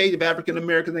first page of African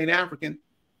Americans Ain't African,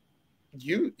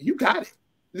 you got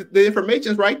it. The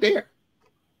information's right there.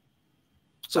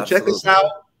 So Absolutely. Check us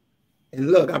out. And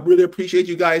look, I really appreciate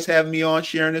you guys having me on,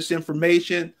 sharing this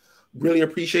information. Really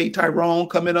appreciate Tyrone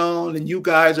coming on, and you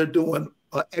guys are doing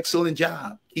an excellent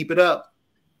job. Keep it up.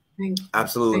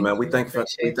 Absolutely, man. We thank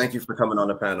you for coming on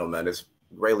the panel, man. It's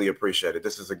greatly appreciated.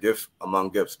 This is a gift among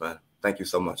gifts, man. Thank you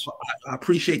so much. I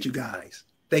appreciate you guys.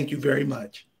 Thank you very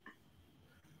much.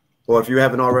 Well, if you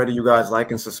haven't already, you guys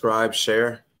like and subscribe,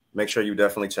 share. Make sure you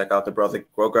definitely check out the brother.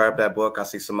 Go grab that book. I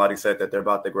see somebody said that they're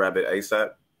about to grab it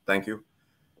ASAP. Thank you.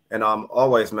 And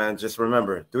always, man, just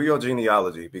remember, do your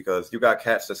genealogy, because you got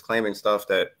cats that's claiming stuff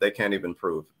that they can't even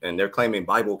prove. And they're claiming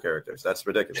Bible characters. That's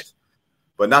ridiculous.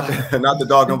 But not the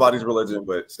dog nobody's religion,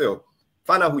 but still,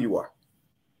 find out who you are.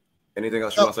 Anything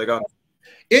else you want to say, God?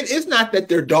 It's not that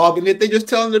they're dogging it. They're just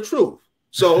telling the truth.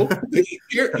 So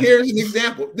here's an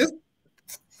example. This,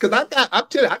 because I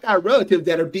got relatives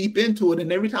that are deep into it.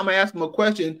 And every time I ask them a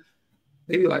question,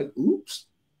 they be like, oops.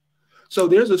 So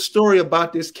there's a story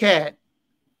about this cat,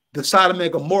 the Sodom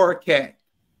and Gomorrah cat.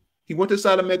 He went to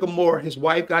Sodom and Gomorrah. His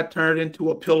wife got turned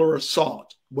into a pillar of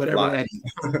salt, whatever that is.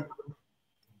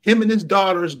 Him and his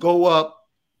daughters go up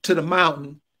to the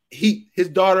mountain. His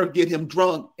daughter get him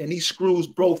drunk, and he screws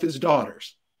both his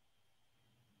daughters.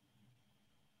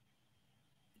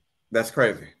 That's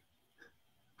crazy.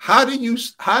 How do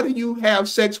you have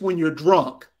sex when you're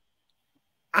drunk?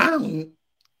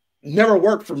 Never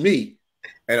worked for me.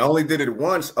 And only did it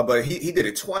once, but he did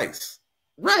it twice.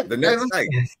 Right. The next night.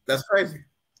 That's crazy.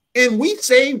 And we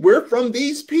say we're from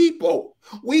these people.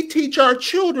 We teach our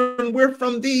children we're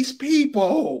from these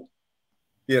people.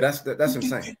 Yeah, that's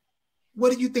insane.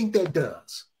 What do you think that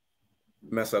does?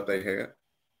 Mess up their head.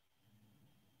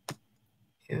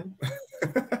 Yeah.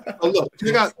 Oh, look,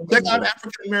 check out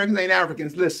African Americans Ain't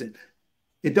Africans. Listen,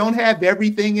 it don't have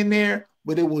everything in there,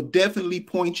 but it will definitely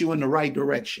point you in the right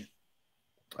direction.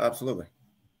 Absolutely.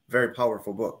 Very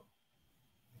powerful book.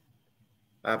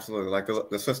 Absolutely. Like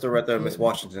the sister right there, Miss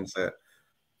Washington, said.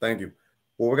 Thank you.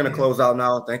 Well, we're going to close out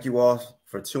now. Thank you all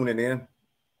for tuning in.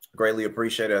 Greatly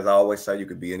appreciate it. As I always say, you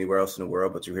could be anywhere else in the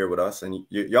world, but you're here with us. And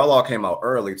y'all all came out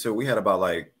early, too. We had about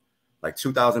like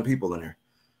 2,000 people in here.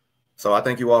 So I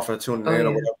thank you all for tuning in. Or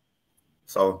whatever.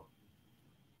 So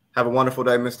have a wonderful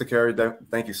day, Mr. Kerry.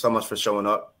 Thank you so much for showing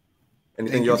up.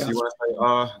 Anything else you want to say,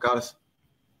 Goddess?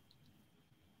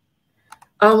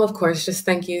 Of course, just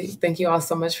thank you. Thank you all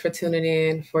so much for tuning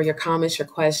in, for your comments, your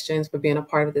questions, for being a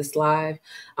part of this live.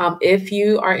 If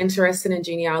you are interested in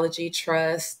genealogy,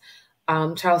 trust,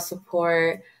 child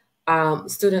support,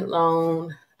 student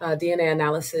loan, DNA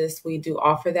analysis, we do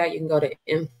offer that. You can go to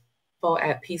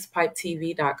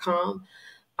info@peacepipetv.com.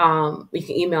 You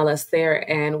can email us there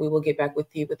and we will get back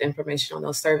with you with information on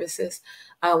those services.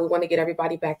 We want to get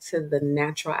everybody back to the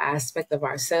natural aspect of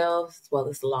ourselves as well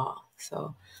as law.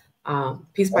 So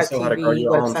Peace Pipe TV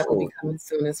website will be coming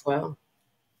soon as well.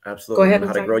 Absolutely. Go ahead.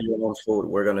 How to grow your own food.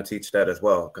 We're going to teach that as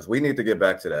well, because we need to get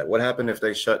back to that. What happened if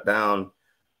they shut down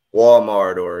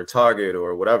Walmart or Target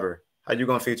or whatever? How you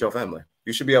going to feed your family?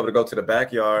 You should be able to go to the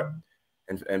backyard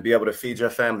and be able to feed your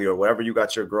family, or wherever you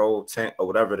got your grow tent or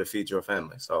whatever, to feed your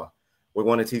family. So we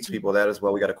want to teach people that as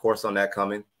well. We got a course on that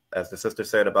coming. As the sister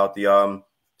said about the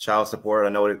child support, I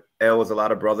know it ails a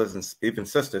lot of brothers and even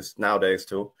sisters nowadays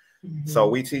too. Mm-hmm. So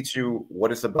we teach you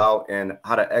what it's about and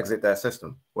how to exit that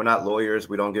system. We're not lawyers.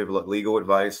 We don't give legal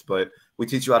advice, but we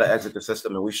teach you how to exit the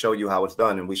system, and we show you how it's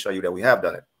done, and we show you that we have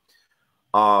done it.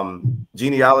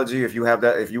 Genealogy, if you have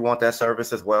that, if you want that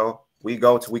service as well, we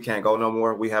can't go no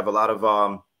more. We have a lot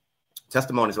of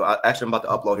testimonies. Actually, I'm about to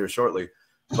upload here shortly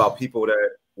about people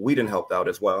that we didn't help out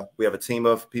as well. We have a team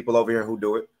of people over here who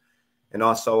do it. And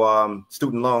also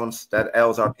student loans that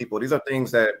ails our people. These are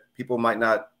things that people might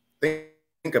not think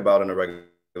about on a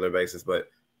regular basis, but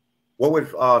what would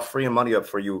freeing money up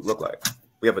for you look like?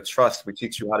 We have a trust. We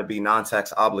teach you how to be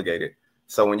non-tax obligated.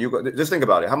 So when you go, just think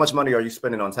about it. How much money are you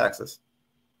spending on taxes?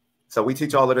 So we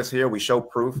teach all of this here. We show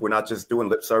proof. We're not just doing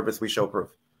lip service. We show proof.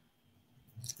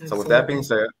 Absolutely. So with that being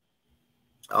said,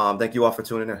 Thank you all for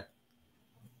tuning in.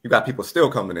 You got people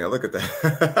still coming in. Look at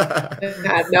that.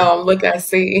 I know. I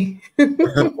see.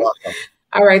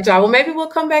 All right, y'all. Well, maybe we'll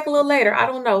come back a little later. I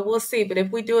don't know. We'll see. But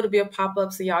if we do, it'll be a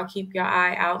pop-up. So y'all keep your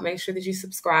eye out. Make sure that you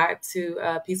subscribe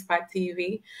to Peace Pipe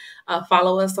TV.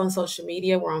 Follow us on social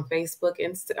media. We're on Facebook,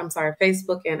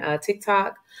 Facebook and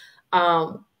TikTok.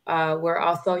 We're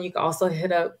also, you can also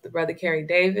hit up the brother Kerry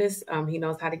Davis. He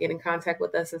knows how to get in contact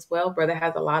with us as well. Brother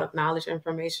has a lot of knowledge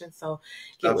information. So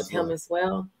get with him as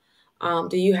well.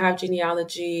 Do you have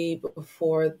genealogy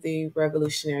before the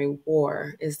Revolutionary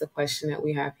War is the question that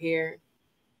we have here.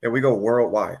 Yeah, we go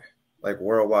worldwide, like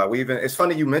worldwide. It's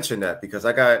funny you mentioned that because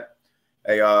I got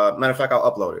a, matter of fact,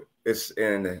 I'll upload it. It's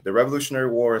in the Revolutionary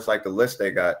War. It's like the list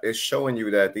they got. It's showing you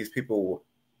that these people,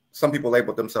 some people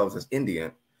labeled themselves as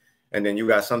Indian. And then you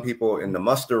got some people in the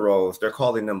muster rolls, they're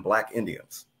calling them Black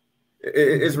Indians.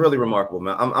 It's really remarkable,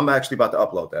 man. I'm actually about to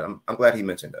upload that. I'm glad he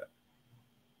mentioned that.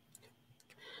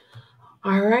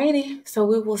 All righty. So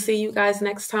we will see you guys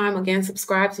next time. Again,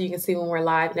 subscribe so you can see when we're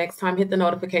live. Next time, hit the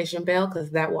notification bell because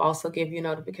that will also give you a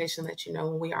notification that you know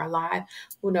when we are live.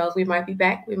 Who knows? We might be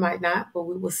back. We might not, but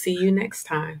we will see you next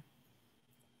time.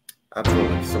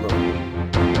 Absolutely.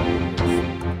 Salute.